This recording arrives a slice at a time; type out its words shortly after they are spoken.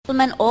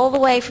gentleman all the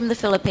way from the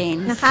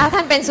Philippines นะคะท่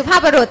านเป็นสุภาพ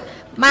บุรุษ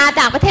มาจ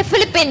ากประเทศฟิ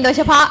ลิปปินส์โดยเ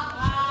ฉพาะ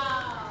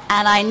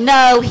and I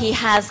know he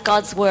has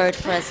God's word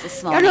for us this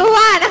ก็ morning รู้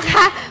ว่านะค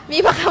ะมี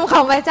พระคำข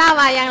องพระเจ้า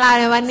มายังเรา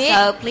ในวันนี้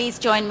so please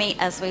join me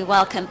as we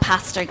welcome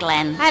Pastor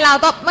Glenn ให้เรา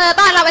ตบมือ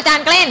ต้อนรับอาจาร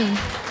ย์เกลน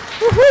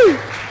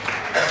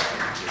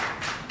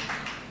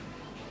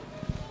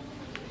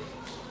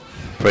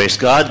Praise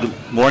God. Good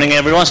morning,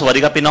 everyone. สวัสดี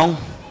ครับพี่น้อง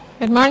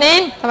Good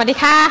morning สวัสดี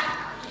ค่ะ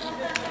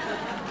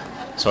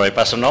Sorry,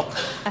 Pastor Nok.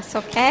 That's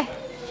okay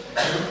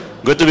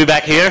Good to be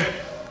back here.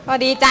 ก็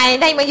ดีใจ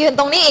ได้มายืน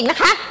ตรงนี้อีกนะ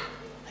คะ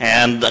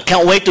And I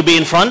can't wait to be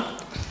in front.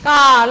 ก็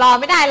รอ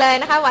ไม่ได้เลย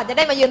นะคะว่าจะไ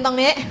ด้มายืนตรง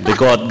นี้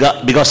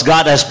Because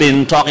God has been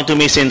talking to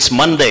me since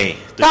Monday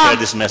to share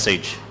this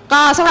message.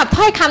 ก็สำหรับ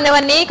ถ้อยคำใน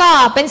วันนี้ก็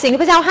เป็นสิ่งที่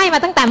พระเจ้าให้มา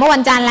ตั้งแต่เมื่อวั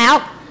นจันทร์แล้ว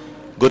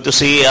Good to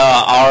see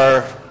our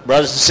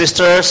brothers and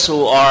sisters who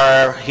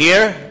are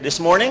here this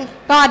morning.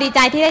 ก็ดีใจ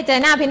ที่ได้เจอ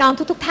หน้าพี่น้อง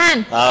ทุกท่าน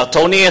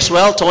Tony as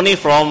well. Tony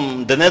from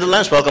the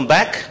Netherlands. Welcome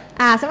back.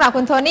 สำหรับ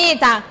คุณโทนี่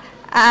จาก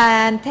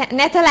เ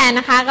นเธอร์แลนด์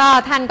นะคะก็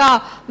ท่านก็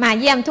มา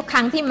เยี่ยมทุกค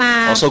รั้งที่มา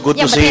Also good เ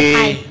ยี่ย to มประเทศไท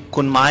ย see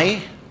คุณไม้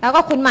แล้ว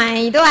ก็คุณใหม่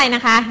ด้วยน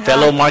ะคะ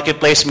Fellow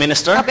Marketplace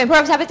Minister. ก็เป็นผู้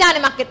รับใช้พระเจ้าใน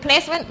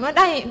Marketplace มา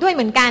ได้ด้วยเห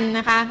มือนกันน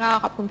ะคะก็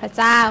ขอบคุณพระเ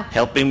จ้า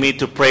Helping me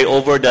to pray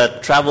over the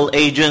travel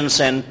agents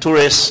and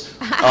tourist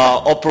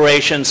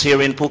operations here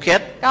in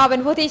Phuket. ก็เป็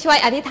นผู้ที่ช่วย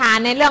อธิษฐาน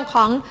ในเรื่องข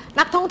อง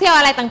นักท่องเที่ยว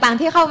อะไรต่างๆ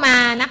ที่เข้ามา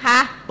นะคะ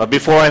But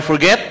before I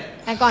forget,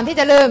 แต่ก่อนที่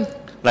จะลืม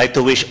I'd like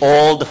to wish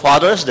all the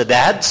fathers, the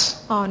dads,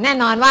 แน่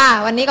นอนว่า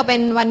วันนี้ก็เป็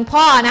นวัน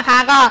พ่อนะคะ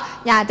ก็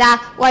อยากจะ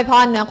อวยพ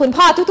รเหนือคุณ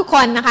พ่อทุกๆค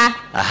นนะคะ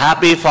a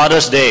happy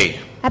Father's Day.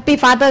 Happy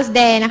Father's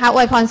Day นะคะอ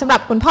วยพรสำหรั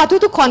บคุณพ่อ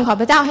ทุกๆคนขอ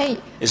พระเจ้าให้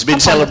It's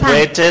been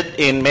celebrated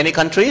in many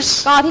countries.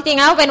 ก็ที่จริง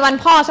แล้วเป็นวัน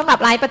พ่อสำหรับ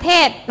หลายประเท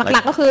ศห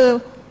ลักๆก็คือ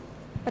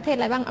ประเทศอ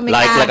ะไรบ้างอเมริก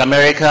า Like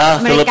America,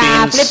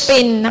 Philippines, ฟิลิปปิ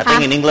นส์นะคะ I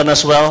think in England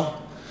as well.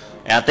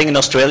 And I think in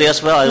Australia as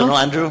well. I don't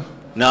know, Andrew.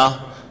 No.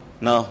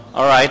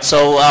 All right. So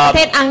ประ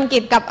เทศอังกฤ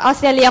ษกับออส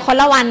เตรเลียคน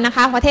ละวันนะค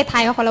ะประเทศไท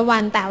ยก็คนละวั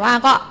นแต่ว่า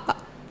ก็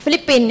ฟิลิ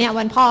ปปินส์เนี่ย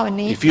วันพ่อวัน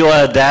นี้ if you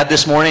are a dad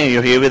this morning and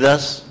you're here with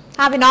us,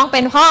 ถ้าพี่น้องเ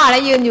ป็นพ่อและ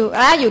ยืนอยู่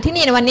และอยู่ที่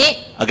นี่ในวันนี้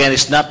again,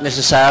 it's not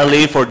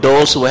necessarily for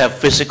those who have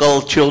physical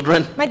children,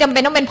 ไม่จำเป็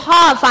นต้องเป็นพ่อ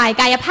ฝ่าย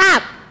กายภาพ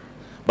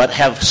but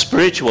have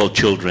spiritual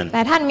children. แ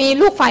ต่ท่านมี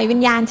ลูกฝ่ายวิ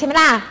ญญาณใช่ไหม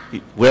ล่ะ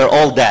We're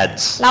all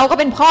dads. เราก็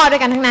เป็นพ่อด้ว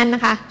ยกันทั้งนั้นน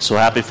ะคะ So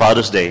happy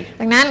Father's Day.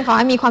 ดังนั้นขอใ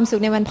ห้มีความสุ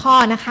ขในวันพ่อ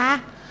นะคะ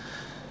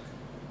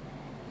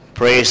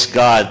Praise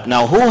God.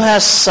 Now, who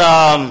has,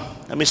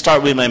 let me start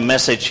with my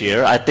message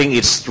here. I think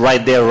it's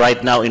right there,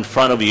 right now in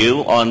front of you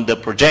on the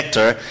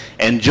projector,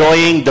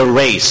 enjoying the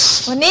race.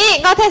 วันนี้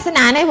ก็เทศน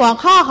าในหัว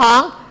ข้อขอ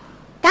ง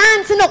การ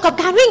สนุกกับ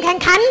การวิ่งแข่ง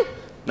ขัน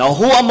Now,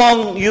 who among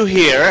you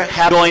here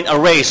have joined a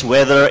race,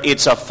 whether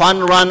it's a fun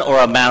run or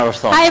a ใคร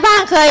marathon? บ้า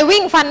งเคย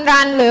วิ่งฟัน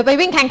รันหรือไป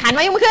วิ่งแข่งขันม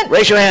ายกมือขึ้น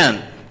Raise your hand.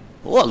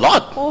 Oh, a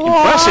lot. โอ้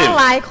Impressive.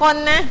 หลายคน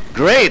นะ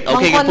Great.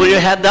 Okay, you บางคน can put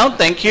your head down.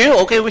 Thank you.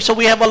 Okay, so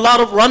we have a lot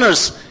of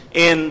runners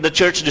in the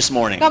church this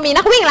morning. ก็มี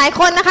นักวิ่งหลาย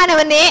คนนะคะใน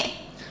วันนี้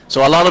So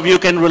a lot of you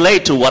can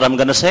relate to what I'm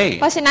going to say.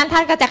 เพราะฉะนั้นท่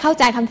านก็จะเข้า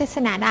ใจคำเทศ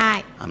นาได้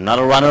I'm not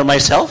a runner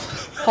myself,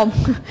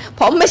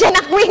 ผมไม่ใช่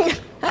นักวิ่ง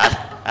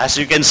as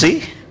you can see,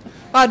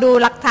 ก็ดู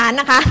หลักฐาน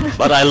นะคะ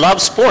but I love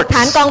sports. ฐ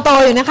านกองโต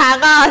อยู่นะคะ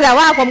ก็แต่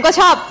ว่าผมก็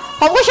ช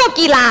อบ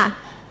กีฬา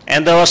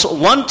And there was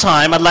one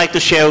time I'd like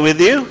to share with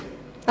you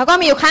แล้วก็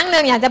มีอยู่ครั้งห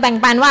นึ่งอยากจะแบ่ง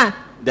ปันว่า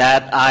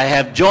that I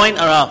have joined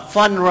a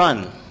fun run,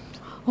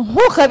 โอ้โห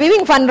เคยไป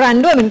วิ่งฟันรัน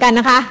ด้วยเหมือนกัน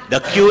นะคะ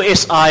the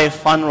QSI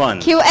fun run.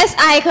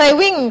 QSI เคย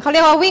วิ่งเขาเรี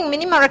ยกว่าวิ่งมิ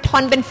นิมาราธอ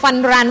นเป็นฟัน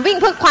รันวิ่ง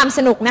เพื่อความส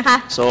นุกนะคะ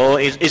So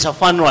it's a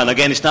fun run.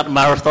 Again, it's not a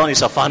marathon,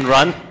 it's a fun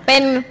run. เป็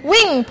น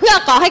วิ่งเพื่อ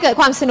ก่อให้เกิด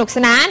ความสนุกส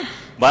นาน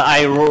But I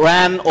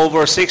ran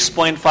over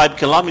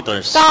 6.5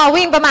 kilometers. ก็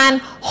วิ่งประมาณ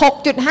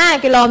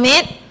 6.5 กิโลเม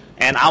ตร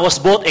And I was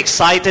both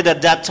excited at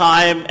that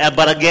time,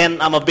 but again,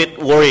 I'm a bit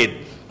worried.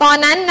 ตอน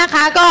นั้นนะค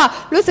ะก็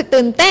รู้สึก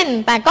ตื่นเต้น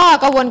แต่ก็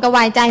กระวนกระว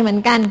ายใจเหมือ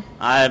นกัน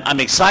I'm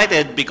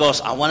excited because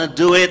I want to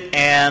do it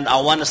and I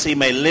want to see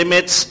my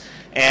limits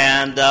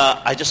and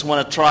I just want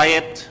to try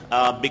it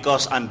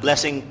because I'm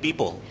blessing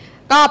people.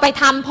 ก็ไป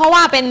ทำเพราะ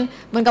ว่าเป็น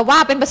เหมือนกับว่า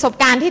เป็นประสบ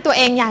การณ์ที่ตัวเ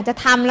องอยากจะ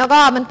ทำแล้วก็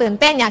มันตื่น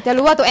เต้นอยากจะ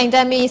รู้ว่าตัวเองจ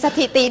ะมีส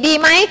ถิติดี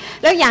ไหม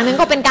แล้วอย่างหนึ่ง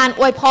ก็เป็นการ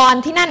อวยพร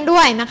ที่นั่นด้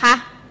วยนะคะ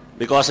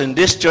Because in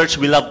this church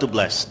we love to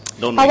bless,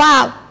 don't เพราะ we? ว่า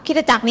คริส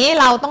ตจักรนี้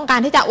เราต้องการ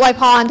ที่จะอวย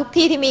พรทุก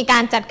ที่ที่มีกา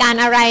รจัดการ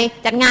อะไร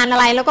จัดงานอะ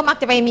ไรแล้วก็มัก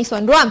จะไปมีส่ว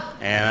นร่วม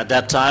And at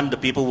that time the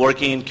people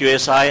working in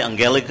QSI,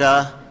 Angelica,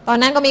 ตอน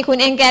นั้นก็มีคุณ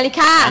เองเกลิ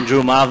ค่า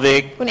Andrew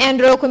Mavic, คุณแอน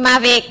ดรูคุณมา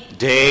วิก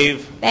Dave,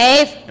 เด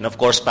ฟ and of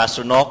course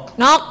Pastor Nok.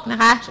 นกนะ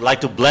คะ So I'd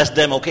like to bless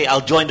them. Okay,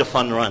 I'll join the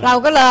fun run. เรา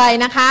ก็เลย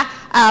นะคะ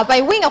ไป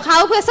วิ่งกับเขา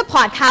เพื่อซัพพ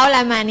อร์ตเขาอะไร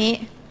มานี้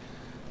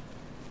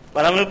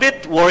But I'm a bit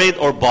worried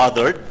or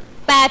bothered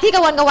แต่ที่กร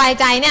ะวนกระวาย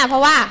ใจเนี่ยเพร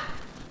าะว่า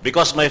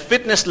because my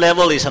fitness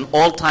level is an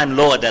all-time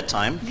low at that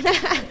time.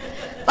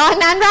 ตอน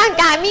นั้นร่าง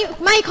กาย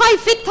ไม่ค่อย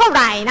ฟิตเท่าไห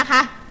ร่นะค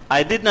ะ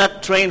I did not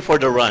train for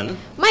the run.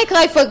 ไม่เค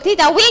ยฝึกที่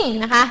จะวิ่ง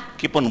นะคะ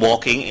Keep on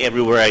walking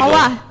everywhere I เพราะ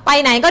ว่า go. ไป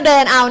ไหนก็เดิ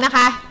นเอานะค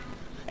ะ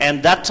And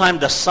that time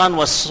the sun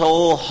was so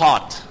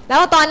hot. แล้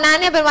วตอนนั้น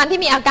เนี่ยเป็นวันที่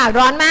มีอากาศ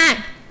ร้อนมาก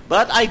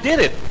But I did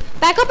it.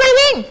 แต่ก็ไป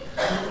วิ่ง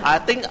I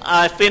think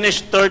I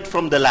finished third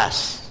from the last.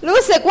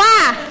 รู้สึกว่า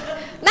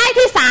ได้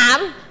ที่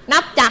3นั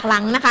บจากหลั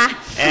งนะคะ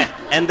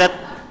And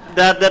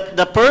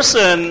the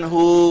person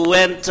who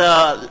went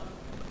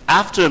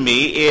after me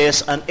is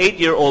an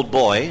 8-year-old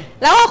boy.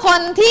 แล้วก็ค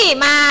นที่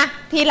มา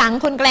ทีหลัง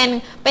คุณเกรน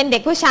เป็นเด็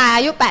กผู้ชายอ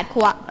ายุ8 ข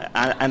วบ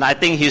And I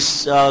think he's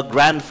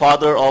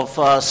grandfather of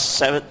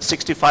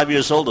 65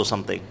 years old or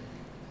something.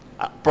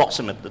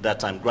 Approximate at that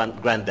time,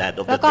 granddad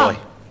of that boy.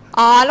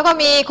 แล้วก็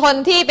มีคน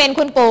ที่เป็น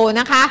คุณปู่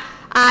นะคะ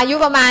อายุ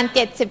ประมาณ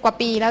70 กว่า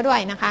ปีแล้วด้วย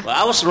นะคะ Well,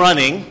 I was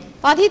running.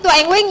 ตอนที่ตัวเอ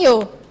งวิ่งอยู่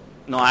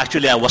No,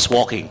 actually I was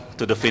walking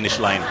to the finish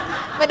line.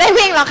 ไม่ได้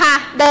วิ่งหรอกค่ะ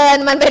เดิน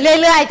มันไป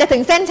เรื่อยๆจะถึ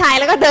งเส้นชัย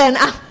แล้วก็เดิน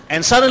เอา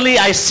And suddenly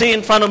I see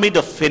in front of me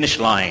the finish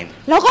line.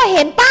 แล้วก็เ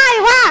ห็นป้าย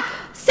ว่า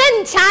เส้น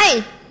ชัย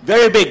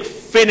Very big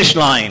finish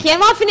line. เขียน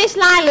ว่า finish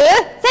line หรือ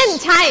เส้น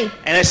ชัย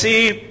And I see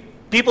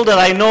people that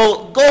I know,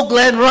 go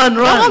Glenn, run,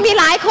 แล้วก็ run. มี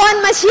หลายคน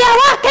มาเชียร์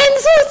ว่าเกรน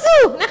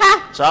สู้ๆนะคะ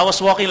So I was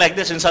walking like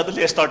this and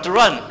suddenly I start to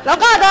run. แล้ว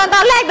ก็เดินต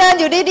อนแรกเดิน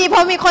อยู่ดีๆพ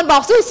อมีคนบอ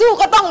กสู้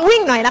ๆก็ต้องวิ่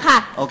งหน่อยละค่ะ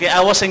Okay,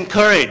 I was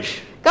encouraged.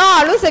 ก็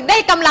รู้สึกได้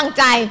กำลังใ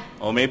จ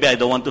Or maybe I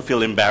don't want to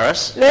feel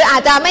embarrassed. หรืออา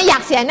จจะไม่อยา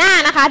กเสียหน้า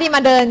นะคะที่ม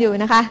าเดินอยู่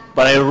นะคะ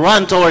But I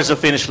run towards the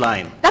finish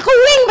line. แล้วก็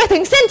วิ่งไปถึ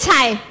งเส้น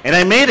ชัย And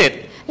I made it.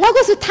 แล้ว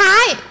ก็สุดท้า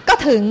ยก็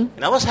ถึง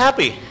And I was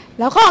happy.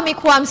 แล้วก็มี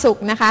ความสุข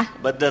นะคะ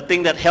But the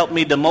thing that helped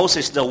me the most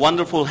is the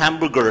wonderful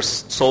hamburgers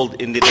sold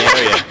in the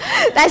area.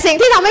 แต่สิ่ง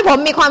ที่ทำให้ผม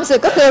มีความสุ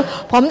ขก็คือ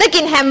ผมได้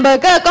กินแฮมเบอ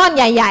ร์เกอร์ก้อน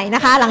ใหญ่ๆน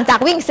ะคะหลังจาก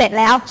วิ่งเสร็จ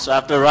แล้ว So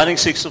after running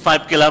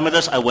 65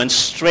 kilometers, I went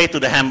straight to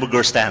the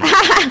hamburger stand.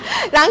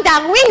 หลังจาก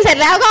วิ่งเสร็จ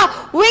แล้วก็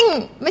วิ่ง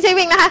ไม่ใช่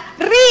วิ่งนะคะ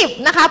รีบ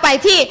นะคะไป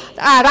ที่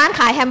ร้าน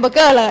ขายแฮมเบอร์เก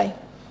อร์เลย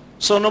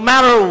So no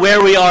matter where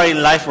we are in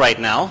life right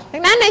now, ดั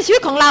งนั้นในชีวิ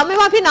ตของเราไม่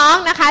ว่าพี่น้อง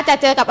นะคะจะ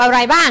เจอกับอะไร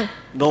บ้าง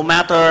no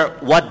matter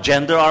what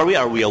gender are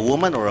we a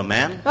woman or a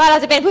man? ว่าเรา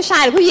จะเป็นผู้ชา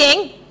ยหรือผู้หญิง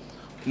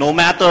No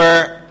matter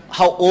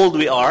how old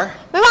we are,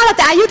 ไม่ว่าเรา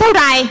จะอายุเท่าไ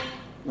หร่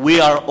we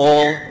are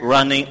all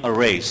running a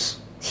race.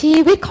 ชี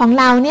วิตของ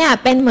เราเนี่ย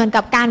เป็นเหมือน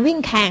กับการวิ่ง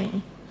แข่ง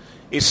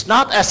It's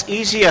not as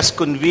easy as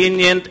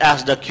convenient as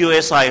the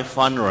QSI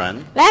fun run.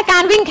 และกา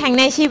รวิ่งแข่ง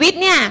ในชีวิต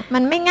เนี่ยมั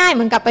นไม่ง่ายเห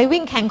มือนกับไป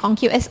วิ่งแข่งของ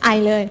QSI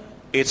เลย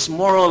It's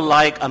more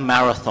like a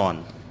marathon.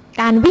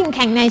 การวิ่งแ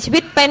ข่งในชีวิ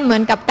ตเป็นเหมือ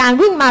นกับการ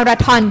วิ่งมารา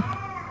ธอน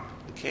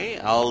Okay,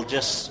 I'll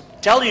just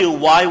tell you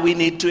why we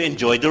need to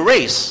enjoy the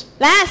race.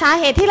 และสา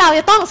เหตุที่เราจ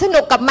ะต้องส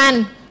นุกกับมัน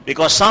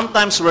Because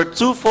sometimes we're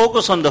too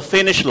focused on the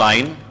finish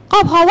line ก็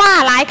เพราะว่า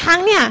หลายครั้ง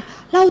เนี่ย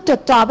เราจด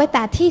จ่อไปแ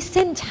ต่ที่เ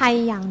ส้นชัย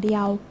อย่างเดีย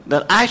ว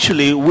that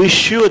actually we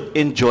should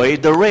enjoy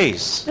the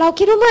race. เรา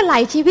คิดว่าเมื่อไหร่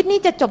ชีวิตนี้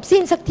จะจบสิ้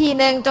นสักที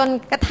นึงจน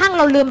กระทั่งเ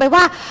ราลืมไป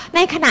ว่าใน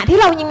ขณะที่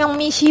เรายัง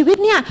มีชีวิต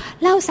เนี่ย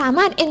เราสาม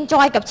ารถเอนจ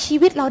อยกับชี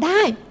วิตเราไ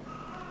ด้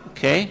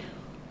Okay,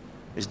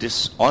 is this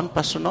on,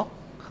 Pastor Nok?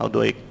 How do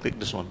I click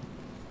this one?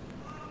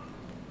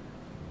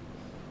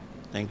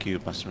 Thank you,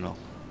 Pastor Nok.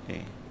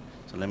 Okay,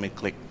 so let me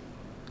click.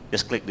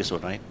 Just click this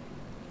one, right?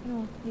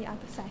 No, the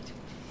other side.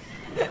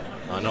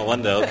 Oh, no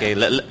wonder. Okay,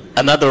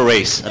 another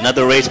race.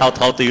 Another race. How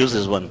to use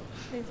this one?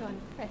 This one,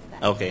 press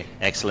that. Okay,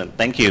 excellent.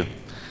 Thank you.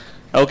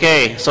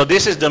 Okay, so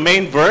this is the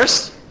main verse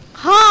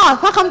ข้อ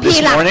พระคัมภี this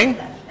ร์หลัก morning.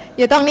 อ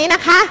ยู่ตรงนี้น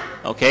ะคะ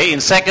Okay, in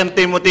 2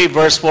 Timothy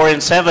verse 4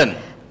 and 7.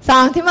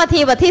 2 ทิโมธี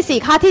บทที่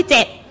4ข้อที่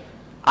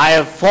7 I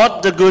have fought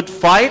the good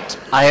fight.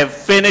 I have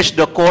finished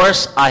the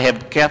course. I have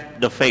kept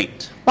the faith.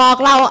 บอก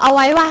เราเอาไ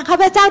ว้ว่าข้า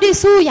พเจ้าได้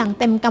สู้อย่าง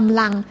เต็มกำ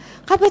ลัง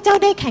ข้าพเจ้า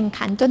ได้แข่ง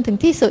ขันจนถึง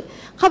ที่สุด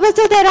ข้าพเ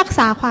จ้าได้รักษ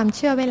าความเ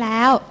ชื่อไว้แ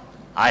ล้ว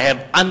I have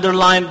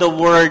underlined the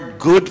word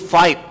good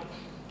fight.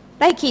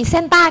 ได้ขีดเ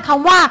ส้นใต้ค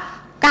ำว่า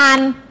การ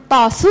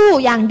ต่อสู้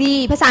อย่างดี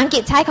ภาษาอังกฤ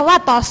ษใช้คำว่า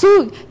ต่อสู้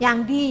อย่าง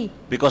ดี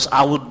Because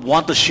I would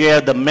want to share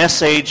the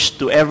message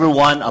to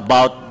everyone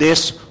about this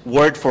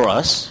word for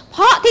us. เพ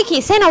ราะที่ขี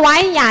ดเส้นเอาไว้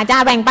อยากจะ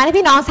แบ่งปันให้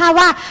พี่น้องทราบ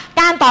ว่า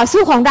การต่อ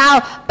สู้ของเรา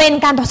เป็น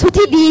การต่อสู้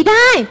ที่ดีไ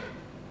ด้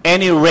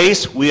Any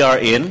race we are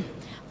in,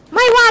 ไ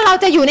ม่ว่าเรา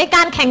จะอยู่ในก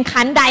ารแข่ง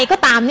ขันใดก็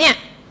ตามเนี่ย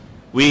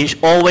we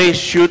always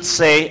should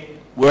say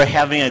we're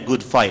having a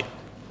good fight.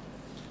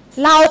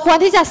 เราควร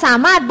ที่จะสา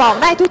มารถบอก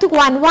ได้ทุกๆ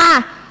วันว่า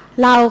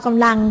เราก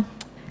ำลัง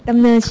ด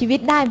ำเนินชีวิต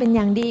ได้เป็นอ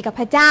ย่างดีกับ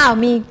พระเจ้า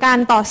มีการ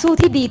ต่อสู้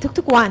ที่ดี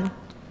ทุกๆวัน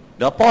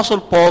The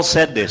Apostle Paul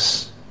said this.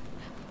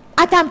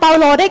 อาจารย์เปา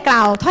โลได้กล่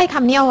าวถ้อยค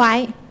ำนี้เอาไว้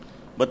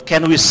But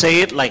can we say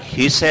it like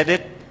he said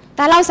it? แ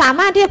ต่เราสา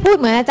มารถที่จะพูด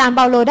เหมือนอาจารย์เป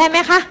าโลได้ไหม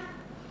คะ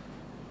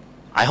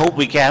I hope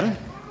we can.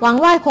 หวัง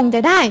ว่าคงจ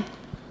ะได้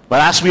But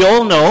as we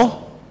all know,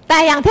 แต่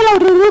อย่างที่เรา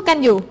รู้กัน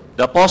อยู่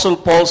the Apostle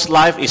Paul's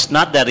life is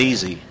not that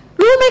easy.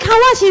 รู้ไหมคะ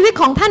ว่าชีวิต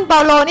ของท่านเปา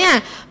โลเนี่ย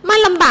มัน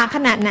ลำบากข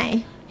นาดไหน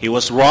He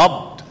was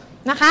robbed.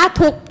 นะคะ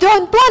ถูกโจ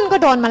รปล้นก็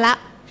โดนมาแล้ว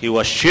He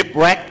was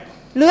shipwrecked.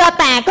 เรือ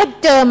แตกก็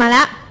เจอมาแ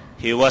ล้ว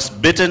He was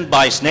bitten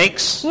by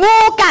snakes. งู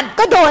กัด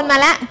ก็โดนมา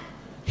แล้ว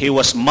He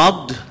was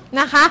mugged.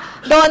 นะคะ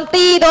โดน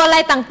ตีโดนอะไร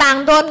ต่าง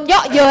ๆโดนเยา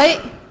ะเย้ย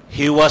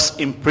He was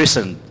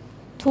imprisoned.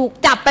 ถูก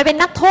จับไปเป็น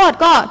นักโทษ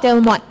ก็เจอ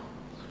หมด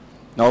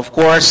Now, of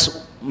course,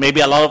 maybe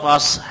a lot of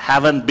us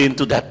haven't been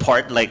to that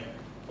part like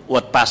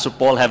what Pastor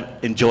Paul have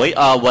enjoyed,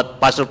 what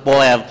Pastor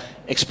Paul have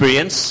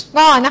experience.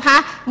 ก็นะคะ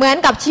เหมือน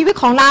กับชีวิต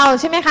ของเรา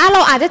ใช่ไหมคะเร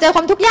าอาจจะเจอค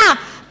วามทุกข์ยาก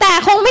แต่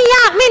คงไม่ย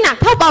ากไม่หนัก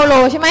เท่าเปาโล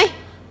ใช่ไหม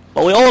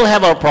But we all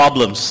have our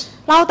problems.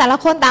 เราแต่ละ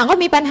คนต่างก็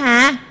มีปัญหา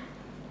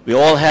We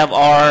all have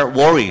our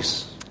worries.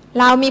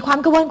 เรามีความ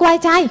กังวลกวาย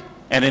ใจ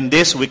And in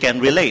this we can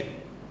relate.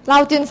 เรา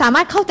จึงสาม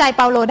ารถเข้าใจเ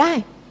ปาโลได้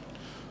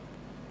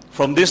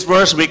From this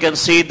verse we can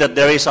see that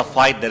there is a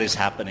fight that is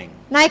happening.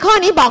 ในข้อ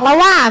นี้บอกเรา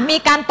ว่ามี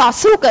การต่อ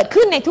สู้เกิด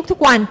ขึ้นในทุก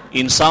ๆวัน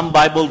In some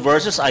Bible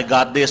verses, I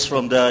got this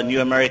from the New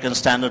American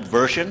Standard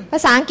Version. ภ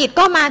าษาอังกฤษ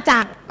ก็มาจา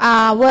ก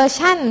เวอร์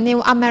ชัน New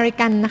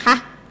American นะคะ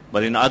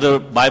But in other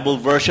Bible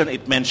version,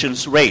 it mentions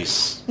race.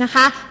 นะค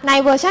ะใน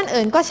เวอร์ชัน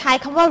อื่นก็ใช้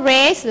คำว่า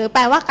race หรือแป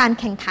ลว่าการ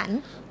แข่งขัน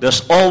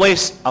There's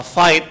always a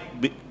fight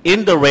in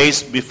the race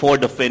before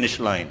the finish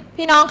line.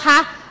 พี่น้องคะ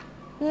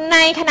ใน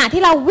ขณะ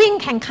ที่เราวิ่ง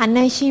แข่งขัน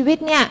ในชีวิต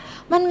เนี่ย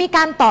มันมีก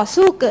ารต่อ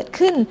สู้เกิด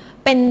ขึ้น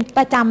เป็นป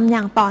ระจำอ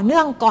ย่างต่อเนื่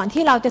องก่อน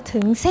ที่เราจะถึ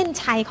งเส้น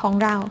ชัยของ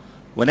เรา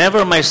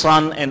Whenever my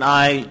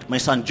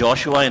son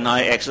Joshua and I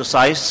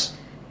exercise,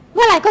 เ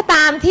มื่อไหร่ก็ต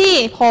ามที่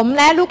ผม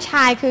และลูกช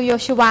ายคือโย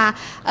ชูวา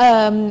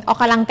ออก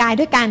กำลังกาย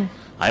ด้วยกัน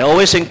I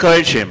always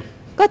encourage him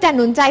ก็จะห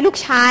นุนใจลูก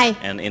ชาย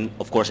and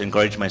of course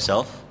encourage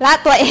myself. และ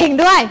ตัวเอง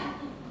ด้วย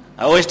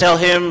I always tell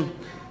him,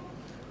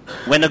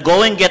 when the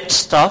going gets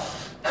tough,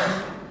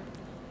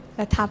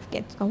 The tough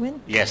gets going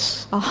yes,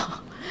 อ๋อ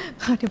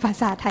ที่ภา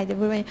ษาไทยจะ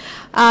พูดไง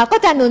ก็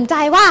จะหนุนใจ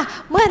ว่า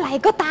เมื่อไหร่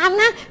ก็ตาม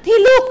นะที่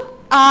ลูก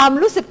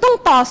รู้สึกต้อง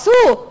ต่อ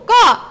สู้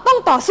ก็ต้อง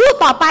ต่อสู้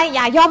ต่อไปอ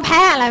ย่ายอมแพ้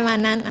อะไรประมาณ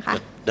นั้นนะคะ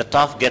the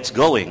tough gets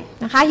going.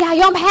 นะคะอย่า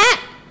ยอมแพ้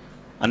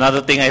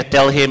Another thing I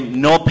tell him,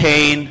 no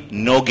pain,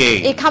 no อี gain.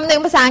 กคำหนึ่ง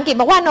ภาษาอังกฤษ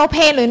บอกว่า no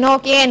pain หรือ no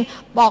gain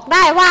บอกไ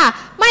ด้ว่า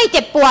ไม่เ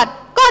จ็บปวด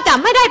ก็จะ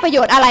ไม่ได้ประโย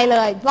ชน์อะไรเล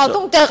ยเราต้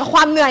องเจอกับคว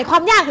ามเหนื่อยควา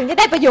มยากถึงจะ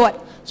ได้ประโยชน์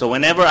So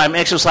whenever I'm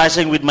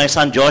exercising with my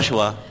son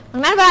Joshua, ดั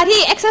งนั้นเวลาที่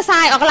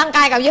exercise ออกกำลังก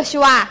ายกับโยชู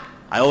วา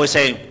I always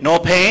say, no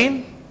pain,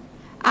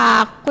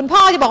 คุณพ่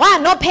อจะบอกว่า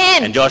no pain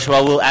and Joshua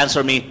will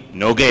answer me,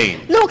 no gain.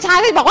 ลูกชาย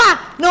ก็จะบอกว่า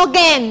no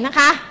gain นะค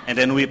ะ And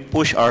then we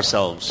push ก็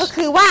ourselves.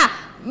 คือว่า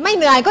ไม่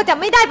เหนื่อยก็จะ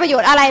ไม่ได้ประโย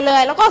ชน์อะไรเล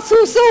ยแล้วก็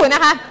สู้ๆน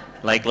ะคะ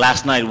Like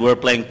last night we were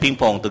playing ping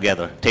pong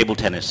together, table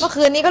tennis. เมื่อ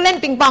คืนนี้ก็เล่น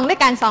ปิงปองด้วย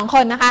กัน2ค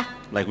นนะคะ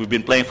Like we've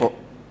been playing for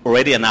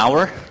already an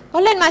hour. ก็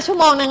เล่นมาชั่ว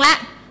โมงนึงละ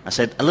I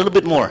said, a little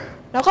bit more.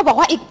 แล้วก็บอก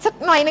ว่าอีกสัก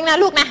หน่อยนึงนะ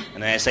ลูกนะ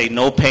And then I say,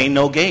 no pain,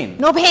 no gain.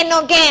 no pain no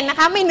gain นะ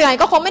คะไม่เหนื่อย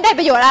ก็คงไม่ได้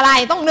ประโยชน์อะไร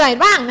ต้องเหนื่อย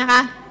บ้างนะค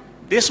ะ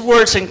This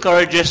words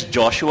encourages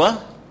Joshua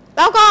แ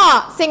ล้วก็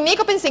สิ่งนี้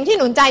ก็เป็นสิ่งที่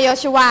หนุนใจโย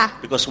ชูวา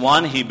because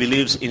one, he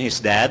believes in his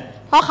dad.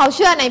 เพราะเขาเ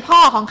ชื่อในพ่อ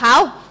ของเขา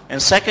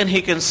And second,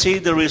 he can see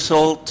the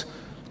result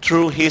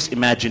through his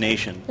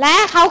imagination. และ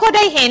เขาก็ไ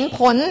ด้เห็น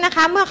ผลนะค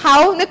ะเมื่อเขา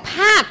นึกภ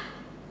าพ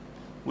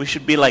We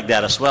should be like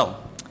that as well.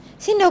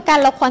 เช่นเดียวกัน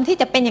เราควรที่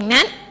จะเป็นอย่าง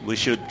นั้น We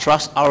should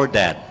trust our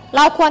dad, เ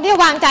ราควรที่จะ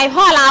วางใจ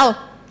พ่อเรา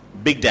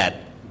big dad,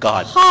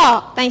 God, พ่อ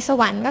ในส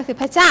วรรค์ก็คือ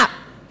พระเจ้า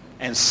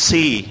and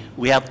see,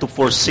 we have to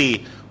foresee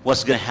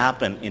what's going to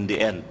happen in the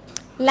end.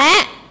 และ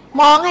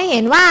มองให้เ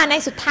ห็นว่าใน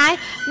สุดท้าย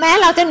แม้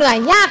เราจะเหนื่อย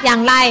ยากอย่า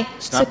งไร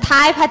สุดท้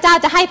ายพระเจ้า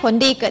จะให้ผล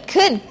ดีเกิด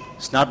ขึ้น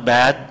It's not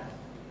bad.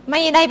 ไ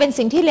ม่ได้เป็น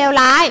สิ่งที่เลว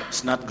ร้าย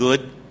It's not good.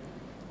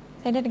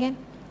 Say that again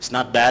It's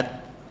not bad.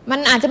 มัน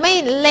อาจจะไม่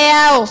เล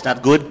ว It's not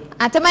good.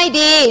 อาจจะไม่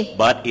ดี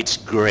But it's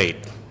great.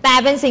 แต่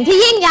เป็นสิ่งที่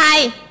ยิ่งใหญ่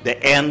The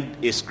end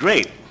is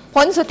great. ผ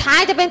ลสุดท้าย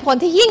จะเป็นผล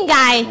ที่ยิ่งให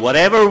ญ่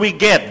Whatever we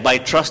get by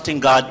trusting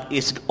God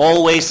is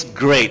always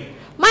great.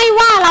 ไม่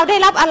ว่าเราได้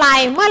รับอะไร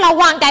เมื่อเรา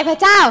วางใจพระ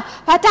เจ้า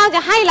พระเจ้าจ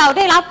ะให้เราไ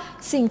ด้รับ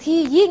สิ่งที่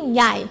ยิ่งใ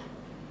หญ่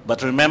But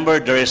remember,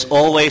 there is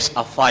always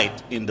a fight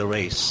in the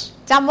race.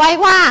 จำไว้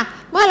ว่า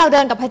เมื่อเราเ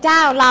ดินกับพระเจ้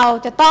าเรา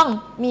จะต้อง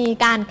มี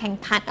การแข่ง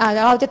ขัน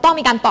เราจะต้อง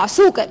มีการต่อ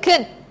สู้เกิดขึ้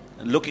น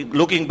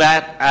Looking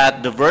back at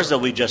the verse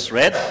that we just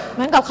read, เห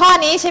มือนกับข้อ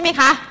นี้ใช่ไหม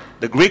คะ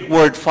the Greek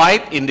word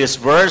fight in this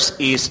verse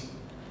is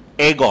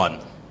agon.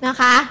 นะ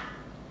คะ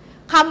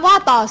คำว่า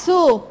ต่อ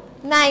สู้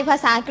ในภา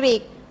ษากรี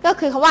กก็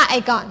คือคำว่าไอ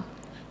กอน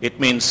It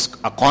means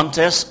a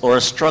contest or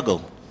a struggle.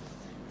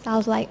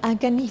 sounds like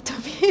agony to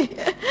me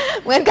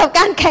เหมือนกับ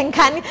การแข่ง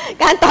ขัน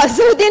การต่อ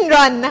สู้ดิ้นร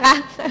นนะคะ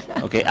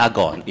Okay,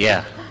 agon. Yeah,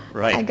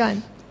 right. ไอกอน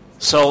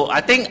So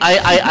I think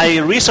I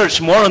researched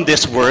more on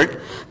this word.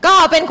 ก็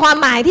เป็นความ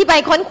หมายที่ไป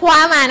ค้นคว้า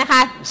มานะค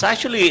ะ It's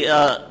actually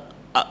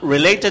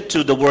related to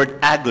the word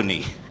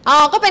agony. อ๋อ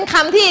ก็เป็นค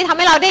ำที่ทำใ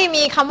ห้เราได้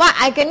มีคำว่า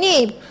agony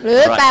หรื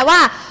อแปลว่า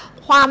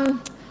ความ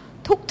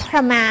ทุกข์ทร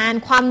มาน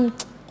ค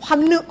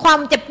วาม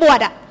เจ็บปว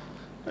ดอะ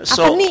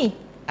So,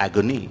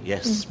 agony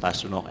yes,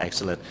 Pastor Nock,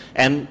 excellent.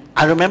 And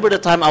I remember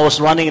the time I was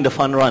running in the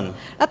fun run.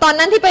 แล้วตอน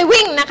นั้นที่ไป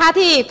วิ่งนะคะ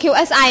ที่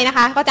QSI นะค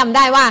ะก็จำไ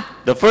ด้ว่า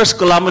The first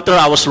kilometer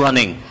I was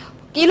running.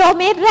 กิโลเ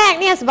มตรแรก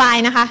เนี่ยสบาย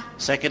นะคะ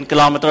Second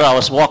kilometer I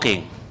was walking.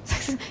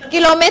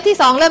 กิโลเมตรที่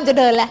2เริ่มจะ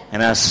เดินแล้ว And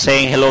I was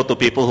saying hello to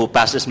people who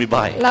passes me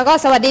by. แล้วก็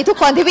สวัสดีทุก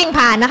คนที่วิ่ง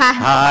ผ่านนะคะ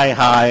Hi,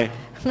 hi.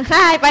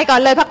 ไปก่อ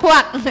นเลยพักพว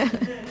ก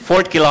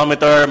Fourth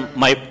kilometer,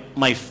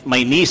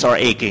 my knees are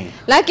aching.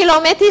 แล้วกิโล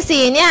เมตร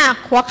ที่4เนี่ย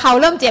หัวเข่า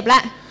เริ่มเจ็บแล้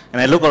ว And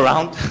I look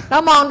around, แล้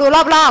วมองดูร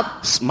อบ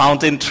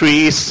mountain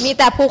trees, ๆมี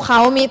แต่ภูเขา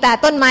มีแต่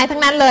ต้นไม้ทั้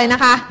งนั้นเลยนะ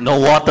คะ no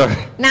water.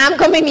 น้ำ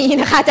ก็ไม่มี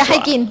นะคะจะให้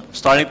กิน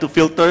Starting to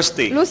feel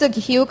thirsty. รู้สึก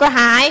หิวกระห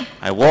าย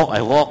I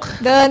walk.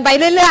 เดินไป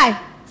เรื่อย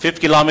 5th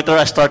kilometer,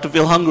 I start to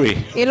feel hungry.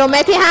 ๆกิโลเม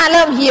ตรที่ 5 เ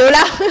ริ่มหิวแ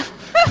ล้ว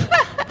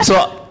So,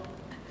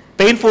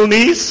 painful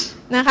knees,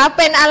 นะคะเ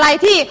ป็นอะไร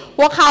ที่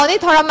หัวเข่านี่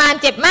ทรมาน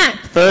เจ็บมาก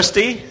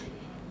thirsty,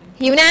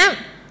 หิวน้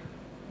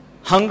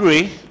hungry,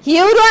 ำหิ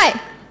วด้วย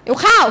หิว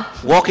ข้าว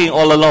walking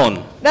all alone.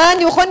 เดิน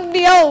อยู่คนเ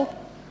ดียว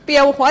เปลี่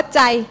ยวหัวใจ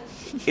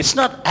It's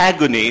not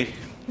agony,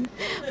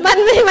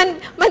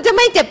 มันจะไ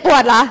ม่เจ็บปว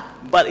ดเหรอ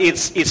but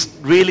it's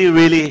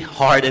really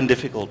hard and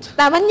difficult. แ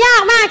ต่มันยา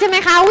กมากใช่ไหม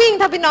คะวิ่ง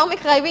ถ้าพี่น้องไม่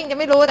เคยวิ่งจะ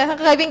ไม่รู้แต่ถ้า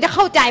เคยวิ่งจะเ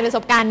ข้าใจประส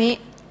บการณ์นี้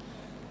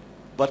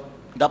But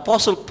the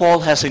Apostle Paul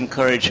has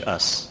encouraged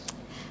us.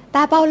 แ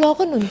ต่เปาโล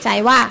ก็หนุนใจ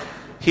ว่า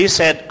He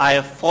said, I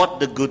have fought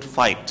the good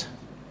fight.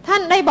 ท่า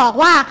นได้บอก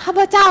ว่าข้า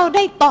พเจ้าไ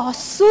ด้ต่อ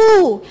สู้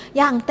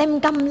อย่างเต็ม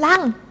กำลั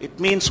ง It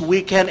means we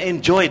can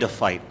enjoy the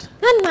fight.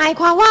 นั่นหมาย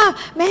ความว่า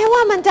แม้ว่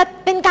ามันจะ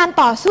เป็นการ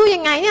ต่อสู้ยั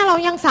งไงเนี่ยเรา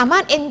ยังสามา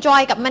รถ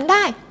enjoy กับมันไ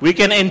ด้ We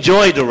can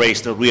enjoy the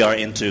race that we are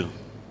into.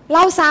 เร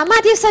าสามาร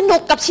ถที่สนุ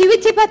กกับชีวิต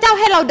ที่พระเจ้า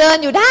ให้เราเดิน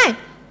อยู่ได้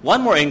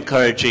One more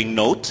encouraging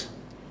note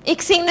อีก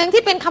สิ่งหนึ่ง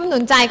ที่เป็นคำหนุ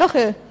นใจก็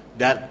คือ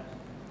that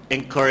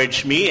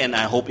encouraged me, and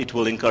I hope it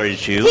will encourage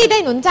ที่ you, ได้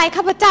หนุนใจ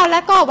ข้าพเจ้าและ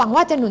ก็หวัง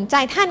ว่าจะหนุนใจ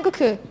ท่านก็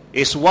คือ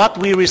is what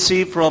we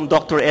received from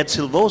Dr. Ed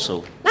Silvoso.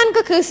 นั่น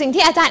ก็คือสิ่ง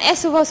ที่อาจารย์เอส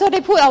ซูโวโซไ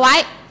ด้พูดเอาไว้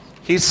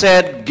He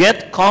said, get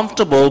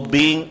comfortable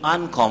being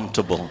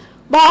uncomfortable.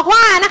 บอก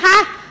ว่านะคะ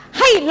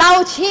ให้เรา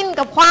ชิน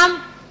กับคว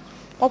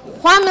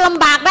ามล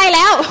ำบากได้แ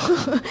ล้ว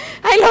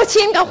ให้เรา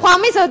ชินกับความ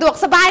ไม่สะดวก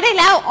สบายได้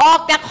แล้วออก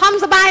จากความ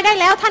สบายได้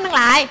แล้วท่านทั้ง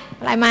หลาย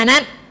อะไรมานั้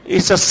น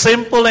It's a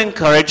simple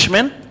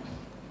encouragement,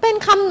 เป็น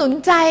คำหนุน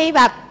ใจแ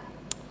บบ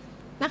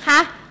นะคะ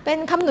เป็น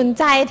คำหนุน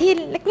ใจที่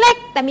เล็ก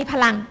ๆแต่มีพ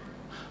ลัง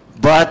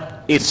but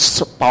it's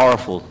so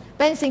powerful.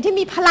 เป็นสิ่งที่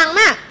มีพลัง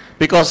มาก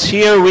Because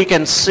here we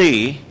can see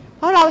เ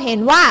พราะเราเห็น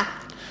ว่า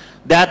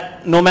that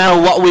no matter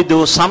what we do,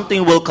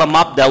 something will come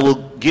up that will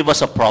give us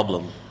a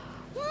problem.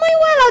 ไม่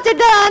ว่าเราจะ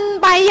เดิน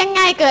ไปยังไ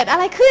งเกิดอะ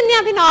ไรขึ้นเนี่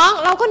ยพี่น้อง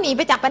เราก็หนีไ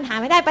ปจากปัญหา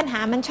ไม่ได้ปัญหา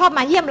มันชอบม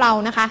าเยี่ยมเรา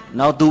นะคะ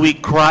Now, do we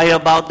cry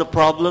about the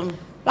problem?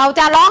 เรา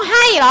จะร้องไ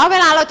ห้เหรอเว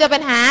ลาเราเจอปั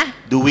ญหา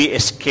Do we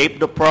escape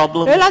the หรือ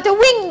problem? เราจะ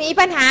วิ่งหนี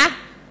ปัญหา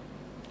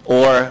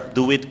Or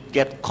do we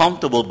get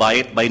comfortable by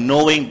it by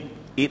knowing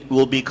it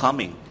will be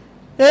coming?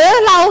 หรือ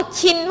เรา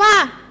ชินว่า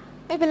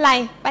ไม่เป็นไร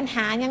ปัญห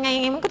ายังไง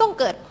มันก็ต้อง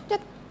เกิดจะ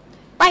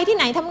ไปที่ไ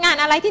หนทำงาน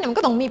อะไรที่ไหนมัน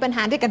ก็ต้องมีปัญห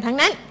าด้วยกันทั้ง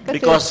นั้นก็คือ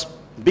Because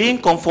being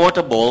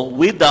comfortable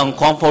with the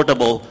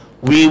uncomfortable,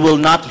 we will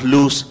not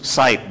lose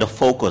sight, the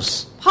focus.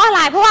 เพราะอะไ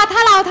รเพราะว่าถ้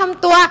าเราท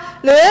ำตัว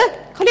หรือ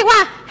เขาเรียกว่า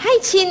ให้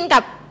ชินกั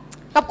บ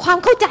ความ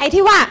เข้าใจ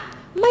ที่ว่า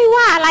ไม่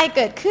ว่าอะไรเ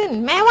กิดขึ้น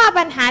แม้ว่า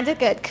ปัญหาจะ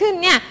เกิดขึ้น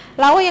เนี่ย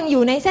เราก็ยังอ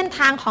ยู่ในเส้นท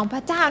างของพร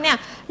ะเจ้าเนี่ย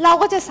เรา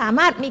ก็จะสาม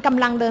ารถมีก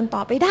ำลังเดินต่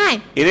อไปได้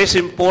It is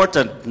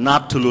important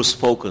not to lose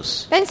focus.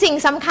 เป็นสิ่ง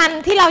สำคัญ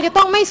ที่เราจะ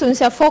ต้องไม่สูญเ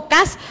สียโฟ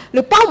กัสหรื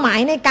อเป้าหมาย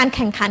ในการแ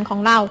ข่งขันของ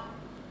เรา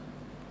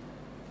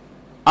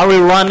Are we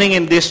running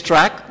in this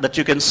track that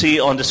you can see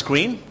on the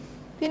screen?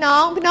 พี่น้อ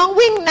ง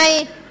วิ่งใน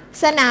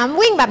สนาม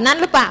วิ่งแบบนั้น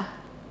หรือเปล่า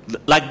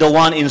Like the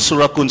one in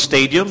Surakun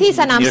Stadium ที่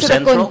สนาม near สุร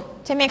กุล Central?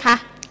 ใช่ไหมคะ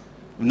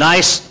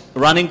Nice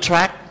running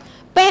track.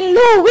 เป็น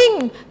ลู่วิ่ง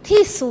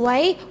ที่สว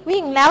ย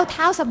วิ่งแล้วเ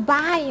ท้าสบ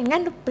ายอย่างนั้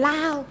นหรือเปล่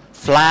า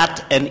Flat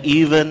and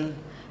even.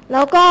 แ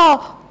ล้วก็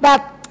แบ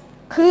บ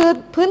คือ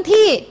พื้น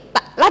ที่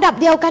ระดับ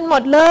เดียวกันหม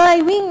ดเลย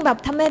วิ่งแบบ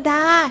ธรรมด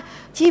า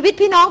ชีวิต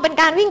พี่น้องเป็น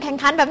การวิ่งแข่ง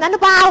ขันแบบนั้นหรื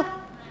อเปล่า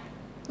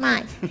ไม่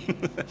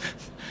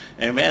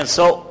Amen.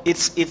 So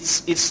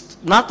it's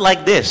not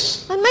like this.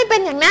 มันไม่เป็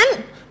นอย่างนั้น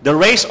The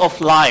race of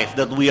life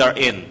that we are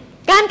in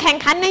การแข่ง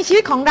ขันในชี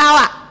วิตของเรา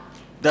อ่ะ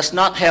does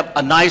not have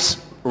a nice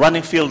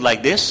running field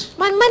like this.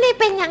 มันไม่ได้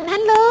เป็นอย่างนั้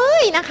นเล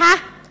ยนะคะ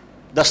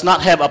Does not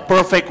have a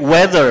perfect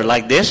weather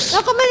like this. แ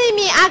ล้วก็ไม่ได้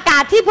มีอากา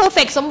ศที่เพอร์เฟ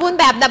กต์สมบูรณ์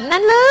แบบนั้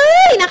นเล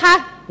ยนะคะ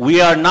We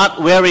are not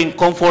wearing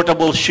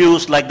comfortable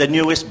shoes like the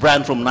newest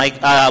brand from Nike,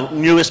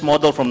 newest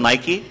model from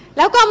Nike. แ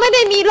ล้วก็ไม่ไ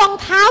ด้มีรอง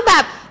เท้าแบ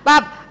บ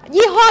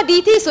ยี่ห้อดี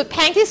ที่สุดแพ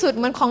งที่สุดเ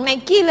หมือนของ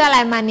Nike หรืออะไร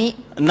มานี้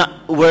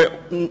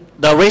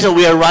The race that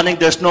we are running,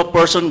 there's no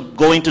person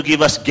going to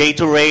give us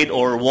Gatorade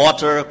or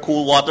water,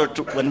 cool water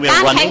when we กา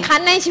are รแข่ง running. ขัน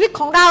ในชีวิต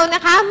ของเราน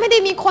ะคะไม่ได้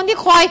มีคนที่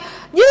คอย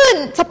ยื่น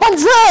สปอน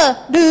เซอร์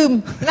ดื่ม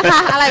นะคะ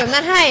อะไรแบบ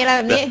นั้นให้อะไรแ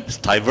บบนี้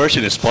The Thai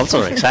version is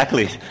sponsor,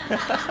 exactly.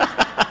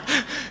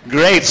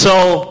 Great. So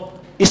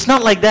it's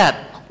not like that.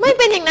 ไม่เ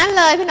ป็นอย่างนั้น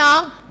เลยพี่น้อง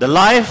The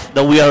life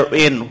that we are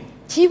in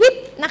ชีวิต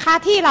นะคะ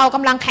ที่เราก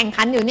ำลังแข่ง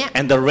ขันอยู่เนี่ย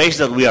and the race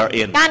that we are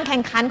in การแข่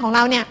งขันของเร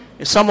าเนี่ย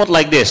is somewhat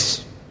like this.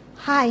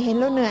 ใช่เห็น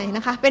แล้วเหนื่อยน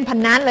ะคะเป็นพัน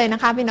นั้นเลยนะ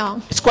คะพี่น้อง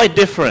It's quite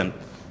different.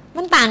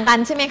 มันต่างกัน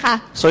ใช่ไหมคะ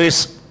So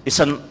it's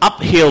an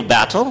uphill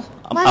battle,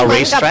 มัน a เหมื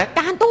อนกับ racetrack.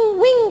 การต้อง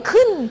วิ่ง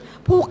ขึ้น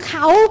ภูเข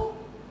า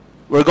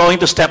We're going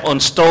to step on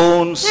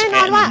stones แน่น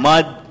อน and ว่า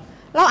mud.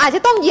 เราอาจจะ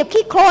ต้องเหยียบ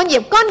ขี้โคลนเหยี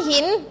ยบก้อนหิ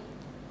น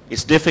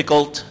It's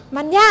difficult.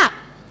 มันยาก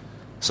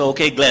So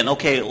okay, Glenn.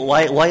 Okay,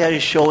 why are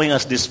you showing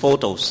us these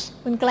photos?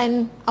 คุณแกลน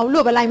เอารู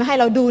ปอะไรมาให้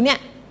เราดูเนี่ย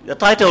The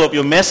title of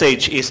your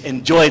message is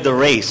Enjoy the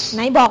Race. ไ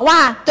หนบอกว่า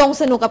จง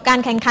สนุกกับการ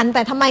แข่งขันแ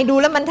ต่ทำไมดู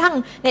แล้วมันทั้ง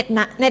เห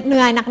น็ดเห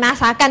นื่อยหนักหนา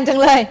สากันจัง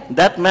เลย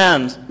That man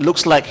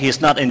looks like he's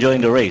not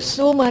enjoying the race.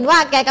 ดูเหมือนว่า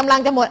แกกำลัง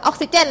จะหมดออก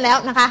ซิเจนแล้ว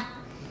นะคะ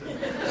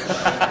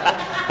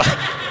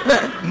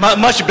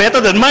Much better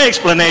than my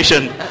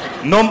explanation.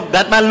 No,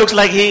 that man looks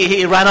like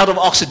he ran out of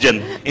oxygen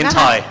in นะค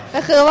ะ Thai.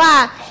 ก็คือว่า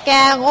แก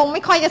คงไ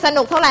ม่ค่อยจะส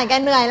นุกเท่าไหร่แก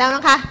เหนื่อยแล้วน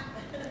ะคะ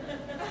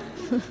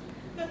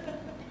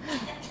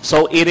So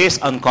it is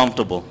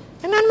uncomfortable.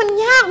 ดังนั้นมัน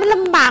ยากมันล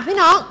ำบากพี่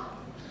น้อง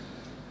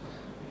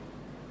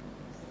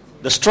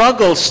The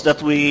struggles that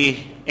we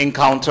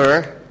encounter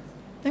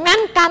ดังนั้น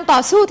การต่อ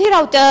สู้ที่เร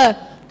าเจอ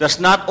does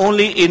not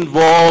only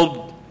involve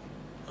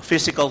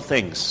physical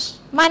things.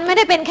 มันไม่ไ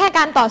ด้เป็นแค่ก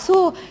ารต่อ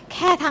สู้แ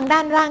ค่ทางด้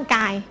านร่างก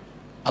าย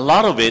A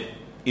lot of it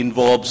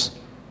involves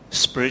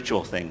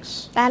spiritual things.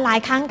 แต่หลาย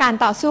ครั้งการ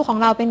ต่อสู้ของ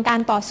เราเป็นกา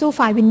รต่อสู้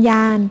ฝ่ายวิญญ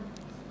าณ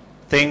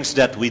Things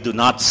that we do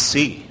not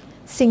see.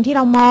 สิ่งที่เ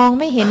รามอง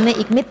ไม่เห็นใน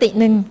อีกมิติ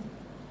หนึ่ง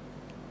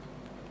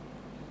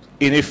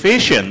In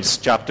Ephesians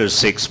chapter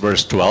 6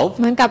 verse 12,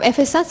 เหมือนกับเอเฟ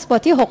ซัสบ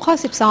ทที่6ข้อ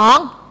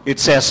12 it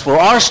says, For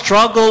our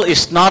struggle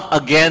is not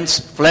against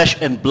flesh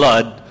and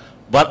blood,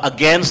 but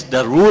against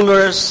the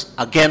rulers,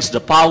 against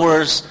the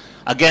powers,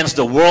 against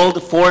the world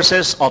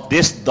forces of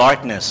this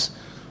darkness,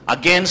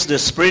 against the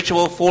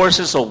spiritual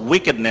forces of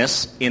wickedness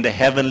in the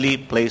heavenly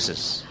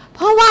places. เพ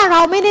ราะว่าเร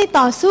าไม่ได้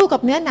ต่อสู้กั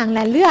บเนื้อหนังแล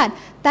ะเลือด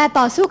แต่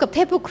ต่อสู้กับเท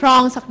พผู้ครอ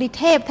งศักดิ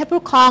เทพเทพ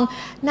ผู้ครอง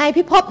ใน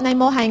พิภพใน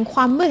โมหะแห่งคว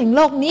ามมืดแห่งโ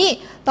ลกนี้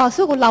ต่อ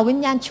สู้กับเหล่าวิญ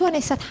ญาณชั่วใน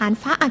สถาน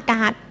ฟ้าอาก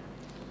าศ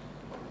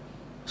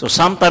So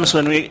sometimes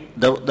when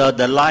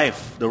the life,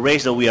 the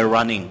race that we are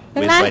running ดั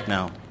ง with นั้น right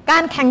now, กา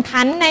รแข่ง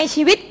ขันใน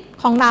ชีวิต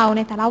ของเราใ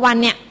นแต่ละวัน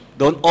เนี่ย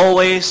don't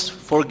always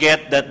forget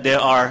that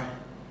there are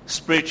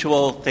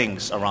spiritual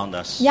things around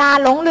us. อย่า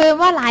หลงลืม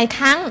ว่าหลายค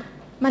รั้ง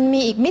มันมี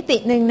อีกมิติ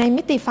หนึ่งใน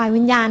มิติฝ่าย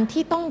วิญญาณ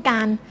ที่ต้องก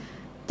าร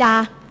จะ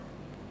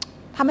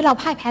ทำให้เรา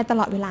พ่ายแพ้ต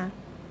ลอดเวลา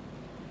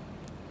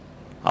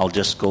I'll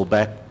just go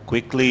back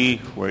quickly.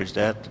 Where is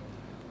that?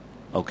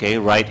 Okay,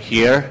 right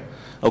here.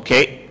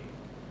 Okay.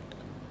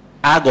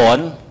 Agon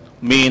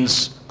means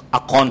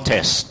a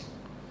contest.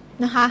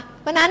 นะคะ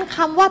เพราะนั้นค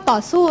ำว่าต่อ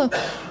สู้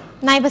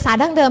ในภาษา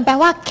ดั้งเดิมแปล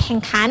ว่าแข่ง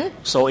ขัน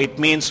So it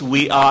means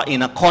we are in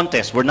a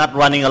contest. We're not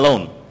running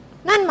alone.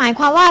 นั่นหมายค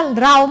วามว่า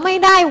เราไม่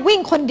ได้วิ่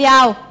งคนเดีย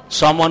ว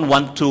Someone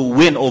wants to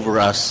win over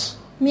us.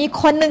 มี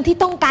คนหนึ่งที่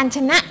ต้องการช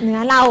นะเหนื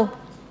อเรา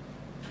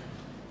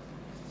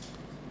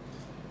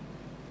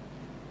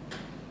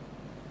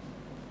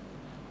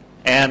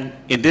And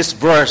in this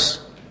verse,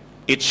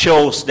 it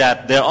shows that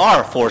there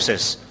are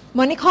forces. เห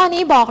มือนในข้อ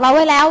นี้บอกเราไ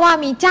ว้แล้วว่า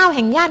มีเจ้าแ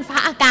ห่งย่านฟ้า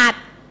อากาศ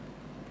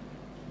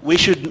We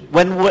should,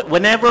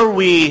 whenever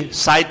we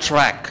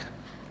sidetrack,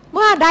 เ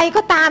มื่อใด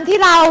ก็ตามที่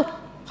เรา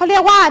เขาเรี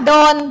ยกว่า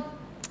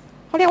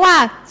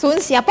สูญ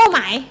เสียเป้าหม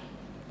าย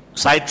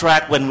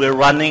sidetrack when we're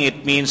running, it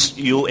means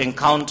you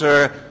encounter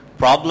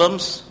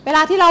problems. เวล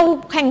าที่เรา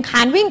แข่ง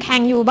ขันวิ่งแข่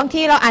งอยู่บาง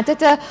ทีเราอาจจะ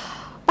เจอ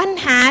ปัญ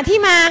หาที่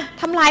มา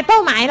ทำลายเป้า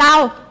หมายเรา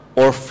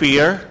Or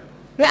fear.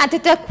 หรืออาจจะ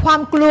เจอควา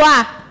มกลัว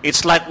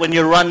It's like when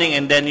you're running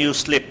and then you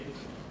slip.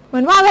 เหมื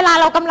อนว่าเวลา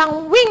เรากำลัง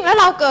วิ่งแล้ว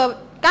เราเกิด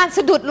การส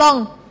ะดุดลง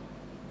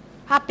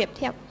ภาพเปรียบเ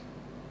ทียบ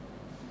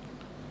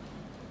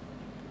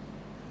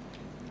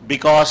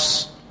Because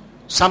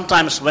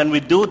sometimes when we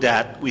do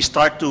that, we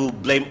start to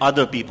blame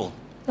other people.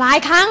 หลาย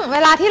ครั้งเว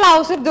ลาที่เรา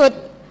สะดุด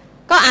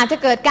ก็อาจจะ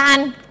เกิดการ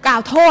กล่า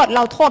วโทษเร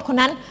าโทษคน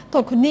นั้นโท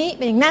ษคนนี้เ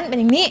ป็นอย่างนั้นเป็น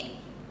อย่างนี้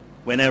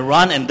When I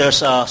run and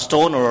there's a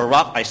stone or a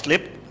rock, I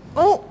slip. โ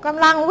อ้ก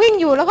ำลังวิ่ง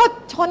อยู่แล้วก็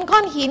ชนก้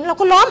อนหินแล้ว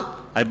ก็ล้ม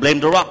I blame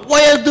the rock. Why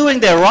are you doing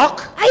that, rock?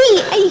 ไ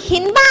อ้หิ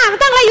นบ้ามัน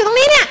ตั้งอะไรอยู่ตรง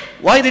นี้เนี่ย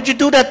Why did you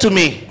do that to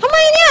me? ทำไม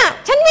เนี่ย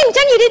ฉันวิ่ง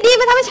ฉันอยู่ดีๆ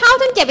มาทำให้เช้า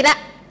ฉันเจ็บอีกแล้ว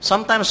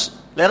Sometimes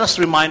let us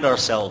remind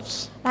ourselves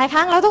หลายค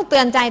รั้งเราต้องเตื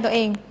อนใจตัวเอ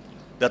ง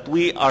that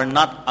we are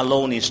not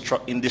alone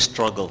in this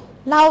struggle.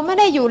 เราไม่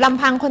ได้อยู่ล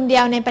ำพังคนเดี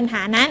ยวในปัญห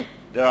านั้น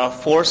There are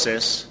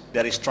forces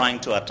that is trying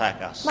to attack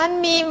us. มัน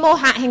มีโม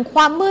หะแห่งค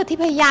วามมืดที่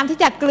พยายามที่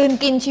จะกลืน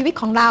กินชีวิต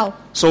ของเรา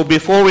So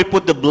before we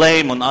put the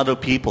blame on other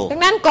people, ดั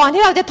งนั้นก่อน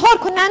ที่เราจะโทษ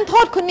คนนั้นโท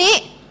ษคนนี้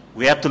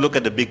we have to look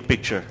at the big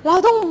picture เรา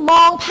ต้องม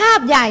องภาพ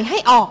ใหญ่ให้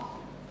ออก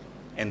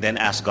and then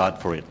ask God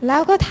for it. แล้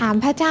วก็ถาม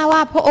พระเจ้าว่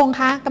าพระองค์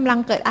คะกำลัง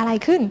เกิดอะไร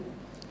ขึ้น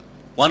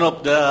One of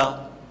the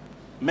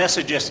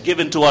messages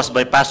given to us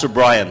by Pastor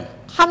Brian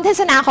คำเท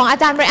ศนาของอา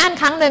จารย์ไบรอัน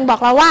ครั้งหนึ่งบอ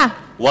กเราว่า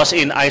was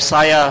in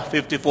Isaiah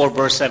 54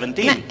 verse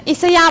อิ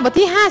 17. สยาห์บท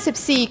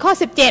ที่54ข้อ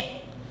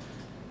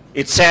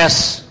17 It says,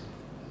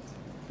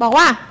 บอก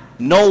ว่า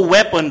No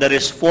weapon that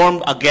is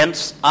formed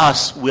against us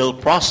will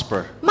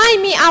prosper. ไม่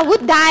มีอาวุธ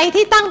ใด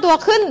ที่ตั้งตัว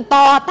ขึ้น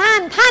ต่อต้า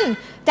นท่าน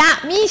จะ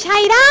มีชั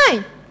ยได้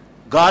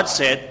God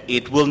said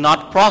it will not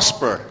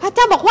prosper. พระเ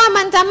จ้าบอกว่า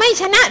มันจะไม่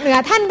ชนะเหนือ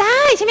ท่านไ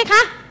ด้ใช่ไหมค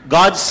ะ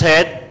God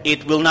said it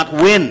will not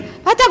win.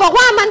 พระเจ้าบอก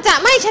ว่ามันจะ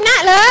ไม่ชนะ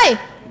เลย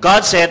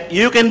God said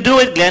you can do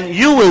it, Glenn,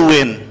 you will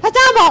win. พระเ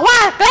จ้าบอกว่า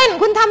เกล้น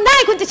คุณทำได้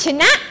คุณจะช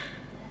นะ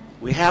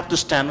We have to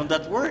stand on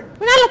that word. เ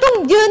พราะนั้นเราต้อง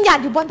ยืนหยัด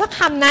อยู่บนพระค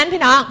ำนั้น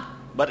พี่น้อง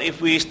But if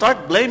we start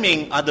blaming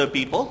other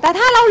people, แต่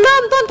ถ้าเราเริ่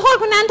มต้นโทษ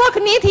คนนั้นโทษค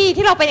นนี้ที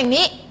ที่เราเป็นอย่าง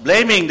นี้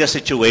blaming the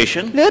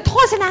situation, หรือโท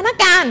ษสถาน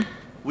การณ์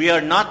we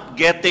are not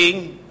getting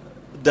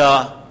the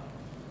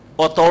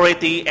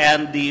authority and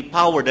the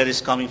power that is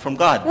coming from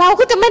God. เรา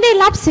ก็จะไม่ได้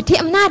รับสิทธิ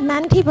อำนาจนั้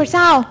นที่พระเ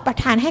จ้าประ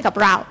ทานให้กับ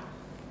เรา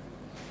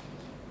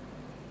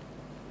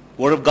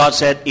Word of God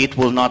said it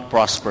will not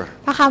prosper.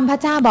 พระคำพระ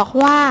เจ้าบอก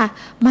ว่า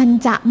มัน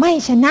จะไม่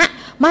ชนะ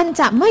มัน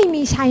จะไม่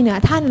มีชัยเหนือ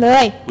ท่านเล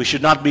ย We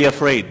should not be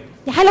afraid.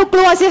 อย่าให้เราก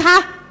ลัวสิคะ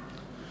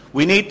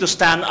We need to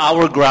stand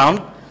our ground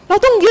เรา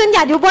ต้องยืนห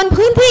ยัดอยู่บน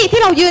พื้นที่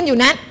ที่เรายืนอยู่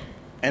นั้น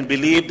and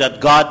believe that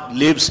God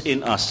lives in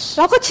us. เ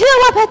ราก็เชื่อ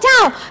ว่าพระเจ้า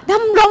ด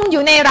ำรงอ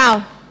ยู่ในเรา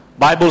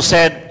Bible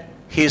said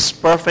His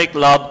perfect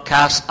love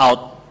casts out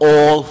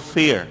all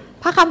fear.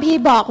 พระคัมภี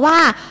ร์บอกว่า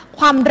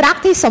ความรัก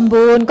ที่สม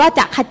บูรณ์ก็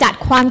จะขจัด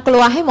ความกลั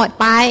วให้หมด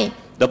ไป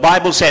The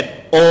Bible said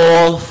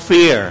all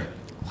fear.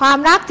 ความ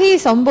รักที่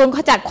สมบูรณ์ข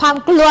จัดความ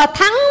กลัว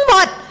ทั้งหม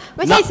ดไ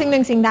ม่ใช่สิ่งห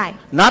นึ่งสิ่งใด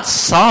Not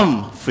some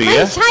ไม่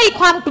fear. ใช่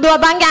ความกลัว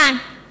บางอย่าง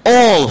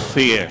All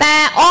fear. แต่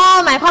all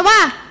หมายความว่า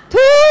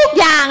ทุก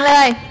อย่างเล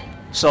ย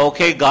So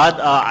okay, God,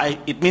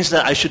 it means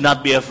that I should not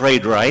be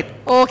afraid, right?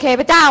 โอเค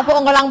พระเจ้าพระอ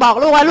งค์กำลังบอก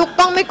ลูกว่าลูก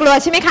ต้องไม่กลัว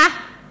ใช่ไหมคะ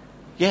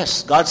Yes,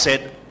 God said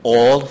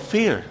all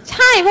fear. ใ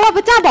ช่เพราะว่าพ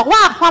ระเจ้าบอกว่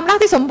าความรัก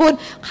ที่สมบูรณ์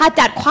ข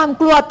จัดความ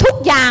กลัวทุก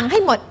อย่างให้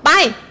หมดไป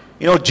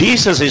You know,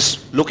 Jesus is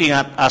looking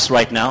at us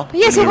right now. พร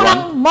ะเยซูกำลัง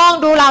มอง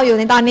ดูเราอยู่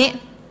ในตอนนี้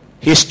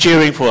He's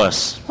cheering for us.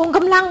 พระองค์ก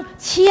ำลัง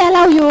เชียร์เร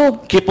าอยู่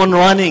Keep on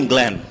running,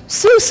 Glenn.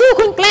 สู้ๆ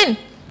คุณเกลน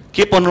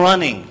Keep on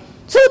running.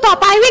 สู้ต่อ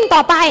ไปวิ่งต่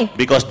อไป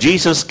Because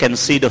Jesus can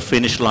see the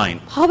finish line.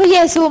 เพราะพระเย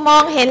ซูมอ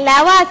งเห็นแล้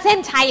วว่าเส้น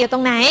ชัยอยู่ตร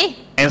งไหน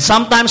And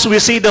sometimes we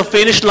see the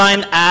finish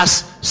line as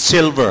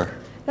silver.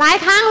 หลาย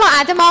ครั้งเราอ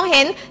าจจะมองเ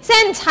ห็นเ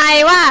ส้นชัย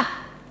ว่า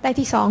ได้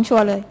ที่สองชัว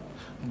ร์เลย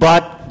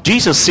But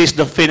Jesus sees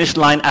the finish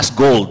line as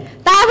gold.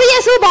 แต่พระเย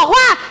ซูบอก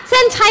ว่าเ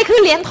ส้นชัยคือ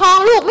เหรียญทอง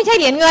ลูกไม่ใช่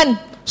เหรียญเงิน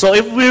So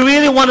if we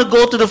really want to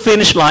go to the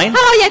finish line ถ้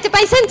าเราอยากจะไป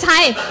เส้นชั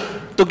ย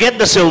to get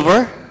the silver,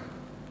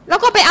 แล้ว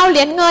ก็ไปเอาเห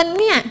รียญเงิน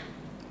เนี่ย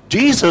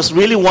Jesus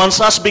really wants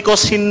us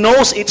because He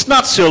knows it's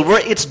not silver,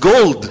 it's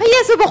gold. พระเย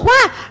ซูบอกว่า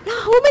เรา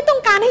ไม่ต้อ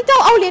งการให้เจ้า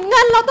เอาเหรียญเ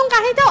งินเราต้องกา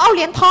รให้เจ้าเอาเห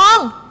รียญทอง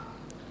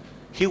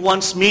He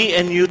wants me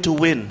and you to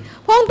win.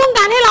 พระองค์ต้องก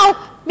ารให้เรา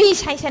มี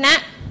ชัยชนะ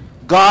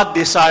God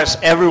desires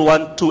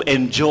everyone to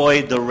enjoy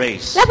the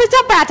race. และพระเจ้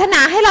าปรารถนา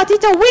ให้เราที่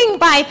จะวิ่ง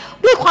ไป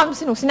ด้วยความ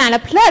สนุกสนานแล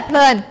ะเพลิดเพ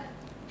ลิน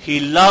He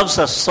loves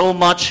us so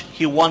much,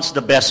 He wants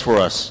the best for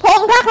us. พระอ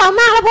งค์รักเรา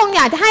มากและพระองค์อ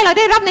ยากจะให้เรา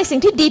ได้รับในสิ่ง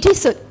ที่ดีที่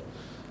สุด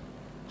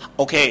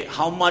Okay,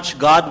 how much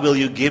God will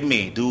you give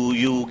me? Do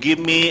you give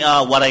me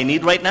what I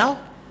need right now?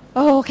 โ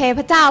อเคพ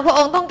ระเจ้าพระอ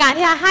งค์ต้องการ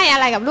ที่จะให้อะ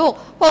ไรกับลูก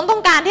พระองค์ต้อ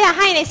งการที่จะ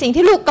ให้ในสิ่ง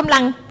ที่ลูกกำลั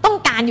งต้อง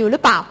การอยู่หรื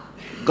อเปล่า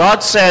God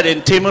said in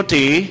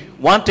Timothy,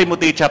 1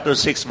 Timothy chapter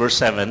 6 verse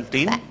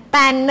 17, แ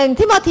ต่หนึ่ง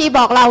ทิโมธีบ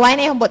อกเราไว้ใ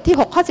นบทที่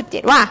6ข้อ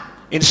17ว่า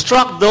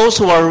Instruct those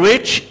who are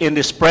rich in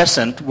this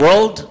present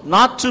world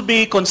not to be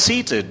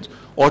conceited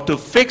or to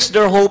fix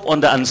their hope on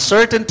the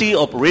uncertainty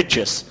of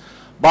riches,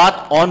 but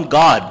on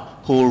God,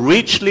 who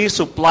richly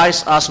supplies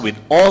us with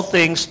all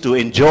things to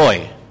enjoy.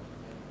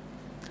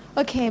 โ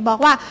อเคบอก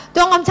ว่าจ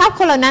งกำชับค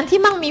นเหล่านั้นที่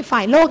มั่งมีฝ่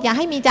ายโลกอย่าใ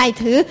ห้มีใจ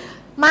ถือ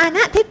มาน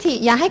ะทิฏฐิ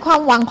อย่าให้ควา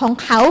มหวังของ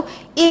เขา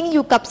อิงอ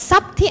ยู่กับทรั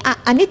พย์ที่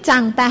อนิจจั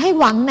งแต่ให้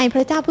หวังในพร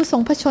ะเจ้าผู้ทร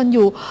งพระชนอ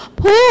ยู่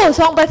ผู้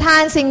ทรงประทา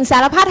นสิ่งสา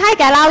รพัดให้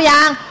แก่เราอย่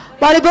าง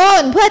บริบู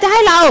รณ์เพื่อจะใ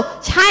ห้เรา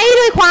ใช้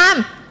ด้วยความ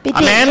ปิ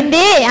ติยิน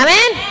ดีอาเม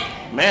น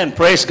Man,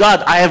 praise God.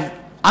 I have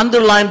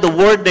underlined the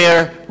word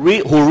there,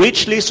 who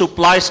richly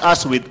supplies us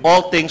with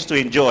all things to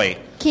enjoy.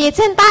 ขีดเ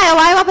ส้นใต้เอา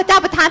ไว้ว่าพระเจ้า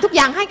ประทานทุกอ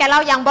ย่างให้แก่เรา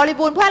อย่างบริ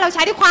บูรณ์เพื่อให้เราใ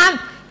ช้ด้วยความ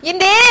ยิน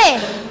ดี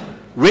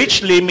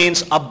Richly means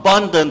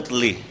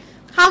abundantly.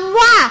 คำ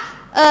ว่า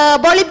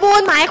บริบู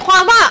รณ์หมายควา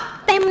มว่า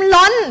เต็ม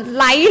ล้นไ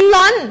หล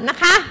ล้นนะ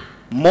คะ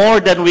More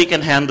than we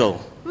can handle.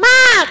 ม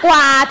ากก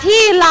ว่า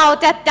ที่เรา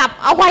จะจับ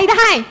เอาไว้ไ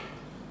ด้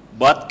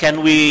But can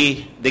we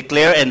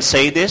declare and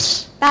say this?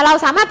 แต่เรา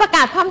สามารถประก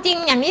าศความจริง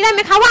อย่างนี้ได้ไห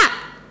มคะว่า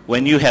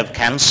When you have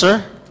cancer,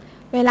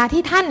 เวลา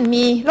ที่ท่าน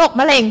มีโรค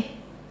มะเร็ง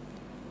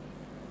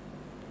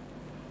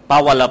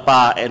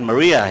Pawalapa and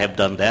Maria have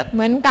done that. เห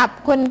มือนกับ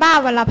คุณป้า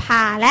วรภ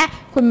าและ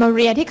คุณมาเ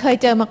รียที่เคย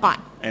เจอมาก่อน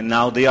And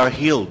now they are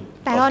healed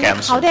แต่ตอน of นี้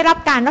เขาได้ cancer. รับ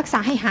การรักษา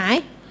ให้หาย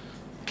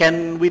Can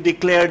we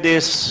declare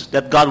this,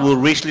 that God will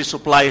richly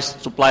supply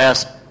us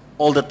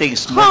all the things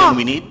ข้ more than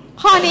we need?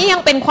 ข้อนี้ยั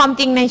งเป็นความ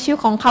จริงในชีวิต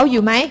ของเขาอ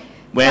ยู่ไหม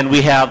When we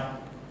have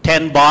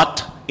 10 baht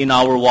in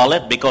our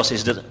wallet because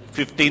it's the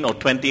 15th or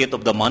 20th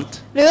of the month,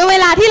 หรือเว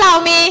ลาที่เรา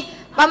มี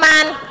ประมา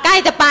ณใกล้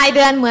จะปลายเ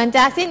ดือนเหมือนจ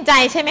ะสิ้นใจ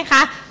ใช่ไหมค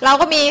ะเรา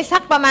ก็มีสั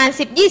กประมาณ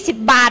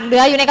10-20 บาทเหลื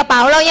ออยู่ในกระเป๋า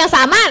เรายังส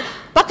ามารถ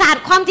ประกาศ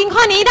ความจริงข้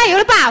อนี้ได้อยู่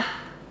หรือเปล่า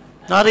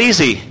not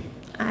easy.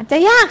 อาจจะ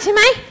ยากใช่ไห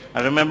ม I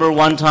remember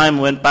one time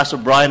when Pastor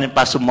Brian and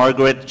Pastor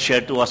Margaret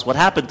shared to us what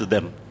happened to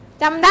them.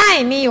 จำได้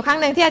มีอยู่ครั้ง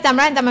หนึ่งที่อาจารย์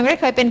รันจำมัน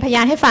เคยเป็นพย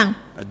านให้ฟัง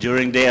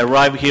During they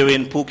arrived here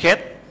in Phuket,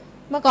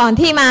 เมื่อก่อน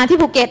ที่มาที่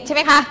ภูเก็ตใช่ไห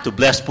มคะ to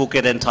bless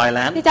Phuket and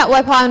Thailand. ที่จะอว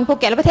ยพรภู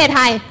เก็ตและประเทศไท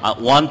ย At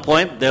one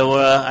point, there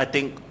were, I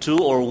think,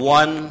 2 or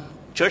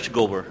 1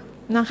 churchgoer,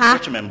 นะคะ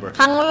church member.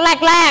 ครั้ง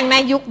แรกๆใน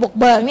ยุคบุก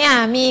เบิกเนี่ย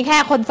มีแค่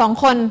คน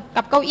2 คน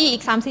กับเก้าอี้อี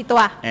ก 3-4 ตั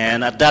ว And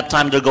at that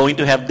time, they're going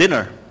to have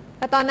dinner.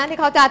 แต่ตอนนั้นที่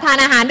เขาจะทาน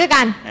อาหารด้วย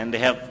กัน And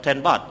they have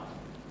 10 baht.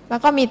 แล้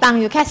วก็มีตังค์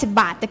อยู่แค่10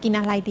 บาทจะกิน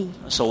อะไรดี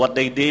So what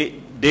they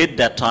did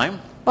that time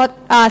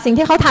สิ่ง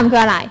ที่เขาทำคื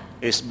ออะไร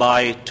is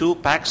buy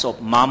 2 packs of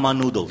mama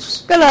noodles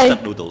ก็เลย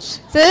instant noodles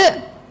ซื้อ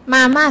ม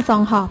าม่า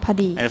2 ห่อพอ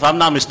ดี and if I'm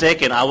not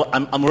mistaken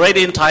I'm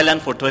already in Thailand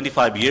for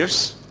 25 years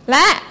แล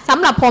ะส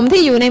ำหรับผม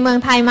ที่อยู่ในเมือง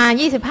ไทยมา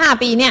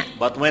25 ปีเนี่ย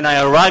but when I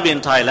arrived in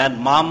Thailand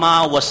mama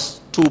was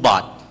 2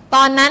 baht ต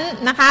อนนั้น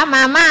นะคะม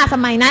าม่าส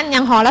มัยนั้นยั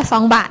งห่อละ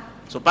2 บาท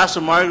so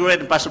Pastor Margaret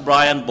and Pastor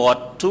Brian bought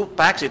 2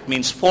 packs it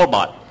means 4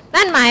 baht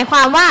นั่นหมายคว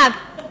ามว่า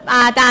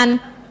อาจารย์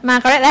มา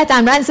ร์กาเร็ตและอาจาร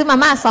ย์ไบรอันซื้อมา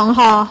ม่า2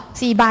 ห่อ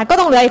4 บาทก็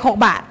ต้องเหลืออีก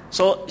6 บาท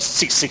so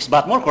 6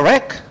 baht more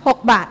correct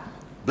 6 บาท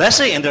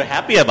blessing and they're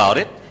happy about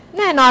it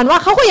แน่นอนว่า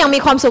เขาก็ยังมี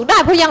ความสุขได้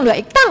เพราะยังเหลือ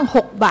อีกตั้ง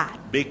6 บาท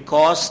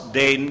because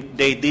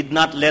they did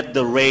not let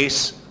the race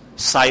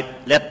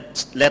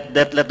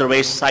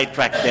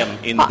sidetrack them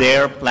in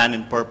their plan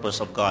and purpose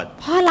of God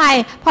เพราะอะไร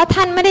เพราะ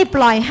ท่านไม่ได้ป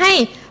ล่อยให้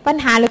ปัญ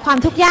หาหรือความ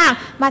ทุกข์ยาก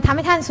มาทำใ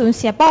ห้ท่านสูญเ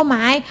สียเป้าหม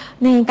าย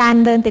ในการ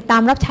เดินติดตา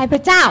มรับใช้พร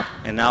ะเจ้า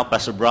and now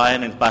Pastor Brian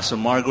and Pastor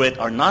Margaret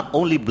are not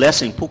only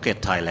blessing Phuket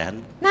Thailand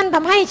นั่นท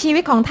ำให้ชีวิ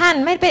ตของท่าน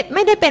ไม่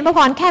ได้เป็นพระพ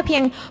รแค่เพีย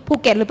งภู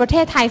เก็ตหรือประเท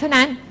ศไทยเท่า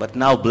นั้น but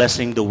now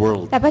blessing the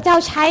world แต่พระเจ้า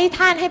ใช้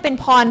ท่านให้เป็น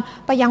พร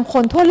ไปยังค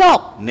นทั่วโลก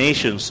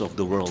nations of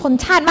the world ชน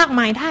ชาติมาก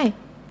มายได้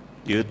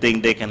Do you think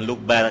they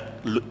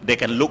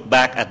can look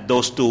back at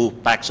those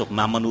 2 packs of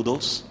mama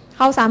noodles เ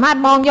ขาสามารถ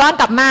มองย้อน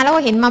กลับมาแล้วก็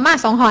เห็นมาม่า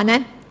2 ห่อนั้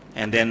น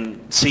and then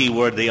see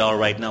where they are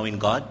right now in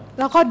God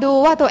แล้วก็ดู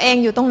ว่าตัวเอง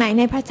อยู่ตรงไหน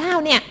ในพระเจ้า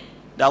เนี่ย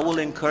that will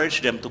encourage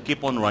them to keep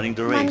on running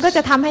the race มันก็จ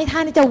ะทำให้ท่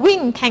านจะวิ่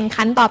งแข่ง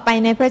ขันต่อไป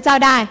ในพระเจ้า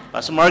ได้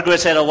Pastor Margaret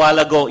said a while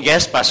ago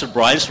yes Pastor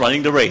Brian is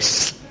running the race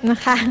นะ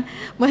คะ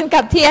เหมือน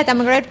กับที่อาจารย์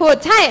มาร์กาเร็ตพูด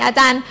ใช่อาจ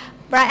ารย์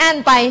ไบรอัน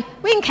ไป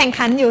วิ่งแข่ง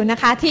ขันอยู่นะ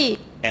คะที่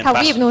ท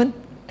วีปนู้น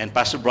And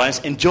Pastor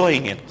Brian's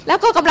enjoying it. แล้ว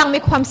ก็กำลังมี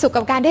ความสุข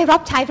กับการได้รั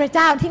บใช้พระเ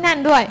จ้าที่นั่น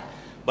ด้วย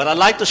But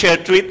I'd like to share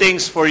 3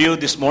 things for you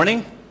this morning.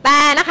 แต่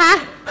นะคะ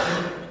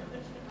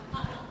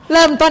เ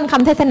ริ่มต้นค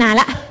ำเทศนา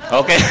ละ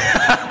Okay.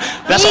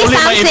 That's only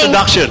my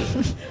introduction.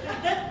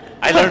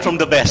 I learned from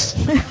the best.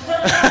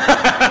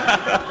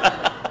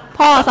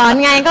 พ่อสอน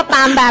ไงก็ต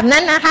ามแบบนั้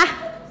นนะคะ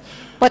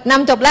บทน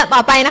ำจบแล้วต่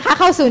อไปนะคะ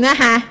เข้าสู่เนื้อ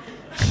หา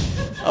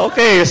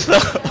Okay. So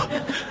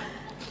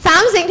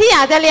 3 สิ่งที่อย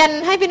ากจะเรียน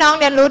ให้พี่น้อง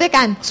เรียนรู้ด้วย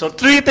กัน So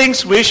 3 things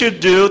we should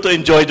do to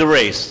enjoy the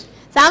race.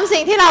 3 สิ่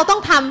งที่เราต้อ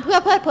งทำเพื่อ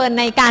เพลิดเพลิน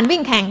ในการวิ่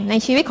งแข่งใน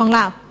ชีวิตของเร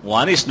า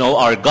One is know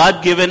our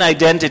God-given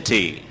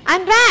identity. อั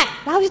นแรก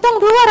เราจะต้อง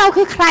รู้ว่าเรา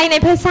คือใครใน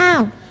พระเจ้า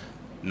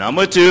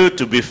Number 2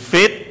 to be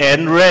fit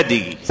and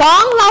ready.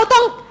 2เราต้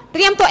องเต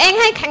รียมตัวเอง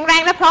ให้แข็งแร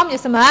งและพร้อมอ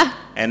ยู่เสมอ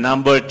And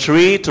number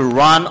 3 to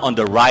run on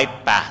the right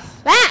path.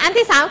 และอัน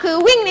ที่3คือ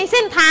วิ่งในเ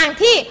ส้นทาง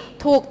ที่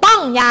ถูกต้อง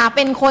อย่าเ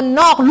ป็นคน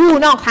นอกลู่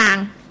นอกทาง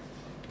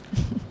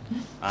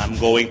I'm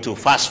going to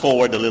fast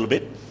forward a little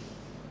bit.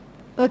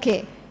 โอเค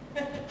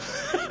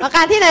ประก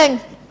ารที่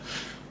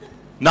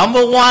 1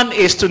 Number 1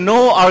 is to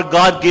know our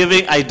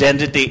God-given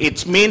identity. It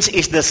means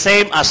it's the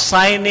same as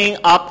signing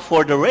up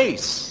for the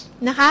race.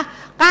 นะคะ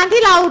การ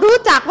ที่เรารู้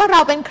จักว่าเร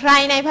าเป็นใคร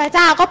ในพระเ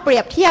จ้าก็เปรี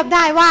ยบเทียบไ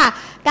ด้ว่า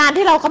การ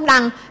ที่เรากำลั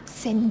ง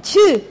เซ็น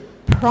ชื่อ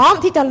พร้อม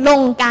ที่จะล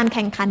งการแ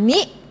ข่งขัน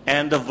นี้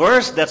And the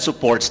verse that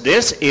supports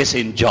this is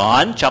in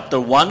John chapter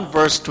 1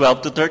 verse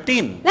 12 to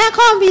 13. และ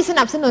ข้อมีส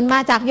นับสนุนมา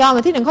จากยอห์นบ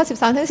ทที่1ข้อ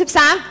12ถึง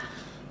13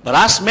 But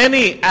as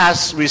many as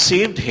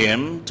received him,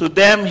 to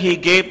them he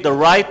gave the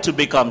right to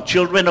become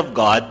children of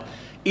God,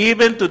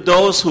 even to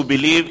those who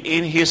believe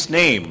in his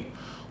name,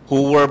 who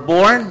were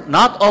born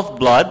not of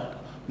blood,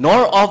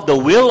 nor of the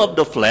will of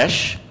the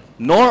flesh,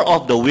 nor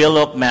of the will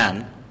of man,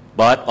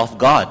 but of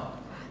God.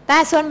 แ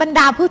ต่ส่วนบรรด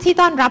าผู้ที่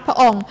ต้อนรับพระ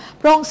องค์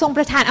พระองค์ทรงป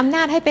ระทานอำน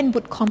าจให้เป็นบุ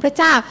ตรของพระ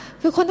เจ้า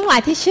คือคนทั้งหลา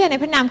ยที่เชื่อใน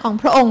พระนามของ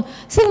พระองค์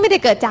ซึ่งไม่ได้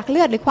เกิดจากเ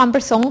ลือดหรือความป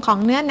ระสงค์ของ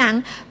เนื้อหนัง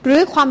หรื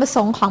อความประส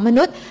งค์ของม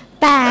นุษย์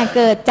แต่เ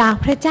กิดจาก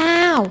พระเจ้า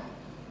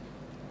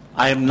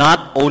I am not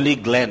only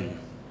Glenn.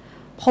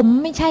 ผม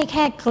ไม่ใช่แ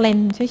ค่เกลน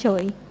เฉ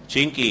ย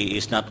Chinky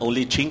is not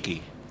only Chinky.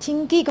 ๆชิง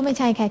กี้ก็ไม่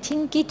ใช่แค่ชิ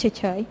งกี้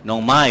เฉย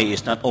Nong Mai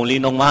is not only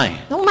Nong Mai.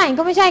 ๆน้องใหม่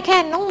ก็ไม่ใช่แค่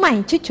น้องใหม่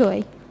เฉย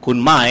Kun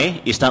Mai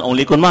is not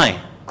only Kun Mai.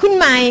 ๆคุณ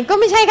ใหม่ก็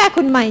ไม่ใช่แค่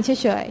คุณใหม่เฉ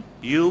ย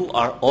You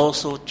are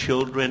also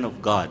children of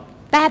God.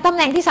 ๆแต่ตำแ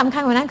หน่งที่สำคั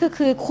ญกว่านั้นก็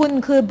คือคุณ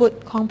คือบุตร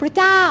ของพระ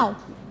เจ้า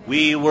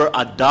We were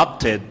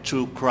adopted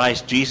through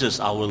Christ Jesus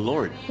our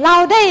Lord. เรา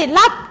ได้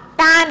รับ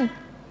การ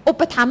อุ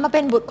ปถัมภ์มาเ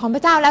ป็นบุตรของพร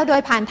ะเจ้าแล้วโด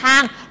ยผ่านทา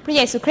งพระเ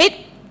ยซูคริสต์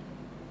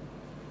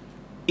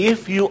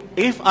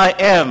If I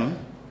am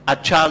a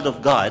child of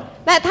God,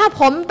 และถ้า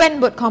ผมเป็น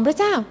บุตรของพระ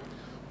เจ้า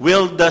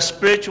will the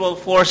spiritual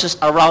forces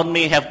around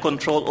me have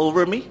control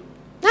over me?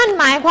 นั่น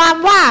หมายความ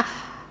ว่า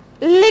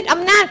ฤทธิ์อ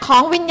ำนาจขอ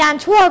งวิญญาณ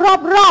ชั่ว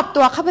รอบๆ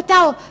ตัวข้าพเจ้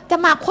าจะ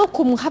มาควบ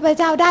คุมข้าพ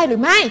เจ้าได้หรื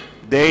อไม่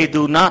They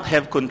do not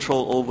have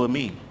control over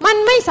me. มัน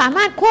ไม่สาม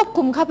ารถควบ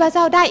คุมข้าพเ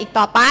จ้าได้อีก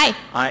ต่อไป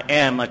I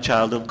am a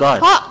child of God.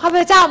 เพราะข้าพ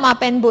เจ้ามา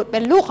เป็นบุตรเป็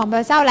นลูกของพ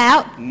ระเจ้าแล้ว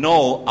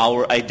Know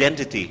our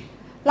identity.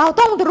 เรา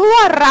ต้องรู้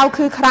ว่าเรา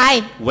คือใคร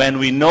When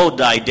we know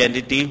the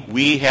identity,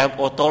 we have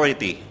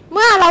authority. เ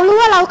มื่อเรารู้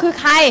ว่าเราคือ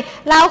ใคร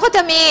เราก็จ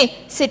ะมี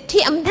สิทธิ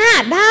อำนา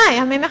จได้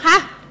อาเมนไหมคะ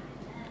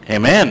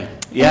Amen.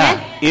 Yeah,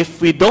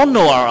 if we don't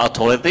know our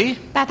authority,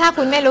 แต่ถ้า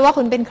คุณไม่รู้ว่า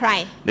คุณเป็นใคร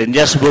then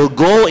just we'll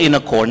go in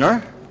a corner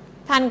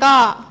ท่านก็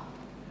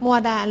มัว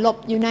แต่หลบ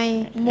อยู่ใน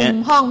มุม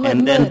ห้องมืด and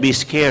then be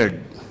scared.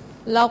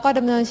 แล้วก็ด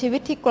ำเนินชีวิ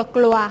ตที่ก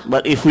ลัว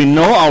But if we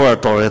know our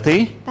authority,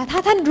 แต่ถ้า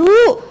ท่าน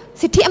รู้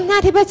สิทธิอำนา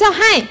จที่พระเจ้า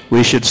ให้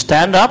we should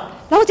stand up,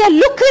 เราจะ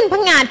ลุกขึ้นผ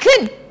งาดขึ้น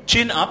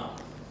chin up,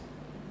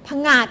 ผ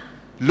งาด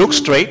look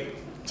straight,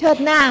 เชิด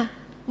หน้า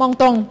มอง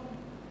ตรง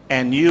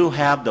and you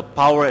have the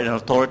power and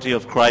authority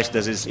of Christ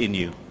that is in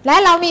you. และ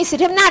เรามีสิท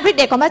ธิอำนาจฤทธิ์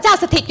เดชของพระเจ้า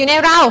สถิตอยู่ใน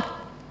เรา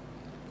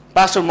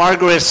Pastor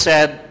Margaret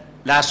said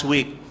last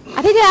week อ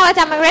าทิตย์ที่แล้วอาจ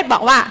ารย์มาร์เกร็ตบอ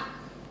กว่า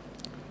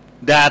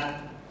that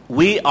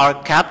we are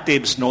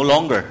captives no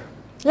longer.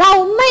 เรา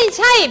ไม่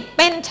ใช่เ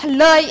ป็นเฉ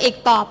ลยอีก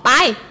ต่อไป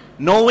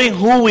Knowing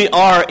who we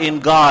are in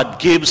God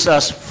gives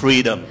us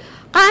freedom.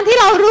 การที่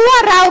เรารู้ว่า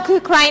เราคือ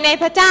ใครใน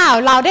พระเจ้า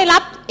เราได้รั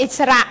บอิส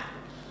ระ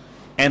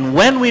And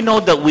when we know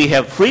that we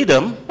have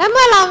freedom, และเ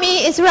มื่อเรามี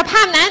อิสรภ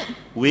าพนั้น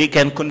we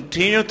can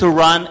continue to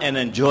run and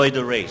enjoy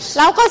the race.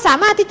 เราก็สา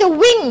มารถที่จะ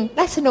วิ่งแ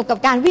ละสนุกกับ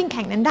การวิ่งแ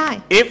ข่งนั้นได้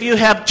If you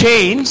have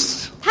chains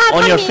ถ้า on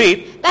ท่าน your มี feet,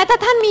 แต่ถ้า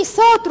ท่านมีโ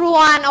ซ่ตรว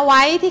นเอาไ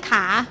ว้ที่ข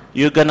า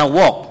you're gonna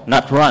walk,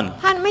 not run,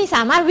 ท่านไม่ส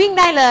ามารถวิ่ง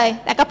ได้เลย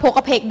แต่กระโผกก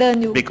ระเพกเดิน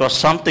อยู่ because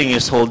something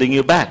is holding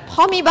you back. เพร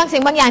าะมีบางสิ่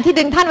งบางอย่างที่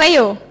ดึงท่านไว้อ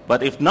ยู่ But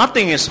if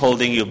nothing is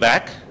holding you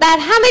back, แต่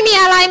ถ้าไม่มี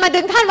อะไรมาดึ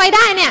งท่านไว้ไ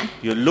ด้เนี่ย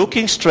you're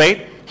looking straight,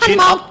 ท่าน chin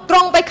มอง up, ตร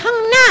งไปข้าง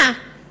หน้า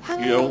ทั้ง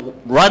you're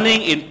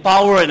running in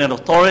power and in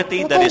authority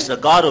that is the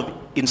God of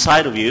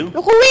inside of you, แ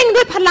ล้วก็วิ่ง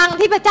ด้วยพลัง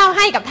ที่พระเจ้าใ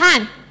ห้กับท่าน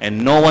and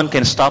no one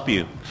can stop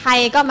you. ใคร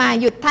ก็มา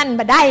หยุดท่าน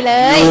มาได้เล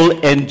ย You'll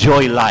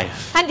enjoy life.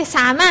 ท่านจะส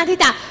ามารถที่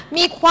จะ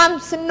มีความ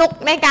สนุก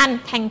ในการ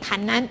แข่งขัน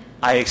นั้น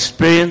I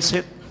experience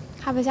it,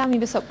 ข้าพเจ้ามี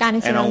ประสบการณ์ใน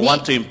สิ่ง and เห I ล่านี้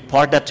want to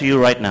impart that to you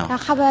right now. และ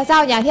ข้าพเจ้า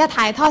อยากที่จะ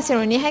ถ่ายทอดสิ่งเห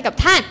ล่านี้ให้กับ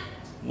ท่าน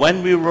When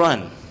we run,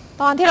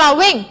 ตอนที่เรา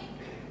วิ่ง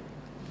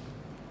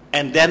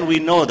and then we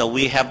know that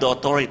we have the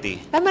authority,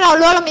 และเมื่อเรา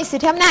รู้ว่าเรามีสิท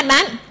ธิอำนาจ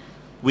นั้น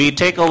we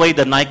take away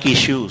the Nike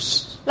shoes.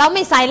 เราไ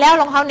ม่ใส่แล้ว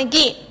รองเท้าไน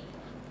กี้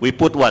We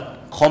put what?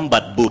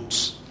 Combat boots.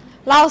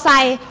 เราใส่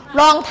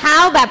รองเท้า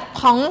แบบ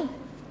ของ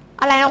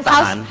อะไรรองเท้า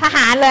ทห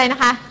ารเลยนะ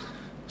คะ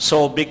So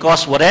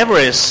because whatever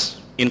is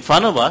in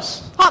front of us,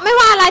 เพราะไม่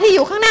ว่าอะไรที่อ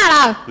ยู่ข้างหน้าเร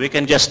า we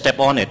can just step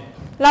on it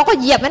เราก็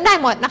เหยียบมันได้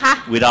หมดนะคะ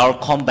with our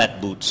combat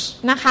boots.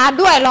 นะคะ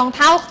ด้วยรองเ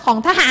ท้าของ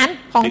ทหาร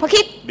ของพระค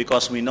ริสต์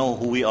Because we know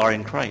who we are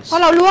in เพ Christ. รา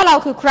ะเรารู้ว่าเรา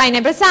คือใครใน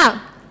พระเจ้า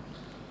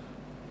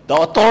The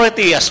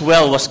authority as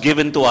well was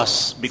given to us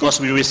because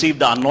we received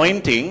the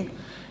anointing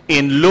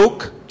in Luke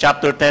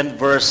chapter 10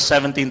 verse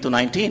 17 to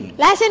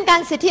 19. และเช่นกัน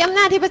สิทธิอำน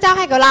าจที่พระเจ้าใ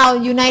ห้กับเรา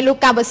อยู่ในลู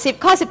กาบท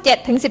10ข้อ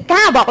17ถึง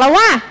19บอกเรา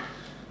ว่า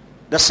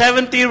The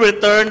 70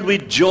 returned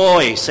with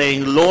joy, saying,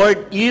 Lord,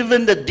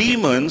 even the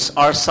demons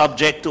are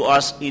subject to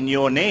us in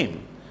your name.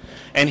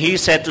 And he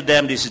said to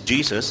them, this is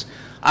Jesus,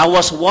 I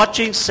was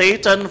watching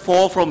Satan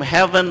fall from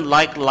heaven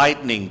like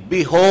lightning.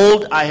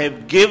 Behold, I have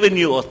given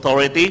you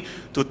authority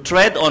to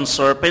tread on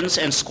serpents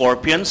and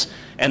scorpions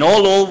and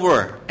all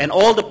over, and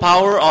all the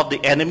power of the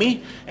enemy,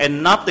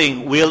 and nothing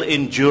will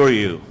injure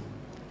you.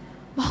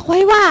 บอกไว้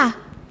ว่า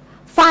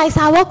ฝ่ายส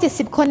าวก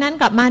70คนนั้น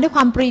กลับมาด้วยค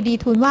วามปรีดี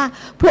ทูลว่า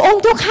พระอง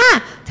ค์เจ้าข้า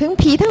ถึง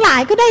ผีทั้งหลา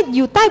ยก็ได้อ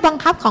ยู่ใต้บัง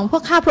คับของพว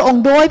กข้าพระอง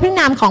ค์โดยพระ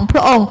นามของพร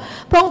ะองค์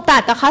พระองค์ตรั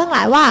สกับเขาทั้งหล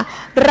ายว่า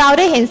เรา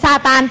ได้เห็นซา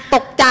ตานต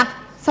กจาก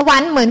สวร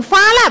รค์เหมือน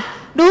ฟ้าแลบ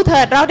ดูเถิ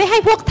ดเราได้ให้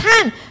พวกท่า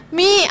น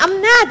มีอ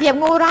ำนาจเหยียบ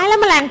งูร้ายและ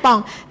แมลงป่อง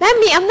และ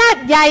มีอำนาจ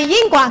ใหญ่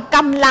ยิ่งกว่าก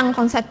ำลังข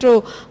องศัตรู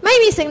ไม่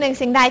มีสิ่งหนึ่ง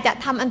สิ่งใดจะ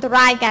ทำอันตร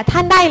ายแก่ท่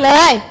านได้เล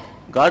ย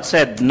God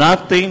said,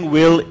 nothing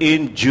will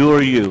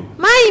injure you.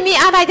 ไม่มี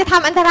อะไรจะท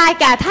ำอันตราย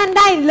แก่ท่าน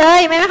ได้เล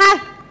ยไหมนะคะ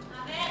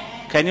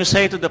Can you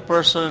say to the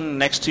person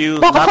next to you,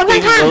 บอกกับคน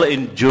nothing ข้างๆ will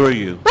injure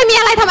you? ไม่มี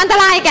อะไรทำอันต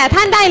รายแก่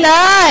ท่านได้เล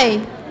ย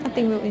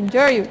Nothing will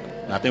injure you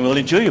Nothing will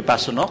injure you,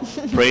 Pastor No.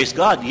 Praise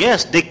God. Yes,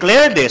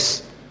 declare this.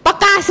 ประ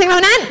กาศสิ่งเหล่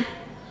านั้น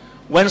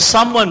When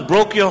someone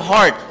broke your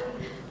heart,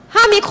 ถ้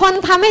ามีคน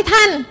ทำให้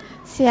ท่าน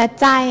เสีย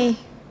ใจ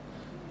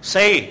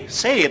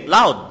say it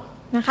loud.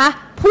 นะคะ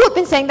พูดเ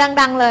ป็นเสียง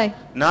ดังๆเลย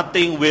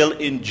Nothing will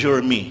injure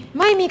me.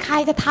 ไม่มีใคร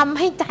จะทำใ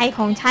ห้ใจข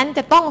องฉันจ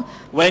ะต้อง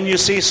When you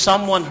see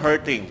someone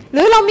hurting, ห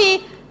รือเรามี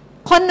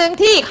คนหนึ่ง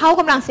ที่เขา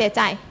กำลังเสียใ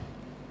จ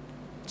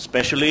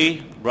especially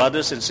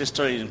brothers and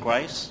sisters in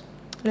Christ,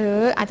 หรือ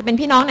อาจจะเป็น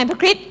พี่น้องในพระ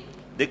คริสต์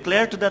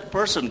declare to that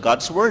person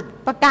God's word.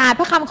 ประกาศ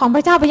พระคำของพ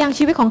ระเจ้าไปยัง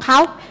ชีวิตของเขา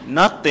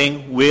Nothing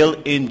will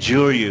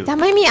injure you. จะ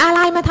ไม่มีอะไร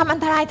มาทำอัน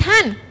ตรายท่า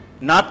น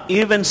Not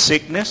even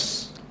sickness,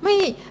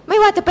 ไม่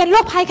ว่าจะเป็นโร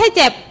คภัยไข้เ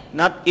จ็บ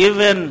not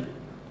even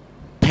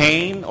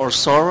pain or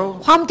sorrow,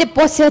 ความเจ็บป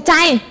วดเสียใจ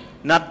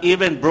not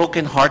even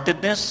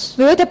brokenheartedness.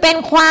 หรือจะเป็น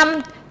ความ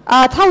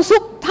ความ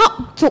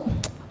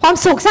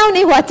สุขเศร้าใน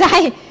หัวใจ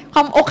คว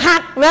ามอกหั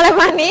กหรืออะไรปร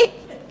ะมาณนี้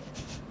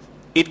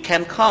It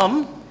can come,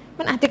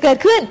 มันอาจจะเกิด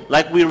ขึ้น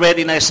like we read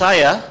in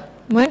Isaiah,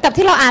 เหมือนกับ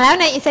ที่เราอ่านแล้ว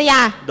ในอิสยา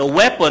ห์ the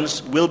weapons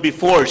will be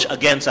forged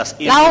against us.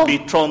 It เรา will be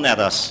thrown at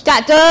us. จะ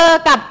เจอ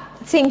กับ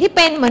สิ่งที่เ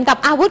ป็นเหมือนกับ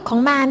อาวุธของ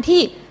มาร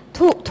ที่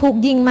ถูก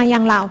ยิงมายั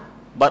งเรา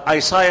But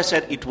Isaiah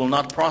said it will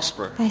not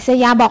prosper. แต่อิส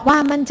ยาห์บอกว่า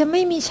มันจะไ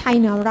ม่มีชัย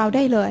เหนือเราไ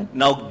ด้เลย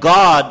Now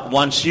God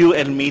wants you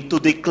and me to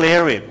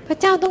declare it. พระ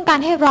เจ้าต้องการ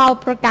ให้เรา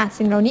ประกาศ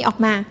สิ่งเหล่านี้ออก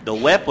มา The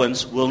weapons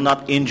will not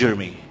injure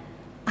me.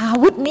 อา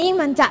วุธนี้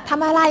มันจะท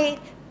ำอะไร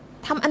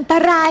ทำอันต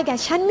รายแก่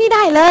ฉันไม่ไ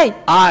ด้เลย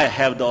I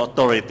have the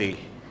authority.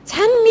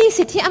 ฉันมี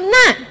สิทธิอำน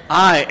าจ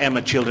I am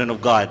a children of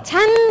God.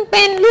 ฉันเ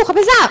ป็นลูกของ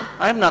พระเจ้า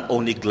I'm not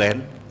only Glenn.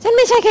 ฉันไ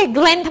ม่ใช่แค่เก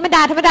รนธรรมด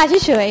า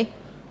เฉย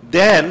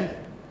Then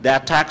the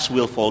attacks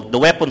will fall,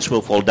 the weapons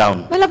will fall down.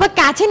 ๆเมื่อเราประ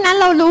กาศเช่นนั้น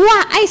เรารู้ว่า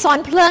ไอ้สอน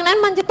เพลิงนั้น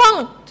มันจะต้อง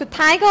สุด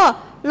ท้ายก็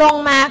ลง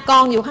มากอ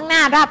งอยู่ข้างหน้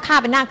าราบคาบ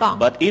เป็นหน้ากอง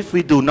But if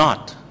we do not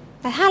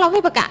แต่ถ้าเราไ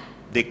ม่ประกาศ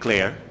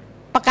declare,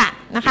 ประกาศ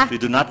นะคะ if we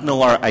do not know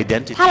our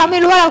identity, ถ้าเราไม่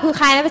รู้ว่าเราคือ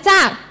ใครนะพระเจ้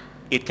า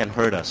it can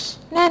hurt us.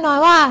 แน่นอน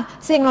ว่า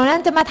สิ่งเหล่านั้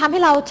นจะมาทำให้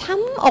เราช้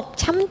ำอก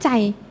ช้ำใจ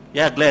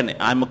Yeah, Glenn,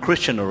 I'm a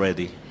Christian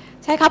already.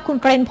 ใช่ครับคุณ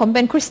เกรนผมเ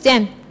ป็นคริสเตีย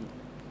น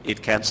It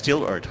can still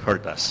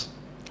hurt us.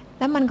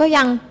 แล้วมันก็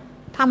ยัง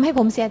ทำให้ผ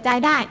มเสียใจ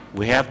ได้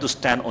We have to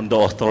stand on the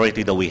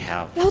authority that we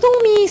have. เราต้อง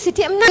มีสิท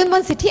ธิอำนาจบ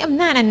นสิทธิอ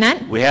ำนาจนั้น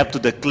We have to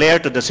declare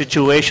to the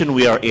situation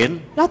we are in,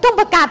 เราต้อง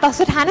ประกาศต่อ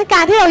สถานกา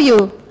รณ์ที่เราอ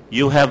ยู่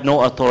you have no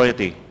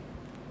authority.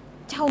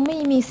 เจ้าไม่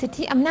มีสิท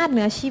ธิอำนาจเห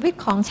นือชีวิต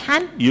ของฉั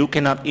น You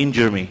cannot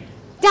injure me.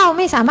 เจ้าไ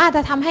ม่สามารถจ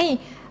ะทำให้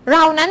เร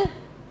านั้น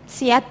เ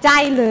สียใจ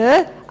หรือ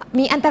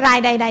มีอันตราย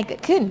ใดๆเกิ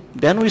ดขึ้น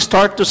Then we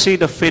start to see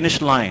the finish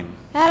line.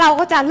 แล้วเรา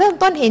ก็จะเริ่ม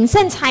ต้นเห็นเ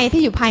ส้นชัย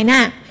ที่อยู่ภายหน้า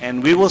And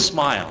we will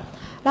smile.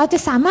 เราจะ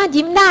สามารถ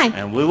ยิ้มได้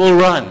And we will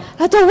run.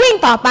 เราจะวิ่ง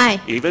ต่อไป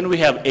Even we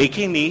have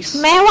aching knees.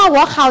 แม้ว่าหั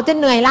วเข่าจะ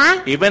เหนื่อยล้า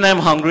Even I'm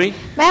hungry.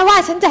 แม้ว่า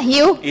ฉันจะหิ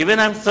ว Even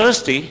I'm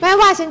thirsty. แม้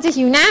ว่าฉันจะ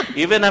หิวน้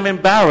ำ Even I'm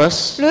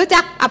embarrassed. หรือจะ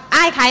อับอ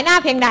ายขายหน้า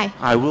เพียงใด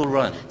I will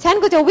run. ฉัน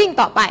ก็จะวิ่ง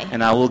ต่อไป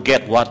And I will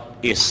get what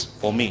is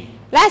for me.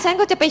 และฉัน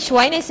ก็จะไปฉ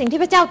วยในสิ่งที่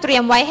พระเจ้าเตรีย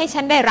มไว้ให้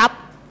ฉันได้รับ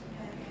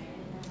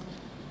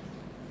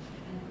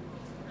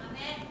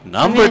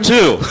Number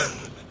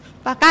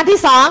 2. ประการที่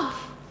สอง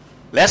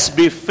Let's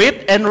be fit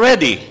and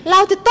ready. เร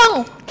าจะต้อง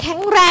แข็ง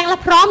แรงและ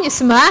พร้อมอยู่เ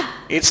สมอ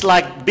It's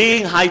like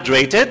being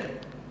hydrated.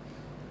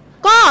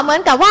 ก็เหมือ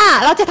นกับว่า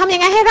เราจะทำยั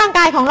งไงให้ร่าง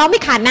กายของเราไม่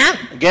ขาดน้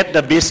ำ Get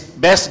the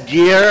best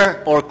gear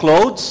or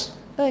clothes.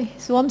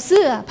 สวมเ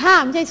สื้อผ้า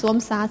ไม่ใช่สวม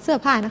เสื้อ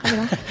ผ้านะคะพี่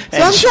น้อง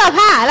สวมเสื้อ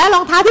ผ้าและร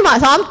องเท้าที่เหมาะ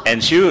สม And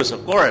shoes,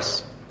 of course.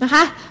 นะค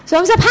ะสว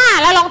มเสื้อผ้า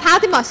และรองเท้า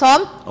ที่เหมาะสม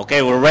Okay,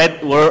 we're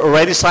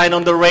already signed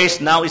on the race.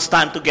 Now it's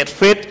time to get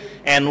fit,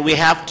 and we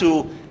have to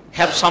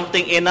have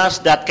something in us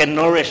that can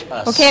nourish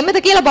us. โอเคเมื่อ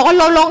กี้เราบอกว่า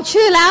เราลง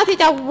ชื่อแล้วที่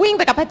จะวิ่งไ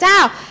ปกับพระเจ้า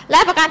และ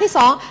ประการที่ส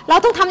องเรา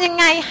ต้องทำยัง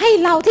ไงให้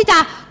เราที่จะ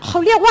เขา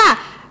เรียกว่า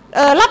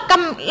รับ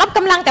ก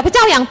ำลังจากพระเ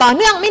จ้าอย่างต่อเ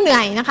นื่องไม่เหนื่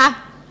อยนะคะ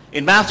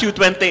In Matthew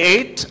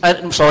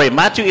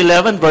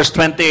 11, verse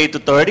 28 to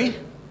 30,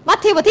 มัท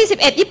ธิวบทที่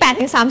11 28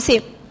ถึง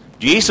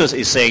30 Jesus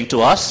is saying to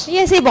us, เย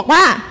ซูบอก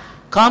ว่า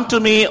Come to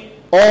me,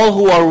 all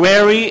who are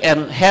weary and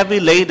heavy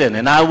laden,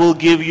 and I will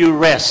give you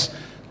rest.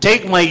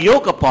 Take my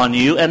yoke upon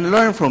you and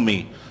learn from me,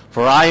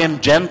 for I am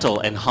gentle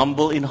and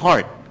humble in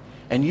heart,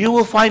 and you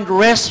will find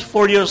rest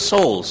for your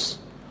souls.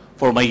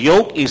 For my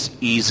yoke is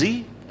easy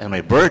and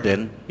my burden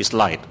is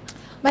light.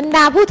 บรรด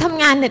าผู้ท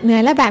ำงานเหน็ดเหนื่อ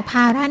ยและแบกภ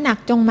าระหนัก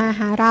จงมา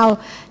หาเรา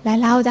และ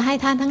เราจะให้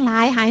ท่านทั้งหลา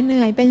ยหายเห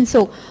นื่อยเป็น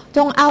สุขจ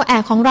งเอาแอ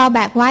กของเราแบ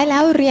กไว้แล้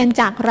วเรียน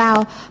จากเรา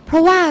เพรา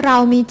ะว่าเรา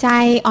มีใจ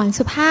อ่อน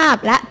สุภาพ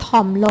และถ่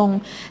อมลง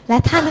และ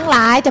ท่านทั้งหล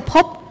ายจะพ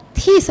บ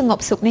ที่สงบ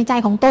สุขในใจ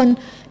ของตน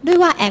ด้วย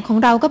ว่าแอกของ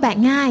เราก็แบก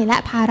ง่ายและ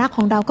ภาระข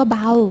องเราก็เบ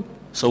า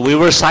So we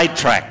were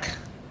sidetracked.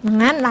 ดัง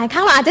นั้นหลายค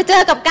รั้งเราอาจจะเจ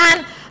อกับการ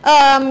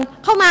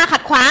เข้ามาขั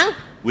ดขวาง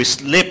We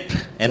slipped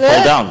and หรือ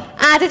fall down.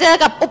 อาจจะเจอ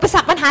กับอุปสร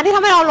รคปัญหาที่ท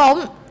ำให้เราล้ม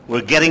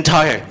We're getting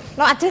tired. เ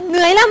ราอาจจะเห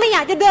นื่อยแล้วไม่อย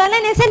ากจะเดินเล่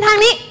นในเส้นทาง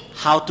นี้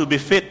How to be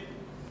fit?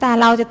 แต่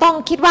เราจะต้อง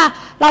คิดว่า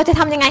เราจะ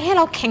ทำยังไงให้เ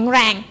ราแข็งแร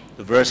ง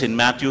The verse in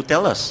Matthew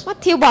tells us. มัท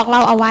ธิวบอกเร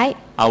าเอาไว้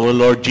Our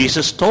Lord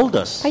Jesus told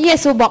us, พระเย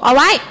ซูบอกเอาไ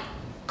ว้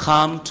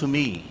Come to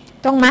me.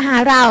 จงมาหา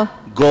เรา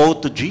Go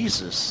to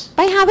Jesus. ไ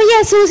ปหาพระเย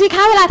ซูสิค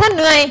ะเวลาท่านเ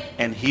หนื่อย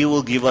And He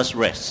will give us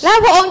rest. แล้ว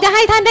พระองค์จะใ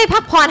ห้ท่านได้พั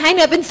กผ่อนหายเห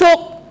นื่อยเป็นสุข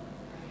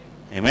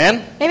Amen?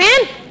 เอเม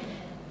น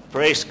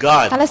Praise สร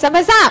God. รเสริญพ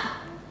ระเจ้า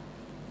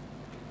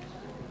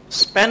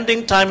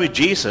Spending time with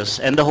Jesus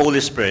and the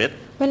Holy Spirit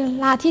เว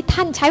ลาที่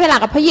ท่านใช้เวลา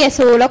กับพระเย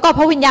ซูแล้วก็พ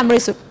ระวิญญาณบ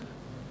ริสุทธิ์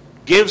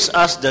gives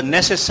us the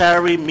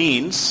necessary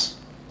means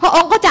พระอ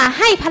งค์ก็จะ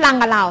ให้พลัง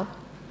กับเรา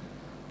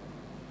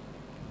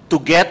to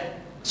get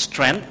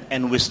strength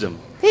and wisdom.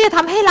 ที่จะท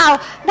ำให้เรา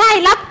ได้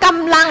รับก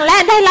ำลังและ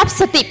ได้รับ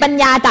สติปัญ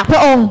ญาจากพร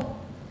ะองค์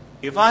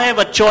If I have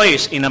a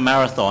choice in a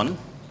marathon,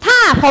 ถ้า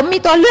ผมมี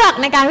ตัวเลือก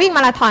ในการวิ่งม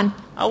าราธอน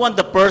I want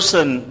the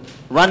person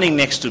running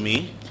next to me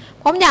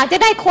ผมอยากจะ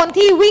ได้คน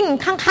ที่วิ่ง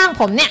ข้างๆ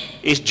ผมเนี่ย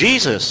is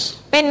Jesus,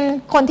 เป็น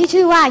คนที่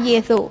ชื่อว่าเย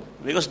ซู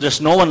because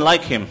there's no one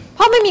like Him. เพ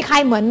ราะไม่มีใคร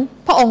เหมือน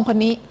พระองค์คน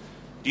นี้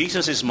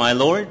Jesus is my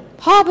Lord,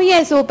 พ่อพระเย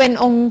ซูเป็น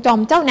องค์จอม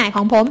เจ้านายข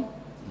องผม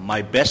my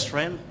best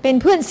friend, เป็น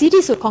เพื่อนซี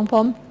ที่สุดของผ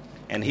ม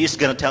and He's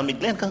gonna tell me,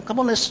 Glenn, come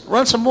on, let's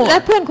run some more. และ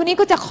เพื่อนคนนี้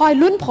ก็จะคอย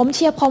ลุ้นผมเ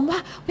ชียร์ผมว่า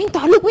วิ่งต่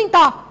อลูกวิ่ง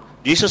ต่อ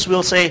Jesus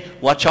will say,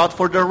 watch out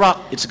for the rock,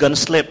 it's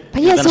gonna slip. พร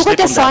ะเย You're ซู gonna ก็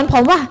slip จะ on สอน that. ผ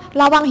มว่า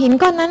ระวังหิน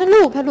ก้อนนั้นนะ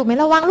ลูกถ้าลูกไม่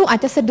ระวังลูกอา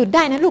จจะสะดุดไ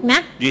ด้นะลูกนะ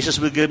Jesus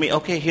will give me,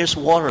 okay, here's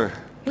water.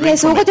 พระเย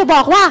ซูก็จะบ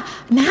อกว่า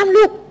น้ำ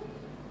ลูก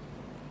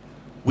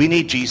We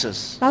need Jesus.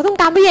 เราต้อง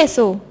การพระเย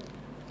ซู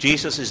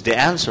Jesus is the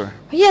answer.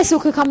 พระเยซู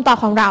คือคำตอบ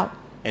ของเรา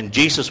And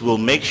Jesus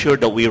will make sure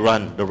that we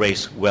run the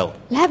race well.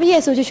 และพระเย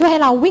ซูจะช่วยให้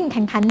เราวิ่งแ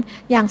ข่งขัน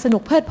อย่างสนุ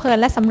กเพลิดเพลิน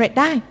และสำเร็จ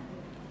ได้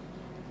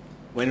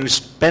When we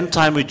spend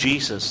time with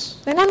Jesus,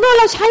 ดังนั้นเมื่อ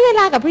เราใช้เว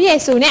ลากับพระเย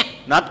ซูเนี่ย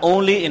not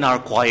only in our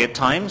quiet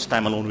times,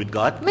 time alone with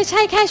God, ไม่ใ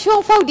ช่แค่ช่วง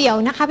เฝ้าเดี่ยว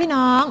นะคะพี่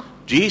น้อง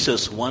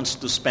Jesus wants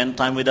to spend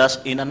time with us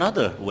in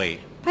another way.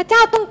 พระเจ้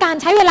าต้องการ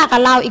ใช้เวลากั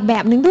บเราอีกแบ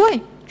บหนึ่งด้วย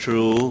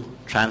Through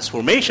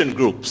transformation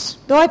groups.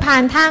 โดยผ่า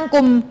นทางก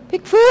ลุ่มพลิ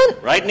กฟื้น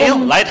Right, Neil?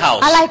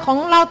 Lighthouse. อะไรของ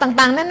เรา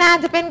ต่างๆนานา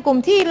จะเป็นกลุ่ม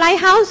ที่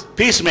Lighthouse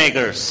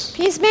Peacemakers.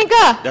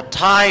 Peacemaker The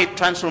Thai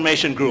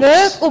transformation หรื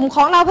groups, อกลุ่มข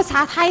องเราภาษา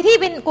ไทยที่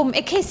เป็นกลุ่มเอ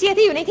เคเซีย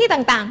ที่อยู่ในที่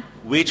ต่าง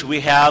which we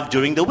have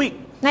during the week.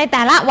 ๆในแ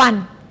ต่ละวัน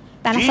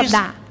แต่ละสัปด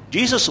าห์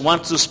Jesus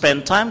wants to spend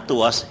time to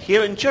us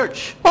here in church.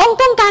 พระองค์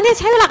ต้องการที่จะ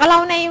ใช้เวลากับเรา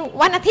ใน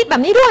วันอาทิตย์แบ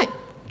บนี้ด้วย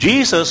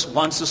Jesus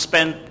wants to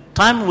spend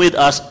time with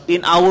us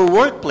in our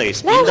workplace,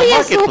 และ in พระ the เย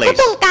ซูก็ marketplace.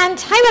 ต้องการ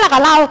ใช้เวลากั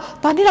บเรา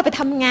ตอนที่เราไป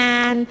ทำงา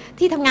น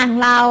ที่ทำงานขอ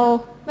งเรา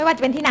ไม่ว่าจ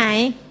ะเป็นที่ไหน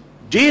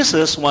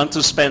Jesus wants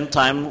to spend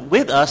time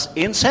with us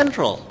in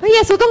Central. พระเย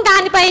ซูต้องกา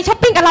รไปช้อป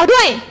ปิ้งกับเรา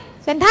ด้วย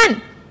เซนท่าน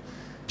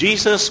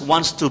Jesus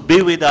wants to be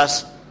with us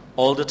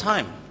all the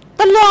time.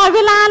 ตลอดเว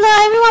ลาเล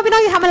ยไม่ว่าพี่น้อ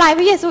งจะทำอะไร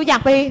พระเยซูอยา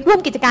กไปร่วม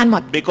กิจการหม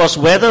ด Because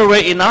whether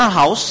we're in our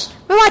house,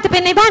 ไม่ว่าจะเป็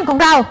นในบ้านของ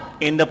เรา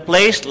in the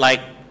place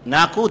like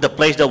Naku, the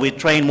place that we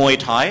train Muay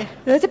Thai,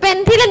 หรือจะเป็น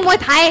ที่เล่นมวย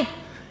ไทย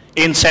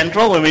in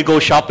Central when we go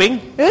shopping,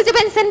 หรือจะเ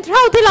ป็นเซ็นทรั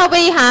ลที่เราไป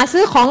หา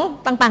ซื้อของ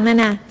ต่างๆนา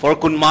นา for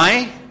Kunmai,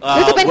 ห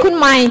รือจะเป็นคุณ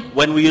ใหม่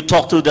when we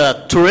talk to the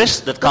tourists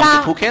that come to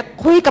Phuket,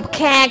 คุยกับแข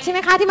กใช่ไหม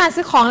คะที่มา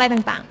ซื้อของอะไร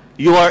ต่าง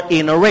you are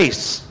in a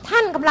race. ๆท่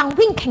านกำลัง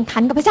วิ่งแข่งขั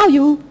นกับพระเจ้าอ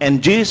ยู่ And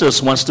Jesus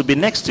wants to be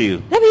next to you.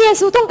 และพระเย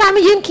ซูต้องการม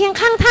ายืนเคียง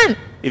ข้างท่าน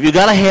If you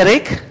got a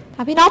headache, ถ้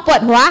าพี่น้องปว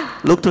ดหัว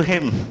look to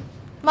him.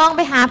 มองไ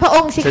ปหาพระอ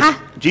งค์สิคะ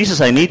Say, Jesus,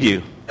 I need you.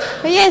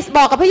 พระเยซูบ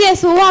อกกับพระเย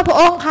ซูว่าพระ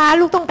องค์คะ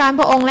ลูกต้องการ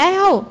พระองค์แล้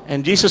ว And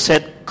Jesus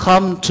said,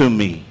 come to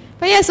me,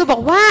 พระเยซูบอ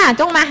กว่า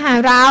จงมาหา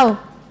เรา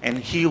and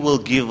he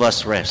will give us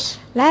rest.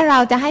 และเรา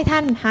จะให้ท่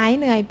านหาย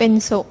เหนื่อยเป็น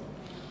สุข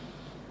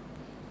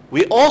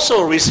We also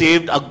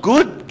received a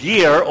good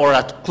gear or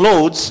a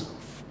clothes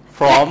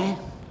from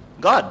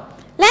God.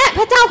 และพ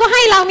ระเจ้าก็ใ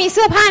ห้เรามีเ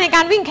สื้อผ้าในก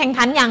ารวิ่งแข่ง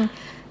ขันอย่า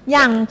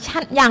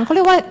งเขาเ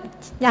รียกว่า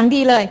อย่าง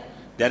ดีเลย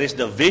That is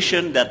the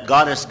vision that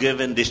God has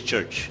given this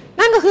church.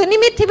 นั่นก็คือนิ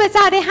มิตที่พระเ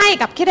จ้าได้ให้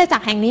กับคริสตจั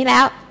กรแห่งนี้แล้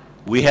ว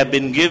We have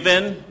been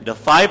given the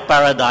 5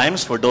 paradigms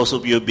for those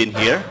of you who have been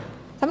here.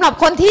 สำหรับ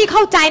คนที่เข้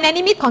าใจใน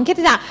นิมิตของคริส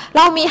ตจักรเ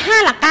รามี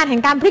5หลักการแห่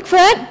งการพลิก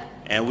ฟื้น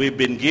And we've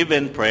been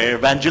given prayer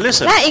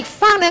evangelism. และอีก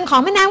ฝั่งหนึ่งขอ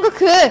งแม่น้ำก็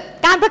คือ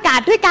การประกาศ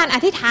ด้วยการอ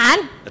ธิษฐาน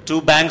The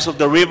 2 banks of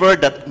the river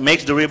that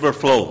makes the river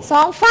flow. ส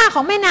องฝั่งข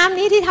องแม่น้ำ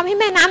นี้ที่ทำให้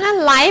แม่น้ำนั้น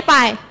ไหลไป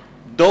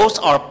Those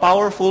are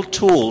powerful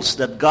tools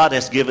that God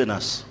has given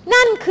us.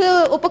 นั่นคือ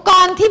อุปก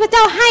รณ์ที่พระเจ้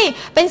าให้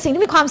เป็นสิ่ง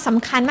ที่มีความส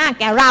ำคัญมาก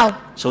แก่เรา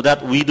So that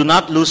we do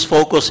not lose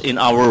focus in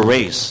our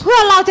race. เพื่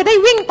อเราจะได้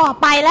วิ่งต่อ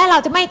ไปและเรา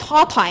จะไม่ท้อ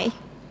ถอย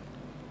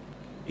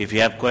If you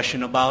have question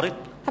about it,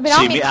 ถ้าพี่น้อ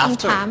ง see มี me ค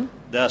ำถาม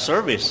after the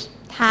service.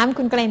 ถาม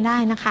คุณเกรนได้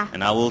นะคะ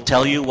And I will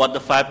tell you what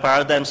the 5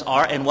 paradigms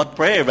are and what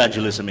prayer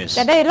evangelism is.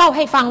 จะได้เล่าใ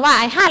ห้ฟังว่า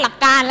ไอ้5หลัก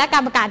การและกา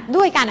รประกาศ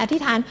ด้วยการอธิ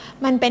ษฐาน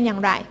มันเป็นอย่า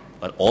งไร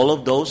But all of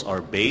those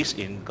are based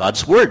in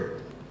God's Word.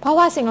 เพราะ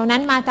ว่าสิ่งเหล่านั้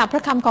นมาจากพร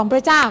ะคำของพร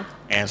ะเจ้า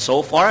And so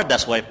far,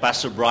 that's why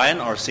Pastor Brian,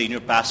 our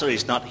senior pastor,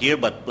 is not here,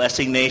 but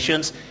Blessing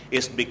Nations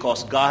is because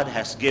God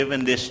has given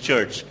this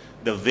church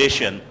the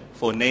vision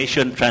for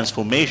nation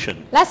transformation.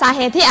 และสาเห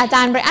ตุที่อาจ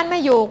ารย์ไบรอันไม่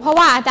อยู่เพราะ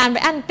ว่าอาจารย์ไบร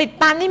อันติด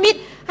ตามนิมิต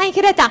ให้ค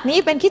ริสตจักรนี้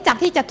เป็นคริสตจัก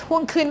รที่จะทว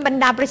งคืนบรร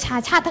ดาประชา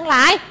ชาติทั้งหล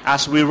าย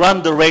As we run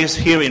the race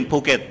here in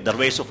Phuket, the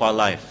race of our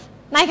life,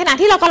 ในขณะ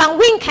ที่เรากำลัง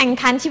วิ่งแข่ง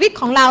ขันชีวิต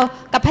ของเรา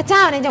กับพระเจ้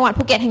าในจังหวัด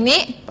ภูเก็ตแห่งนี้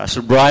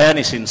Pastor Brian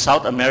is in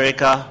South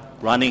America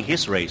running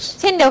his race.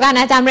 เช่นเดียวกัน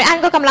อาจารย์ไบรอัน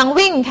ก็กำลัง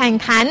วิ่งแข่ง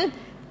ขัน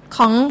ข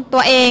องตั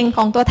วเองข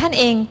องตัวท่าน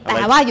เองแต่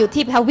ว่าอยู่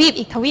ที่ทวีป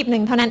อีกทวีปหนึ่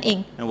งเท่านั้นเอง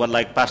And what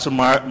like Pastor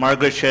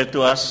Margaret shared to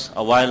us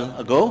a while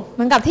ago, เห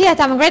มือนกับที่อา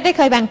จารย์มาร์เกรตได้เ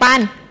คยแบ่งปัน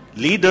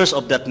leaders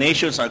of that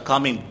nations are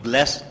coming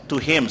blessed to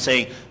him,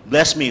 saying,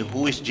 bless me,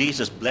 who is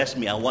Jesus, bless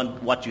me, I want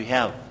what you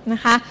have. นะ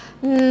คะ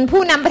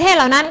ผู้นำประเทศเ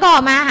หล่านั้นก็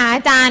มาหาอ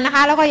าจารย์นะค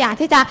ะแล้วก็อยาก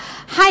ที่จะ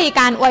ให้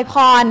การอวยพ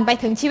รไป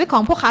ถึงชีวิตขอ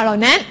งพวกเขาเหล่า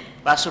นั้น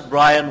Pastor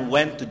Brian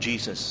went to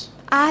Jesus.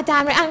 อาจาร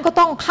ย์ไบรอันก็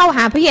ต้องเข้าห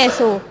าพระเย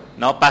ซู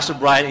Now Pastor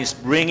Brian is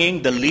bringing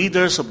the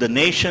leaders of the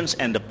nations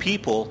and the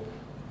people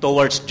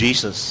towards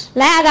Jesus.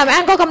 และอาจารย์ไบร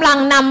อันก็กำลัง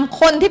นำ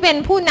คนที่เป็น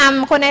ผู้น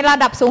ำคนในระ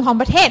ดับสูงของ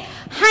ประเทศ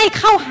ให้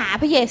เข้าหา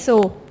พระเยซู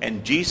And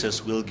Jesus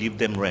will give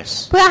them rest.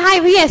 เพื่อให้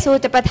พระเยซู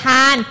จะประท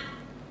าน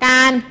ก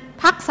าร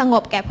พักสง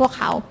บแก่พวก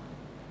เขา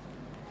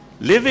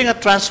Living a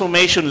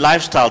transformation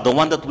lifestyle, the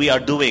one that we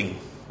are doing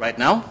right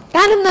now, ก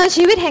ารดำเนิน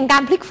ชีวิตแห่งกา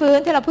รพลิกฟื้น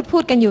ที่เราพู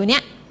ดกันอยู่เนี่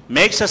ย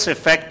makes us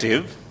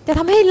effective จะท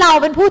ำให้เรา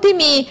เป็นผู้ที่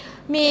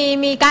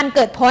มีการเ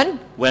กิดผล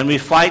when we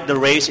fight the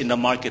race in the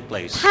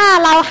marketplace. ถ้า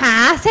เราหา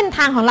เส้นท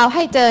างของเราใ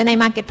ห้เจอใน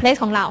marketplace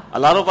ของเรา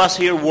A lot of us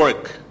here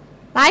work.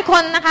 หลายค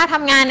นนะคะท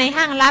ำงานใน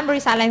ห้างร้านบ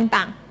ริษัทอะไร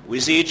ต่าง We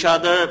see each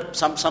other.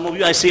 Some of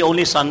you I see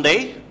only Sunday.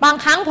 บาง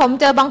ครั้งผม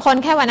เจอบางคน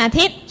แค่วันอา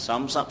ทิตย์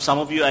Some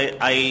of you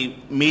I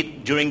meet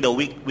during the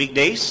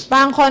weekdays. บ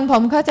างคนผ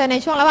มก็เจอใน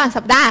ช่วงระหว่าง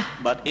สัปดาห์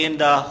But in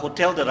the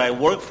hotel that I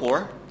work for,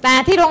 แต่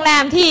ที่โรงแร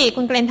มที่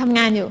คุณเกรนทำง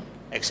านอยู่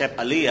except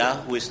Aliyah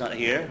who is not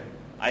here,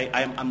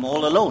 I'm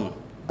all alone.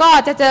 ก็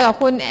จะเจอกับ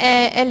คุณเ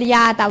อลีย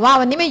าแต่ว่า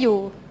วันนี้ไม่อยู่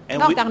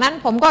นอกจากนั้น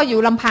ผมก็อยู่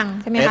ลำพัง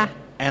ใช่ไหมคะ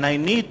And I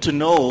need to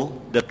know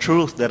the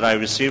truth that I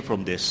receive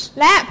from this.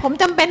 และผม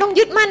จำเป็นต้อง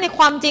ยึดมั่นในค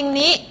วามจริง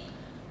นี้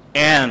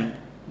And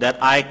that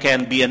I can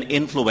be an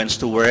influence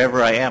to wherever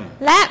I am.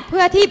 และเ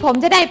พื่อที่ผม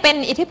จะได้เป็น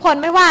อิทธิพล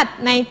ไม่ว่า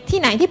ในที่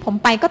ไหนที่ผม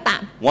ไปก็ตา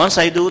ม Once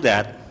I do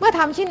that, เมื่อ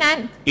ทำเช่นนั้น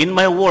in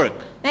my work,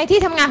 ในที่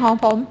ทำงานของ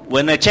ผม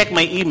when I check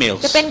my emails,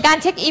 จะเป็นการ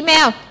เช็คอีเม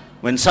ล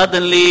when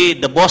suddenly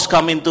the boss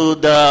come into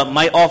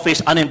my office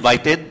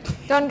uninvited,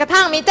 จนกระ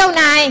ทั่งมีเจ้า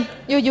นาย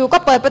อยู่ๆก็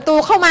เปิดประตู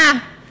เข้ามา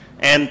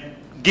and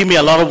give me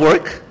a lot of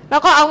work, แล้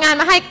วก็เอางาน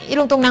มาให้อี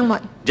ลุงตุงนางหม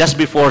ด just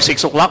before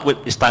 6 o'clock,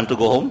 it's time to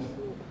go home.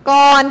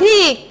 ก่อนที่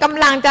ก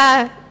ำลังจะ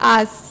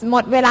หม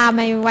ดเวลา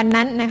ในวัน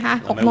นั้นนะคะ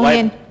6 โมงเ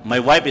ย็น My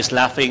wife is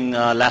laughing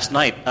last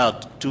night,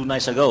 2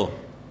 nights ago.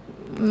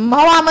 เพร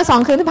าะว่าเมื่อ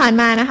2 คืนที่ผ่าน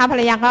มานะคะภร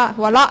รยาก็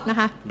หัวเราะนะ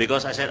คะ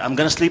Because I said, I'm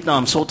going to sleep now,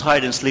 I'm so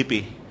tired and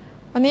sleepy.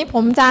 วันนี้ผ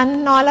มจะ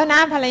นอนแล้วน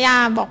ะภรรยา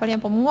บอกภรรยา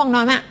ผมง่วงน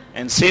อนมาก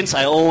And since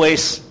I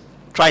always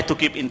try to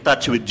keep in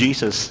touch with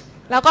Jesus,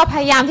 แล้วก็พ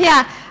ยายามที่จะ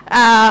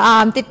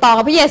ติดต่อ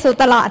กับพระเยซู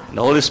ตลอด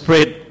the Holy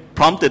Spirit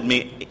prompted me,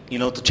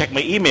 to check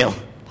my email.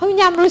 พระวิญ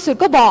ญาณบริสุท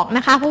ธิ์ก็บอกน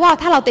ะคะเพราะว่า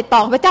ถ้าเราติดต่อ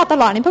กับพระเจ้าต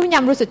ลอดเนี่ยพระวิญญา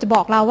ณบริสุทธิ์จะบ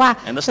อกเราว่า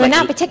หน้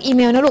าไปเช็คอีเ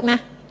มลนะลูกนะ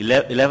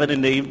 11 in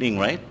the evening,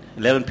 right?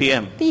 11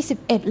 p.m. ตี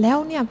 11แล้ว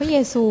เนี่ยพระเย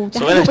ซูจะ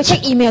ให้ลูกไปเช็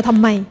คอีเมลทำ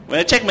ไม When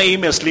I check my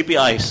email, sleepy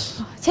eyes.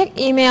 เช็ค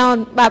อีเมล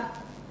แบบ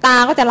ตา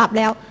ก็จะหลับ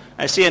แล้ว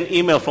I see an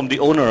email from the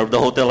owner of the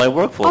hotel I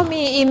work ก็ for.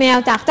 มีอีเมล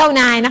จากเจ้า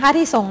นายนะคะ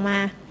ที่ส่งมา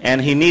And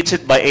he needs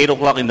it by 8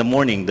 o'clock in the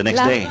morning the next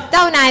แล้ว day. เ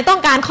จ้านายต้อ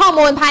งการข้อ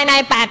มูลภายใน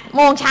8 โ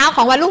มงเช้าข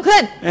องวันรุ่งขึ้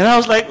น And I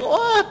was like,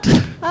 what?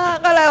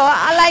 ก็เลยว่า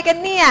อะไรกัน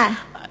เนี่ย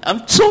I'm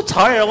so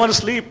tired, I want to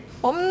sleep.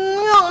 ผม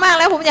ง่วงมาก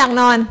แล้วผมอยาก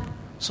นอน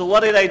So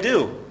what did I do?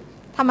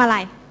 ทำอะไร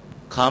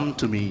Come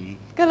to me.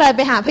 ก็เลยไป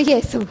หาพระเย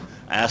ซู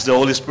Ask the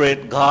Holy Spirit,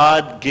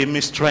 God, give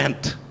me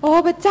strength. โอ้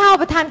พระเจ้า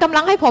ประทานกำ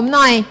ลังให้ผมห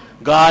น่อย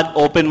God,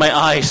 open my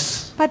eyes.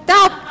 พระเจ้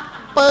า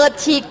เปิด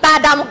ฉีกตา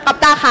ดำกับ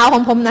ตาขาวขอ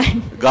งผมหน่อย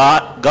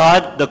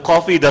God, the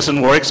coffee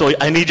doesn't work, so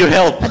I need your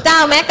help. พระเจ้า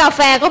แม้กาแฟ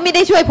ก็ไม่ไ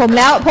ด้ช่วยผม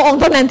แล้วพระองค์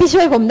เท่านั้นที่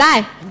ช่วยผมได้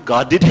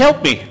God did help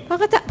me.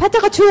 พระเจ้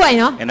าก็ช่วย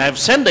เนาะ And I've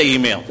sent the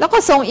email. แล้วก็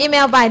ส่งอีเม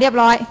ลไปเรียบ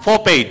ร้อย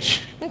 4 page.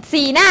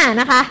 4 หน้า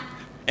นะคะ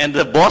And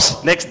the boss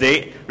next day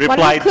วัน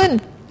รุ่ง replied ขึ้น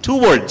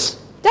 2 words.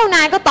 เจ้าน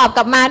ายก็ตอบก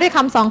ลับมาด้วยค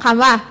ำ2 ค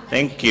ำว่า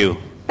Thank you.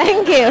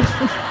 thank you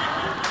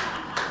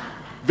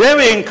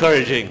Very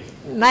encouraging.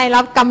 ได้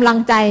รับกำลัง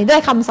ใจด้ว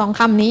ยคำ2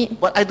 คำนี้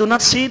But I do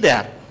not see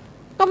that.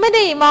 ก็ไม่ไ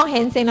ด้มองเ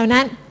ห็นสิ่งเหล่า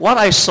นั้น What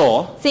I saw,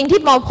 สิ่งที่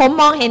ผม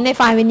มองเห็นใน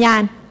ฝ่ายวิญญา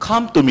ณ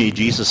come to me,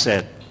 Jesus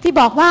said. ที่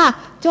บอกว่า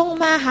จง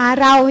มาหา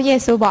เราเย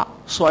ซูบอก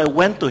So I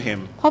went to him.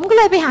 ผมก็เ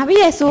ลยไปหาพระ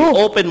เยซู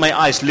He opened my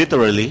eyes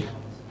literally.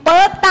 เ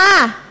ปิดตา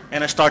And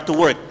I start to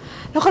work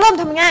แล้วก็เริ่ม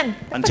ทำงาน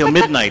until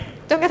midnight.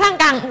 จนกระทั่ง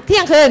กลางเที่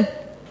ยงคืน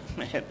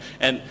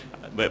And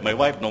my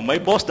wife, no, my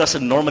boss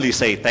doesn't normally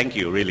say thank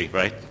you, really,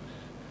 right?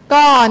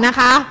 ก็นะ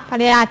คะภร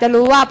รยาจะ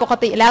รู้ว่าปก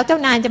ติแล้วเจ้า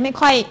นายจะไม่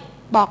ค่อย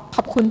บอกข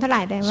อบคุณเท่าไห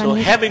ร่ในวัน So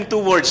นี้ having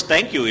 2 words,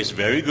 thank you, is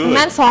very ดัง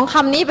นั้น good. 2 ค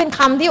ำนี้เป็น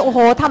คำที่โอ้โห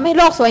ทำให้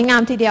โลกสวยงา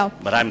มทีเดียว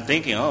But I'm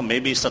thinking,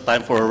 maybe it's the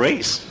time for a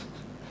raise.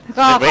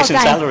 ก็ A เข้า raise in ใ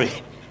จ salary.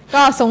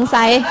 ก็สง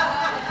สัย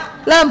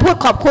เริ่มพูด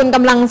ขอบคุณก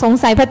ำลังสง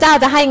สัยพระเจ้า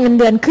จะให้เงิน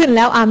เดือนขึ้นแ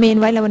ล้วอาเมน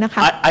ไว้แล้วนะค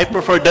ะ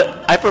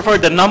I prefer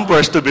the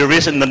numbers to be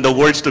risen than the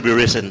words to be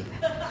risen.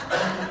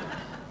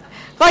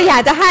 ก็อยา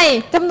กจะให้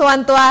จำนวน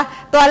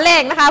ตัวเล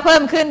ขนะคะเพิ่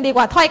มขึ้นดีก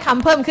ว่าถ้อยค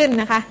ำเพิ่มขึ้น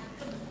นะคะ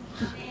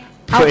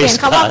เอาเปลี่ยน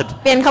Praise คำว่า God.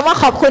 เปลี่ยนคำว่า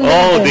ขอบคุณเป็น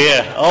อย่าง Oh อื่น dear.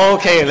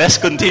 Okay, let's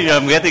continue.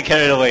 I'm getting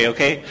carried away,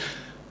 okay?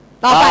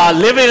 ต่อไป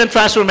Living a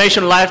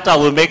transformation lifestyle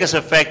will make us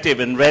effective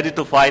and ready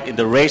to fight in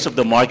the race of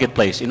the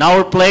marketplace. In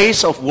our place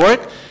of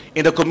work,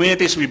 in the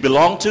communities we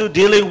belong to,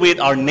 dealing with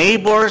our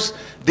neighbors,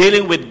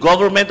 dealing with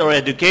government or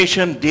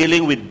education,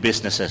 dealing with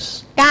businesses.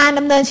 การด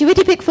ำเนินชีวิต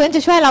ที่พลิกฟื้นจ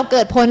ะช่วยเราเ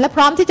กิดผลและพ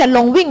ร้อมที่จะล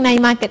งวิ่งใน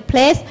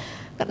Marketplace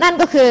นั่น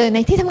ก็คือใน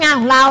ที่ทำงาน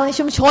ของเราใน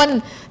ชุมชน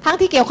ทั้ง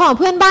ที่เกี่ยวข้องกับ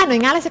เพื่อนบ้านหน่ว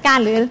ยงานราชการ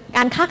หรือก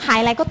ารค้าขาย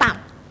อะไรก็ตาม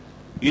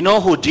You know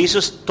who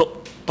Jesus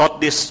taught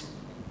this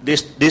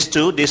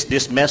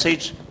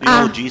message? You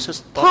know who Jesus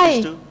ถ้อย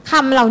taught this to? ค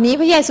ำเหล่านี้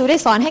พระเยซูได้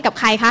สอนให้กับ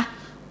ใครคะ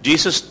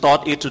Jesus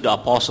taught it to the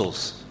apostles.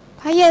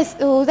 พระเย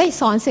ซูได้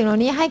สอนสิ่งเหล่า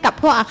นี้ให้กับ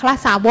พวกอัคร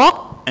สาวก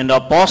And the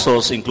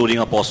apostles, including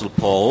Apostle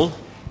Paul,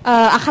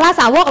 อัคร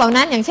สาวกเหล่า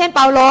นั้นอย่างเช่นเป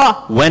าโล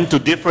went to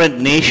different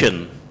nations.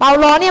 เปา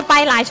โลเนี่ยไป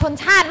หลายชน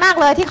ชาติมาก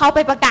เลยที่เขาไ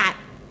ปประกาศ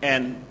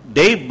And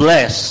they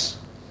bless,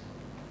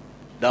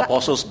 the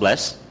apostles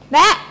bless, แล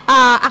ะ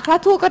อัคร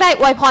ทูตก็ได้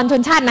อวยพรช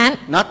นชาตินั้น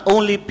not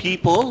only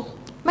people,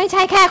 ไม่ใ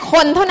ช่แค่ค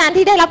นเท่านั้น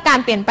ที่ได้รับการ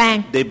เปลี่ยนแปลง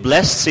they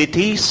bless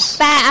cities,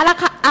 แต่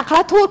อัคร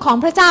ทูตของ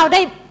พระเจ้าไ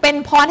ด้เป็น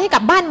พรให้กั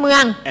บบ้านเมือ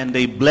ง and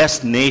they bless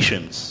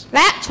nations. แ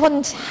ละชน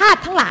ชา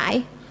ติทั้งหลาย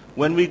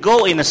When we go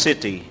in a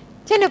city,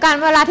 เช่นเดียวกัน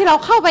เวลาที่เรา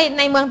เข้าไป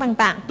ในเมือง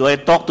ต่าง Do I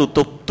talk to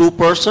two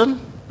person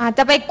ๆอาจจ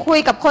ะไปคุย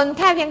กับคนแ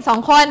ค่เพียง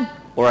2 คน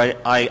or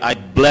I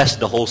bless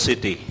the whole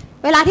city?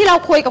 เวลาที่เรา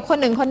คุยกับคน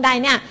หนึ่งคนใด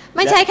เนี่ยไ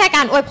ม่ใช่แค่ก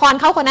ารอวยพร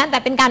เขาคนนั้นแต่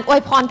เป็นการอว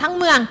ยพรทั้ง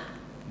เมือง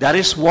That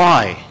is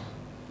why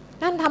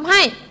นั่นทำใ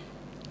ห้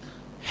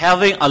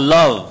having a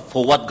love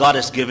for what God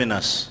has given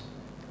us,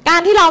 กา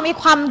รที่เรามี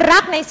ความรั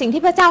กในสิ่ง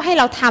ที่พระเจ้าให้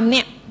เราทำเ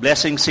นี่ย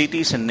blessing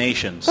cities and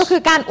nations, ก็คื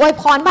อการอวย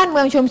พรบ้านเ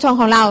มืองชุมชน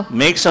ของเรา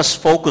makes us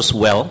focus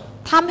well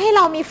ทำให้เ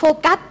รามีโฟ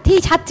กัสที่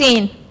ชัดเจ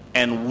น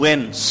and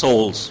win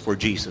souls for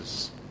Jesus.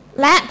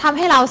 และทำใ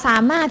ห้เราสา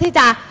มารถที่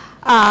จะ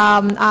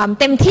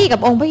เต็มที่กับ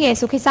องค์พระเย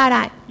ซูคริสต์ไ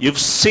ด้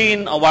You've seen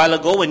a while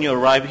ago when you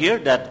arrived here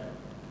that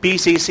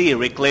PCC,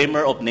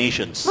 Reclaimer of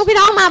Nations. เมื่อพี่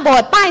น้องมาโบ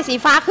สถ์ป้ายสี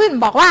ฟ้าขึ้น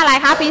บอกว่าอะไร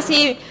คะ PC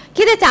ค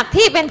ริสตจักร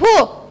ที่เป็นผู้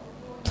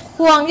ท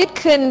วงยึด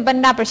คืนบรร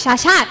ดาประชา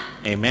ชาติ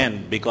Amen.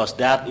 Because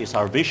that is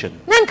our vision.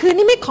 นั่นคือ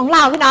นิมิตของเร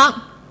าพี่น้อง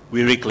We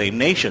reclaim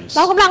nations. เ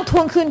รากำลังท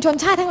วงคืนชน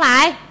ชาติทั้งหลา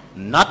ย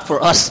Not for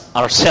us ไม่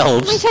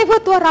ourselves, ใช่เพื่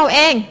อตัวเราเอ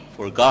ง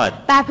for God.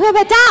 แต่เพื่อพ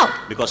ระเจ้า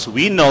Because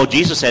we know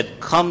Jesus said,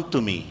 "Come to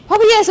me." เพราะ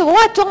พระเยซูบอก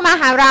ว่าจงมา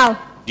หาเรา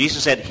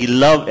Jesus said He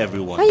loved พระ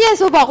everyone. เย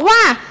ซูบอกว่า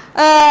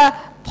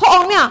พระอ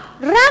งค์เนี่ย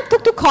รัก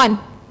ทุกๆคน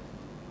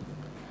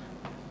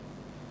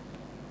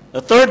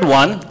The third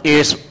one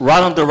is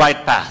run on the right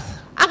path.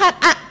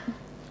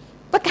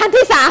 ประการ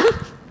ที่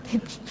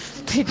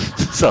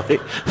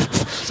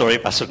Sorry,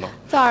 Pastor. No.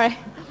 3 sorry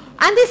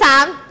อันที่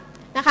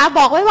3นะคะบ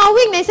อกไว้ว่า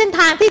วิ่งในเส้นท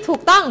างที่ถู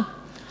กต้อง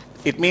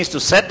It means to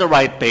set the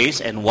right pace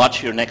and watch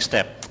your next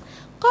step.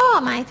 ก็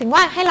หมายถึงว่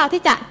าให้เรา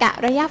ที่จะกะ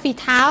ระยะฝี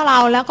เท้าเรา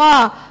แล้วก็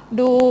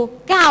ดู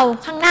ก้าว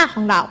ข้างหน้าข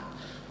องเรา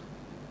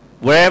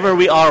Wherever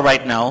we are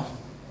right now,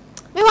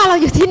 ไม่ว่าเรา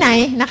อยู่ที่ไหน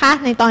นะคะ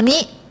ในตอนนี้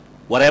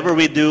whatever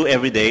we do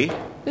every day,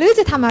 หรือ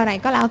จะทำอะไร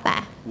ก็แล้วแต่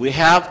we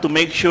have to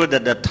make sure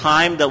that the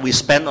time that we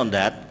spend on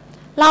that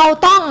เรา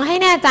ต้องให้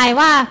แน่ใจ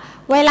ว่า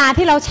เวลา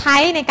ที่เราใช้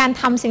ในการ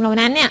ทำสิ่งเหล่า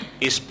นั้นเนี่ย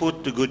is put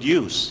to good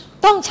use.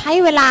 ต้องใช้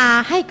เวลา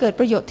ให้เกิด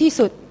ประโยชน์ที่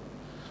สุด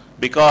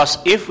Because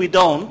if we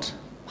don't,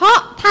 เพราะ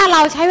ถ้าเร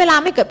าใช้เวลา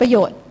ไม่เกิดประโย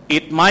ชน์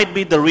it might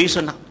be the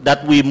reason that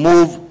we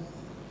move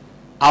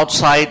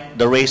outside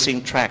the racing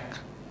track.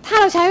 ถ้า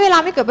เราใช้เวลา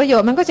ไม่เกิดประโย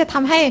ชน์มันก็จะท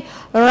ำให้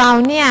เรา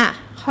เนี่ย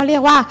เขาเรีย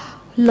กว่า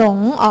หลง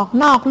ออก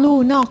นอกลู่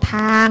นอกท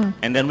าง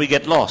And then we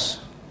get lost.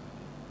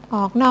 อ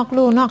อกนอก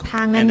ลู่นอกท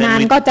าง And then นาน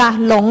we- ๆก็จะ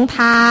หลง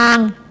ทาง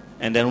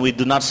And then we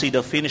do not see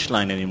the finish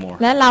line anymore.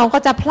 และเราก็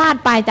จะพลาด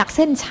ไปจากเ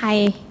ส้นชัย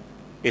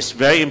It's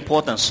very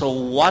important. So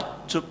what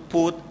to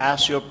put as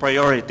your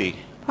priority?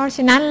 เพราะฉ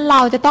ะนั้นเร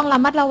าจะต้องระ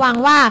มัดระวัง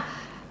ว่า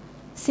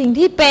สิ่ง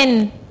ที่เป็น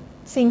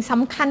สิ่งส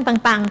ำคัญ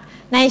ต่าง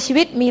ๆในชี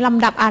วิตมีล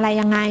ำดับอะไร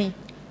ยังไง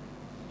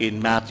In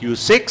Matthew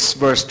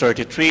 6 verse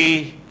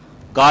 33,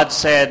 God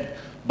said,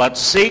 "But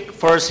seek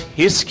first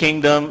His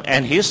kingdom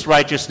and His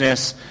righteousness,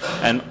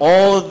 and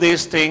all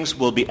these things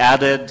will be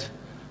added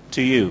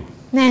to you."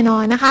 แน่นอ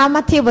นนะคะ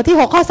มัทธิวบทที่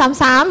6ข้อ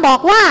33บอก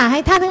ว่าให้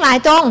ท่านทั้งหลาย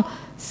จง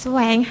แสว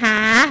งหา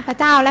พระ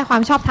เจ้าและควา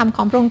มชอบธรรมข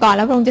องพระองค์ก่อนแ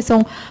ล้วพระองค์จะทร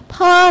งเ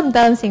พิ่มเ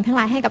ติมสิ่งทั้งห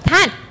ลายให้กับท่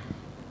าน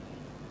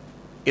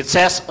It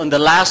says on the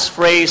last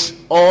phrase,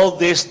 "All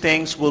these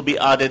things will be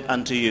added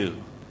unto you."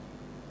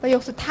 ประโย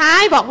คสุดท้า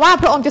ยบอกว่า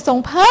พระองค์จะทรง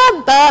เพิ่ม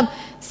เติม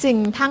สิ่ง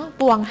ทั้ง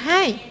ปวงใ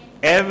ห้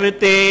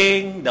Everything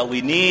that we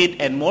need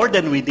and more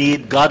than we need,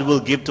 God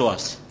will give to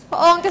us. พร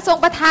ะองค์จะทรง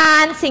ประทา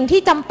นสิ่ง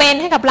ที่จำเป็น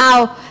ให้กับเรา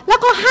แล้ว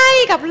ก็ให้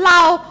กับเรา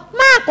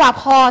มากกว่า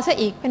พอซะ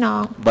อีกพี่น้อ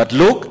ง But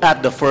look at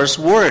the first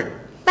word.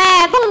 แต่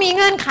ต้องมีเ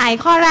งื่อนไข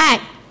ข้อแรก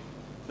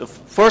The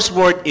first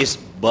word is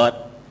but,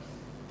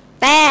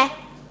 แต่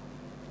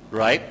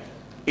right?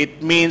 It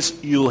means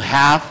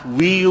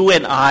you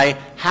and I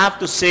have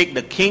to seek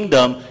the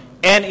kingdom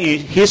and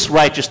His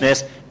righteousness,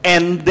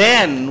 and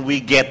then we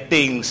get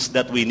things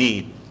that we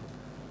need.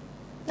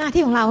 หน้า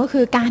ที่ของเราก็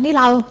คือการที่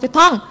เราจะ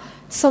ต้อง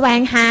แสว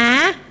งหา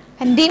แ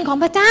ผ่นดินของ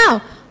พระเจ้า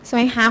แสว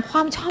งหาคว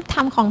ามชอบธร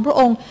รมของพระ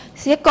องค์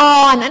เสียก่อ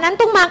นอันนั้น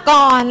ต้องมา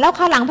ก่อนแล้วค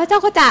ราวหลังพระเจ้า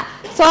ก็จะ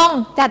ทรง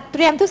จัดเต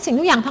รียมทุกสิ่ง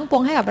ทุกอย่างทั้งปว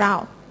งให้กับเรา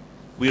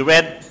We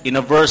read in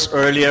a verse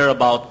earlier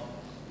about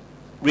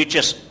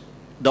riches,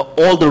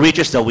 all the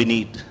riches that we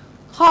need.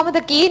 ข้อเ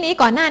มื่อกี้นี้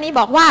ก่อนหน้านี้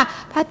บอกว่า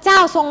พระเจ้า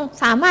ทรง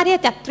สามารถที่จ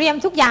ะจัดเตรียม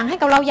ทุกอย่างให้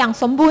กับเราอย่าง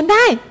สมบูรณ์ไ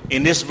ด้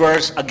In this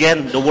verse, again,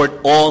 the word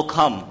all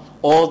come.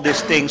 All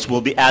these things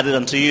will be added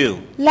unto you.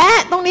 และ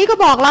ตรงนี้ก็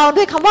บอกเรา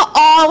ด้วยคำว่า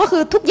all ก็คื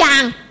อทุกอย่า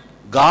ง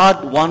God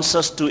wants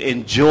us to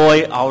enjoy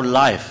our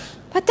life.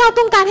 พระเจ้า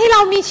ต้องการให้เร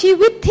ามีชี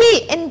วิตที่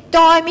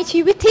enjoy มี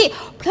ชีวิตที่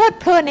เพลิด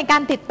เพลินในกา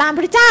รติดตาม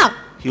พระเจ้า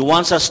He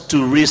wants us to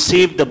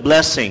receive the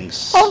blessings,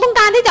 พระองค์ต้อง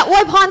การที่จะอว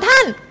ยพรท่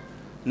าน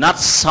not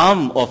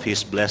some of His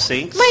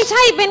blessings, ไม่ใ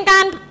ช่เป็นกา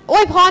รอ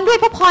วยพรด้วย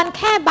พระพรแ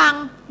ค่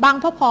บาง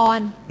พระพร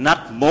not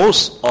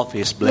most of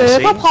His หรือ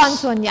พระพร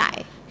blessings. ส่วนใหญ่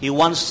He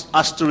wants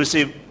us to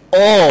receive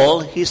all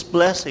His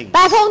blessings. แ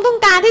ต่พระองค์ต้อง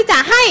การที่จะ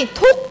ให้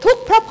ทุก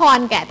พระพร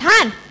แก่ท่า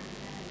น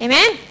เอเม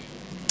น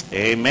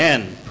Amen.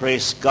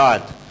 Praise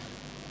God.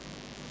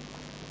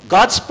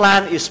 God's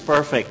plan is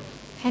perfect.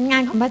 แผนงา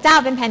นของพระเจ้า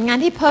เป็นแผนงาน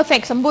ที่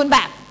perfect สมบูรณ์แบ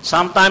บ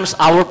Sometimes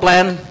our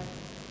plan,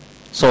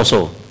 so.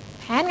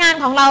 แผนงาน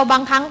ของเราบา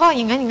งครั้งก็อ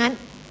ย่างนั้น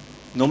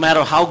No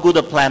matter how good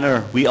a planner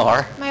we are,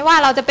 ไม่ว่า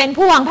เราจะเป็น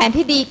ผู้วางแผน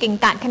ที่ดีเก่ง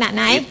กาจขนาดไ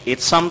หน it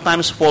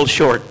sometimes falls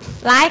short.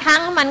 หลายครั้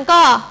งมัน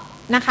ก็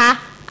นะคะ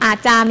อาจ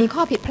จะมีข้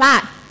อผิดพลา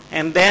ด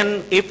And then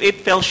if it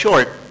fell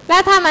short, และ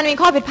ถ้ามันมี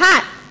ข้อผิดพลา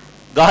ด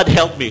God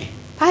help me.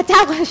 พระเจ้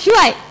าก็ช่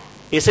วย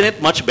Isn't it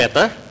much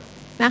better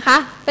นะคะ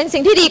เป็นสิ่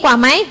งที่ดีกว่า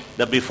ไหม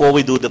that before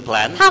we do the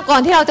plan, ถ้าก่อ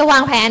นที่เราจะวา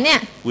งแผนเนี่ย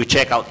we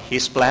check out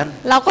His plan?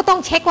 เราก็ต้อง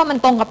เช็คว่ามัน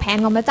ตรงกับแผน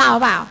ของพระเจ้าหรื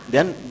อเปล่า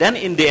Then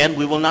in the end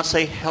we will not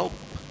say help.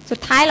 สุด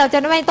ท้ายเราจะ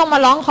ไม่ต้องมา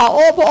ร้องขอโ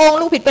อ้พระองค์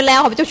ลูกผิดไปแล้ว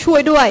ขอพระเจ้าช่ว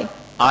ยด้วย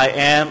I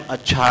am a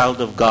child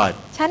of God.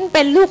 ฉันเ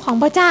ป็นลูกของ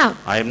พระเจ้า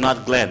I am not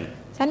Glenn.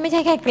 ฉันไม่ใ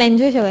ช่แค่เกรน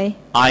เฉย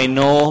I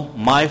know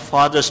my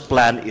Father's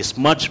plan is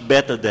much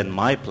better than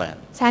my plan.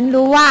 ๆฉัน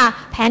รู้ว่า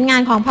แผนงา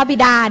นของพระบิ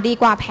ดาดี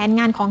กว่าแผน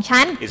งานของ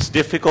ฉัน It's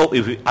difficult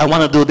if I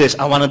want to do this,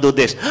 I want to do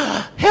this.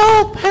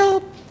 Help,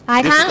 help. หลา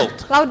ยครั้ง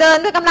Difficult. เราเดิน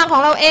ด้วยกำลังขอ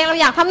งเราเองเรา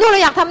อยากทำนู่นเร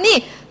าอยากทำนี่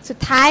สุด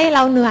ท้ายเร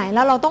าเหนื่อยแ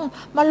ล้วเราต้อง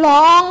มา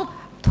ร้อง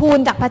ทูล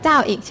จากพระเจ้า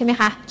อีกใช่ไหม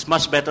คะ It's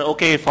much better.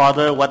 Okay,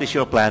 Father, what is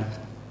your plan?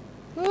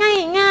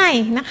 ง่าย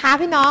ๆนะคะ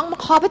พี่น้องมา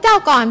ขอพระเจ้า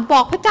ก่อนบ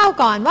อกพระเจ้า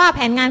ก่อนว่าแผ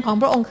นงานของ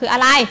พระองค์คืออะ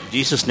ไร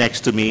Jesus next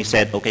to me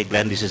said, okay,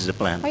 Glenn, this is the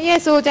plan. พระเย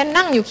ซูจะ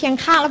นั่งอยู่เคียง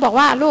ข้างแล้วบอก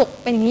ว่าลูก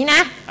เป็นอย่างนี้น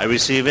ะ I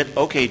receive it.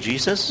 Okay,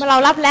 Jesus, เมื่อเรา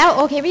รับแล้วโ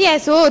อเคพระเย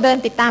ซูเดิน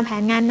ติดตามแผ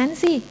นงานนั้น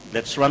สิ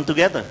let's run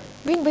together.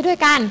 วิ่งไปด้วย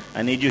กัน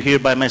I need you here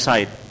by my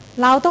side.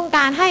 เราต้องก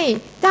ารให้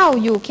เจ้า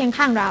อยู่เคียง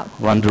ข้างเรา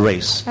Run the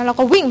race. แล้วเรา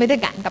ก็วิ่งไปด้ว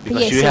ยกันกับพระ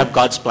เย Because ซู you have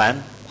God's plan,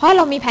 เพราะเ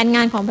รามีแผนง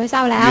านของพระเจ้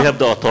าแล้ว you have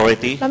the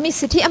authority, เรามี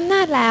สิทธิอำน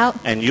าจแล้ว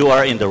and you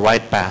are in the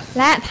right path.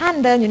 และท่าน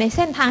เดินอยู่ในเ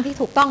ส้นทางที่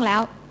ถูกต้องแล้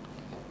ว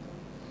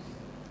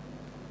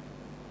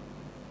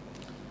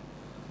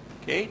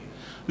Okay.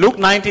 Luke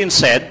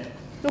 19 said,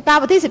 ลูกา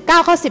บทที่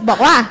19ข้อ10บอก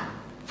ว่า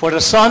For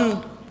the Son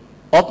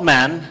of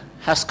Man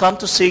has come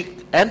to seek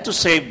and to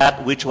save that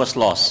which was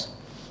lost.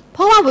 เพ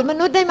ราะว่าบุตรม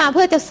นุษย์ได้มาเ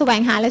พื่อจะแสว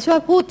งหาและช่วย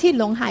ผู้ที่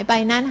หลงหายไป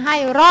นั้นให้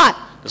รอด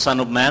The Son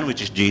of Man,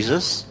 which is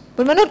Jesus,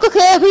 บุตรมนุษย์ก็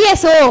คือพระเย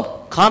ซู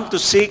come to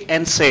seek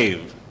and save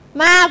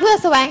มาเพื่อ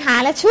แสวงหา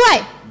และช่วย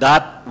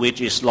that which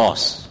is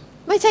lost.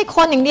 ไม่ใช่ค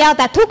นอย่างเดียว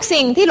แต่ทุก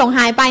สิ่งที่หลงห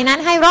ายไปนั้น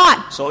ให้รอด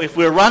So if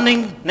we're running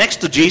next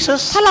to Jesus,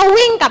 ถ้าเรา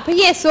วิ่งกับพระ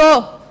เยซู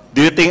do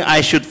you think I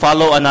should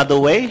follow another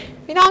way?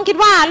 พี่น้องคิด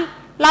ว่า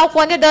เราค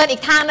วรจะเดินอี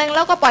กทางนึงแ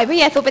ล้วก็ปล่อยพระ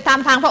เยซูไปตาม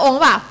ทางพระองค์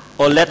เปล่า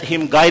Or let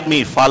Him guide me,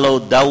 follow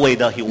that way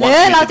that He ห wants รื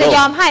อ me เราจะ to ย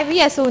อม go? ให้พระ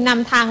เยซูน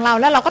ำทางเรา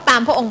แล้วเราก็ตา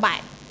มพระองค์ไป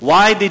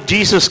Why did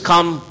Jesus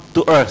come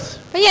to earth?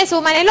 พระเยซู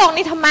มาในโลก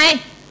นี้ทำไม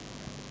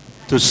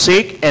To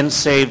seek and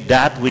save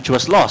that which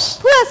was lost.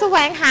 เพื่อแสว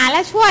งหาแล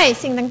ะช่วย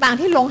สิ่งต่างๆ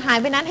ที่หลงหาย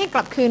ไปนั้นให้ก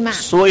ลับคืนมา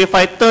So if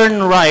I turn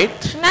right,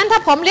 นั้นถ้า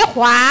ผมเลี้ยวข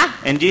วา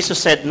and Jesus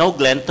said, no,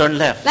 Glenn, turn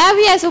left. และพ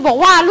ระเยซูบอก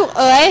ว่าลูก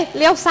เอ๋ย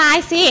เลี้ยวซ้าย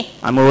สิ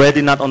I'm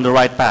already not on the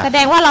right แส path. ด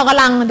งว่าเราก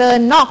ำลังเดิน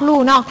นอกลู่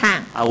นอกทาง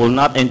I will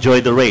not enjoy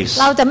the race.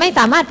 เราจะไม่ส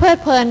ามารถเพลิด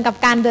เพลินกับ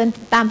การเดิน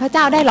ตามพระเ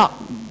จ้าได้หรอก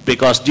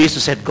Because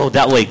Jesus said, go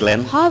that way, Glenn.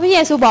 เพราะพระเย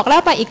ซูบอกแล้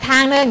วไปอีกทา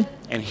งหนึ่ง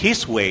And His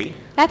way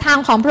และทาง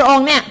ของพระอง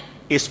ค์เนี่ย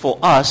is for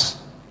us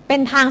เ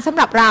ป็นทางสำ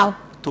หรับเรา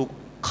to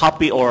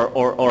copy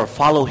or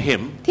follow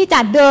Him ที่จะ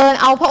เดิน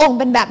เอาพระองค์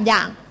เป็นแบบอย่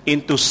าง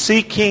into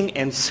seeking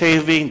and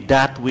saving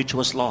that which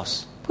was lost.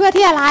 เพื่อ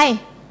ที่อะไร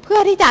เพื่อ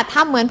ที่จะท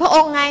ำเหมือนพระอ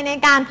งค์ไงใน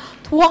การ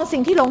ทวงสิ่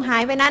งที่หลงหา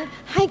ยไปนั้น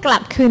ให้กลั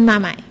บคืนมา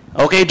ใหม่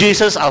Okay,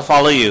 Jesus, I'll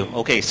follow you.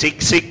 Okay,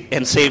 seek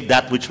and save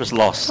that which was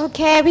lost. โอเ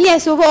คพระเย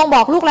ซูพระองค์บ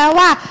อกลูกแล้ว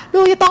ว่าลู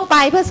กจะต้องไป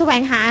เพื่อแสว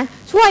งหา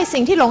ช่วย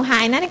สิ่งที่หลงหา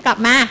ยนั้นให้กลับ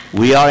มา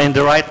We are in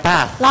the right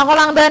path. เราก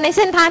ำลังเดินในเ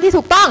ส้นทางที่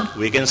ถูกต้อง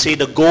We can see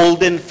the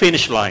golden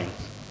finish line.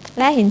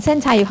 และเห็นเส้น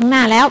ชัยอยู่ข้างหน้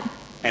าแล้ว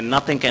And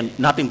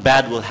nothing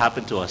bad will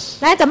happen to us.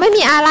 และจะไม่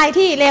มีอะไร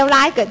ที่เลวร้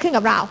ายเกิดขึ้น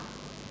กับเรา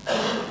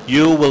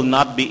You will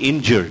not be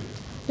injured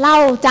เรา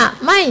จะ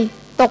ไม่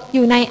ตกอ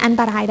ยู่ในอัน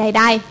ตรายใ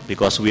ด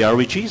because we are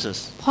with Jesus.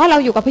 ๆ เพราะเรา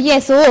อยู่กับพระเย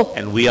ซู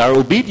And we are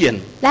obedient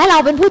และเรา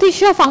เป็นผู้ที่เ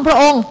ชื่อฟังพระ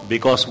องค์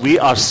because we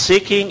are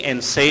seeking and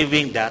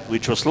saving that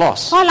which was เพ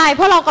lost. ราะอะไร เพ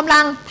ราะเรากำลั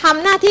งท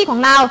ำหน้าที่ของ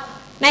เรา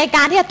ในก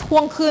ารที่จะทว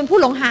งคืนผู้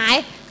หลงหาย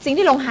สิ่ง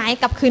ที่หลงหาย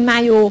กลับคืนมา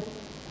อยู่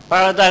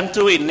Paradigm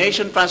 2 in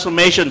Nation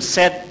Transformation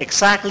said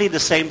exactly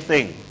the same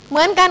thing. เห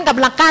มือนกันกับ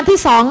หลักการที่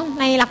2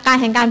ในหลักการ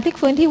แห่งการพลิก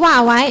ฟื้นที่ว่า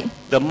ไว้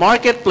The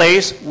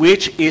marketplace,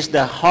 which is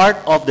the heart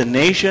of the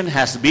nation,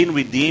 has been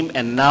redeemed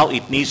and now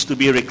it needs to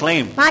be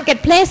reclaimed.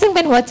 Marketplace ซึ่งเ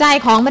ป็นหัวใจ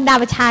ของบรรดา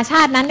ประชาช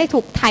าตินั้นได้ถู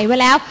กไถ่ไว้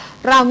แล้ว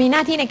เรามีหน้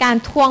าที่ในการ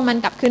ทวงมัน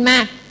กลับคืนมา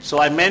So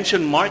I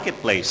mentioned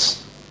marketplace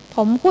ผ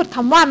มพูดค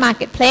ำว่า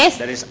Marketplace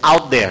that is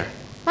out there,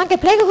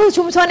 Marketplace ก็คือ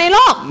ชุมชนในโล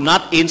ก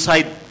not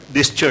inside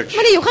this church, ไ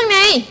ม่ได้อยู่ข้างใน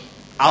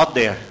out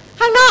there.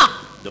 ข้างนอก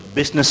The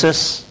businesses,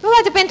 ไม่ว่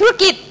าจะเป็นธุร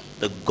กิจ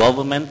the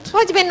government, ไม่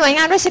ว่าจะเป็นหน่วยง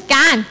านราชก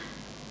าร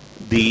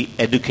the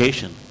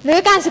education. หรือ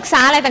การศึกษ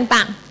าอะไรต่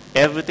าง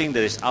Everything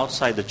that is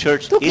outside the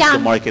church ทุก is อย่าง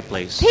the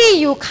marketplace. ๆที่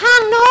อยู่ข้า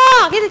งนอ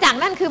กคริสตจักร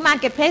นั่นคือ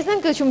Marketplace นั่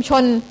นคือชุมช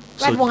น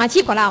แวดวงอาชี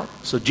พของเรา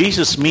So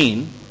Jesus mean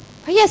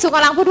พระเยซูก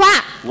ำลังพูดว่า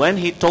when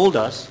he told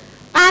us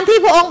การที่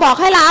พระองค์บอก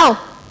ให้เรา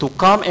to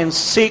come and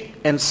seek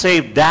and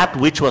save that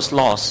which was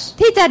lost,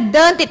 ที่จะเ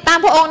ดินติดตาม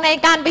พระองค์ใน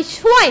การไป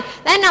ช่วย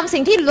และนำ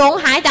สิ่งที่หลง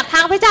หายจากท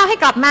างพระเจ้าให้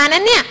กลับมานั้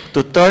นเนี่ย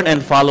to turn and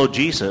follow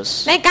Jesus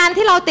ในการ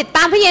ที่เราติดต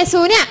ามพระเยซู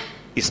เนี่ย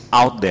is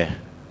out there.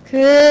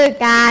 คือ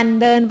การ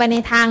เดินไปใน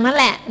ทางนั่น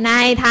แหละใน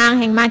ทาง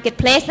แห่ง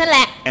Marketplace นั่นแห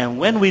ละ And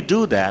when we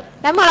do that,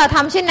 และเมื่อเราท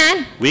ำเช่นนั้น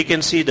we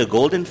can see the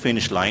golden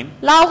finish line.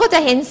 เราก็จะ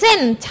เห็นเส้น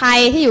ชัย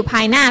ที่อยู่ภ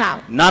ายหน้าเรา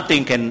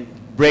Nothing can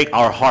break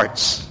our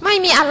hearts. ไม่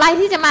มีอะไร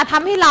ที่จะมาท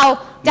ำให้เรา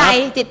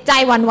จิตใจ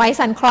หวั่นไหว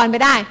สั่นคลอนไป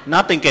ได้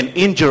Nothing can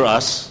injure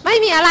us. ไม่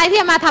มีอะไรที่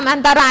จะมาทำอั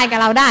นตรายกับ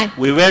เราได้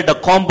We wear the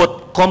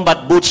combat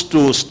boots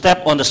to step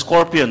on the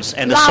scorpions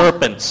and the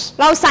serpents.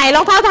 เราใส่ร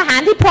องเท้าทหา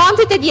รที่พร้อม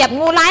ที่จะเหยียบ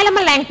งูร้ายและแม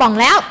ลงป่อง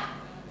แล้ว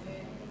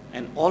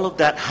And all of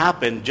that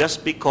happened just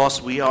because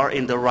we are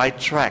in the right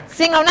track.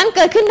 สิ่งเหล่านั้นเ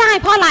กิดขึ้นได้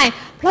เพราะอะไร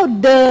เพราะ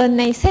เดิน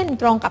ในเส้น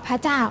ตรงกับพระ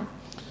เจ้า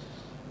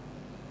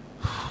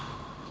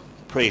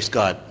Praise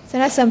God. สร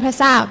รเสริญพระ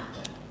เจ้า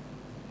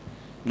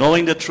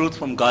Knowing the truth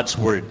from God's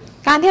word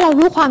การที่เรา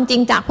รู้ความจริ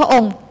งจากพระอ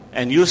งค์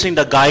and using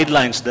the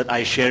guidelines that I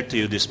shared to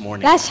you this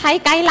morning และใช้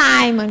ไกด์ไล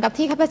น์เหมือนกับ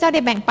ที่ข้าพเจ้าไ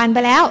ด้แบ่งปันไป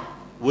แล้ว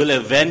will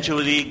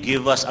eventually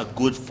give us a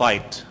good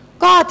fight.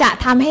 ก็จะ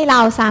ทำให้เรา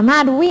สามา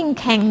รถวิ่ง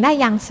แข่งได้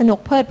อย่างสนุก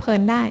เพลิดเพลิ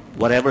นได้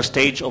Whatever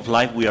stage of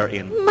life we are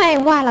in. ไม่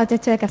ว่าเราจะ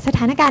เจอกับสถ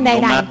านการณ์ใด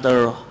No matter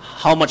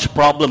how much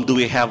problem do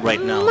we have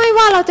right ๆ now. ไม่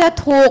ว่าเราจะ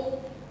ถูก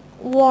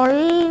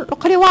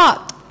เขาเรียกว่า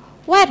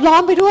แวดล้อ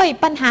มไปด้วย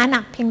ปัญหาหนั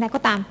กเพียงใดก็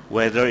ตาม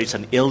Whether it's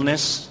an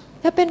illness,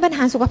 จะเป็นปัญห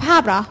าสุขภา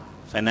พเหรอ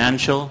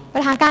financial, ปั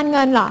ญหาการเ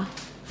งินเหรอ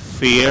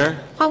fear,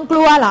 ความก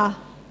ลัวเหรอ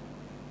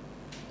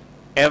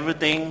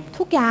everything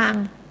ทุกอย่าง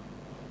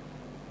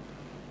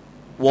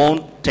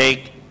won't take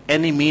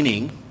any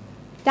meaning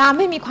จะไ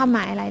ม่มีความหม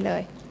ายอะไรเล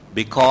ย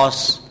because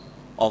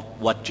of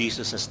what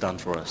Jesus has done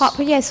for เพราะ us. พ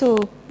ระเยซู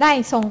ได้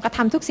ทรงกระท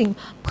ำทุกสิ่ง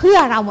เพื่อ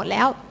เราหมดแ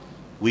ล้ว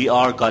We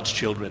are God's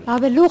children. เรา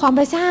เป็นลูกของ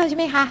พระเจ้าใช่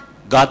ไหมคะ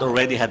God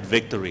already had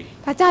victory.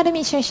 พระเจ้าได้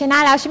มีชัยชนะ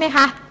แล้วใช่ไหมค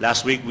ะ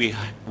Last week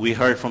we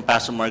heard from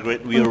Pastor Margaret,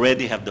 we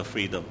already have the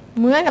freedom.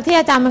 เหมือนกับที่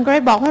อาจารย์มังกร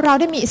บอกว่าเรา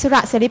ได้มีอิสร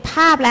ะเสรีภ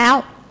าพแล้ว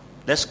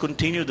Let's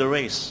continue the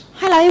race ใ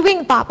ห้เราได้วิ่ง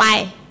ต่อไป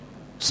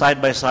side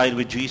by side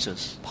with Jesus.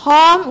 พ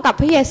ร้อมกับ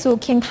พระเยซู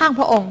เคียงข้าง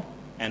พระองค์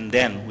And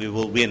then we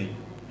will win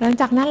หลัง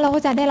จากนั้นเราก็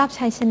จะได้รับ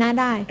ชัยชนะ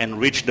ได้ and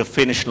reach the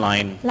finish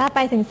line และไป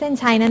ถึงเส้น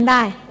ชัยนั้นไ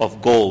ด้ of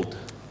gold.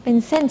 เป็น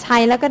เส้นชั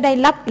ยแล้วก็ได้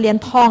รับเหรียญ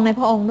ทองใน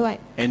พระองค์ด้วย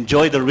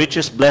Enjoy the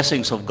richest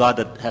blessings of God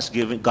that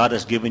God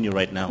has given you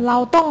right now. เรา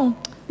ต้อง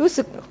รู้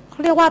สึกเข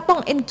าเรียกว่าต้อ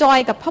ง enjoy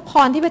กับพระพ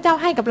รที่พระเจ้า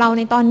ให้กับเราใ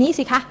นตอนนี้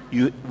สิคะ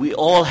We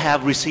all have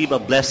received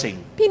a blessing.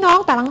 พี่น้อง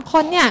แต่ละค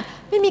นเนี่ย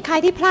ไม่มีใคร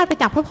ที่พลาดไป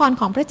จากพระพร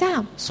ของพระเจ้า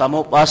Some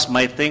of us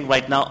might think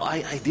right now,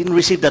 I didn't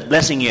receive that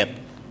blessing yet.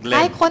 หล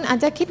ายคนอาจ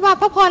จะคิดว่า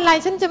พระพรอะไร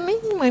ฉันจะไม่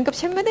เหมือนกับ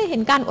ฉันไม่ได้เห็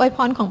นการอวยพ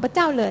รของพระเ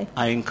จ้าเลย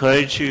I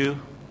encourage you,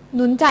 ห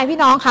นุนใจพี่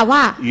น้องค่ะว่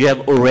า you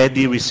have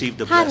already received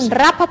the ท่าน blessing.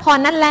 รับพระพร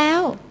นั้นแล้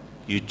ว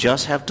You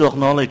just have to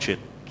acknowledge it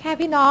แค่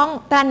พี่น้อง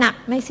ตระหนัก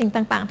ในสิ่ง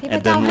ต่างๆที่พ and ร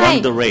ะเจ้า then ให้ run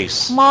the race.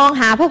 มอง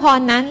หาพระพร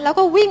นั้นแล้ว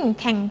ก็วิ่ง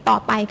แข่งต่อ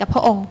ไปกับพร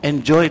ะองค์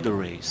Enjoy the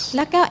race. แ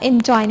ล้วก็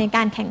enjoy ในก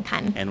ารแข่งขั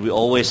น And we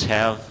always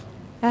have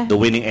the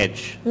winning edge.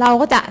 เรา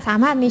ก็จะสา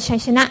มารถมีชัย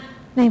ชนะ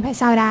ในพระ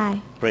เจ้าได้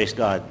Praise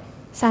God.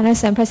 สรร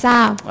เสริญพระเจ้า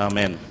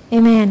Amen. เอ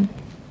เมน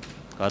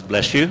God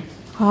bless you.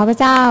 ขอพระ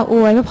เจ้าอ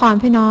วยพระพร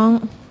พี่น้อง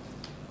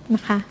น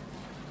ะคะ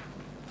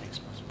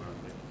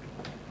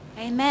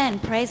Amen.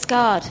 Praise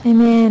God. เอ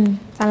เมน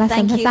สรรเส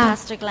ริญ Thank พระ you, เจ้า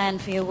Pastor Glenn,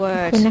 for your ขอบ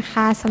word. คุณนะค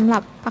ะสำหรั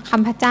บพระค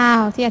ำพระเจ้า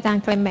ที่อาจาร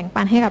ย์เกรมแบ่ง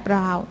ปันให้กับเร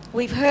า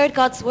We've heard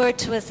God's word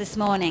to us this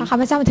พ morning. ระค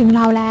ำพระเจ้ามาถึงเ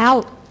ราแล้ว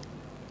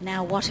Now,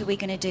 what are we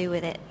going to do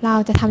with it? เรา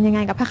จะทำยังไง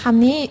กับพระค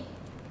ำนี้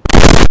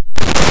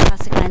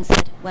Pastor Glenn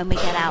said, when we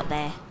get out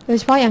there. โดย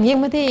เฉพาะอย่างยิ่ง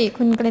เมื่อที่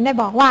คุณเกรนได้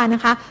บอกว่าน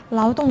ะคะเ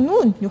ราต้อง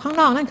นู่นอยู่ข้าง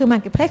นอกนั่นคือ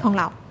Marketplaceของ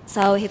เรา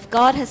So if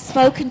God has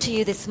spoken to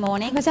you this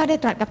morning พระเจ้าได้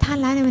ตรัสกับท่าน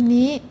แล้วในวัน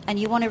นี้ and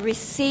you want to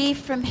receive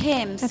from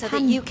Him so that ท่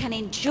าน you can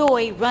enjoy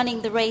running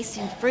the race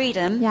in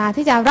freedom, อยาก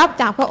ที่จะรับ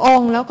จากพระอง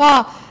ค์แล้วก็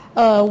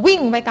วิ่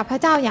งไปกับพระ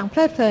เจ้าอย่างเพ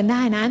ลิดเพลินไ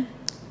ด้นั้น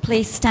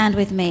please stand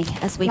with me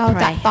as we เรา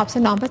จะ pray. ตอบส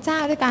นองพระเจ้า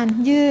ด้วยการ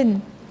ยืน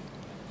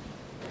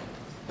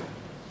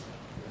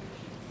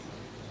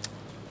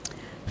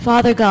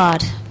Father God,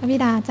 พระบิ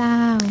ดาเจ้า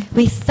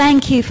we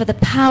thank you for the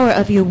power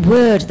of your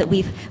word that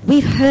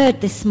we've heard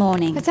this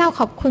morning. พระเจ้า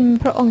ขอบคุณ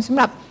พระองค์สำ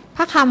หรับพ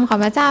ระคำของ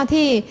พระเจ้า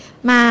ที่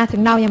มาถึ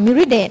งเราอย่างมี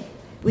ฤทธิ์เดช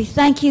We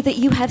thank you that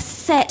you have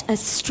set a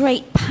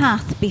straight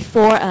path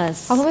before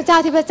ขอบคุณ us. พระเจ้า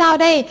ที่พระเจ้า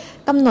ได้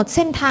กำหนดเ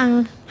ส้นทาง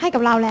ให้กั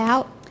บเราแล้ว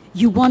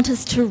You want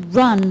us to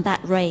run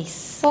that race.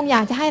 ทรงอย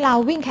ากจะให้เรา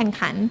วิ่งแข่ง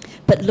ขัน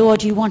But Lord,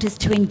 you want us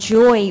to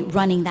enjoy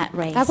running that แล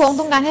ะ race. พระองค์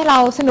ต้องการให้เรา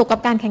สนุกกับ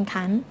การแข่ง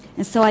ขัน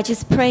And so I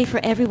just pray for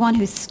everyone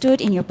who stood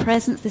in your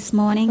presence this วัน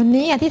morning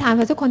นี้อธิษฐานเ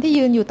พื่อทุกคนที่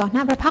ยืนอยู่ต่อหน้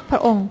าพระพักตร์พร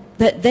ะองค์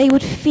that they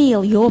would feel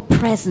your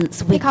presence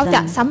ที่ with เขาจ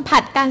ะ them. สัมผั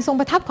สการทรง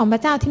ประทับของพร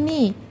ะเจ้าที่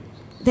นี่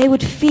They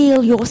would feel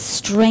your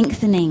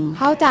strengthening.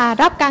 เขาจะ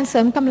รับการเส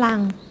ริมกำลัง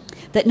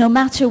That no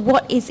matter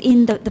what is in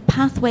the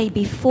pathway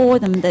before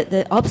them,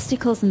 the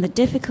obstacles and the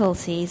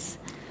difficulties,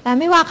 แต่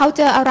ไม่ว่าเขาเ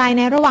จออะไรใ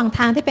นระหว่างท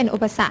างที่เป็นอุ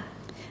ปสรรค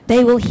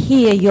they will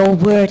hear your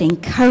word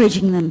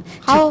encouraging them to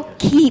How-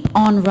 keep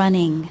on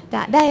running. จ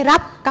ะได้รั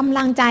บกำ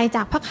ลังใจจ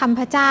ากพระคำ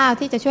พระเจ้า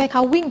ที่จะช่วยเข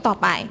าวิ่งต่อ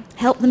ไป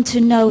Help them to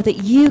know that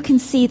you can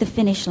see the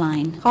finish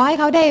line ขอให้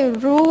เขาได้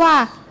รู้ว่า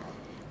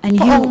and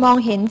พระองค์ม you อง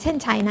เห็นเส้น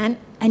ชัยนั้น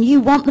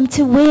want them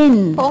to win.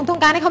 พระองค์ต้อง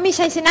การให้เขามี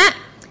ชัยชนะ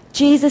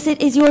Jesus, it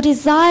is your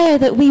desire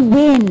that we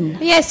win,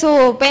 พระเยซู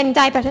เป็นใจ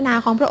ปรารถนา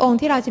ของพระองค์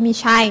ที่เราจะมี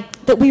ชัย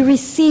that we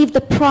receive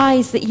the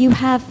prize that you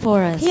have for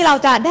us. ที่เรา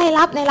จะได้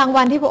รับในราง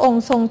วัลที่พระอง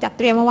ค์ทรงจัดเ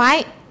ตรียมเอาไว้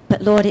But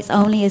Lord, it's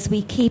only as we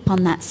keep on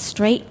that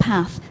straight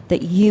path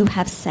that you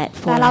have set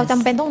for แต่เรา us. จ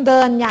ำเป็นต้องเ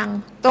ดินอย่าง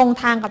ตรง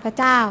ทางกับพระ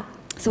เจ้า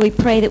So we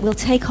pray that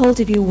we'll take hold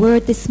of your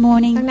word this ดัง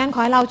morning, นั้นข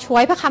อให้เราช่ว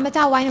ยพระคำพระเ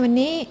จ้าไว้ในวัน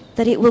นี้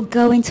that it will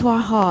go into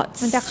our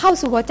มันจะ hearts, เข้า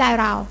สู่หัวใจ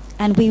เรา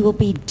and we will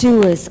be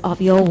doers of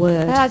your และ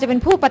word. เราจะเป็น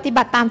ผู้ปฏิ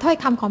บัติตามถ้อย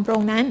คำของพระอ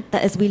งค์นั้น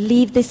That as we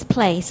leave this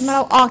place เมื่อเ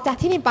ราออกจาก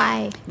ที่นี่ไป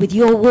with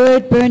your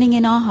word burning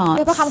in our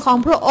ด้วยพระ hearts, คำของ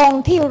พระอง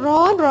ค์ที่ร้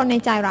อนรนใน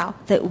ใจเรา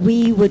that we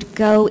would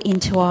go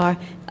into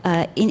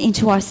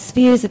into our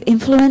spheres of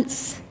influence,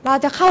 เรา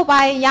จะเข้าไป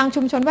ยัง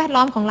ชุมชนแวดล้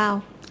อมของเรา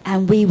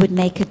and we would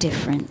make a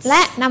difference. แล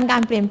ะนำกา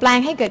รเปลี่ยนแปลง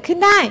ให้เกิดขึ้น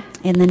ได้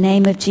In the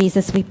name of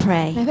Jesus we ใน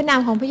pray. พระนาม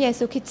ของพระเย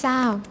ซูคริสต์เจ้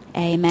า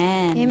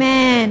Amen. เอเม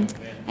น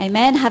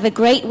Amen. Have a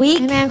great เอ week.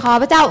 เมนขอ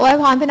พระเจ้าอวย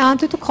พรพี่น้อง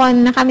ทุกๆคน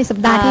นะคะมีสัป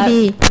ดาห์ที่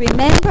ดี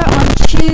Remember on Tuesday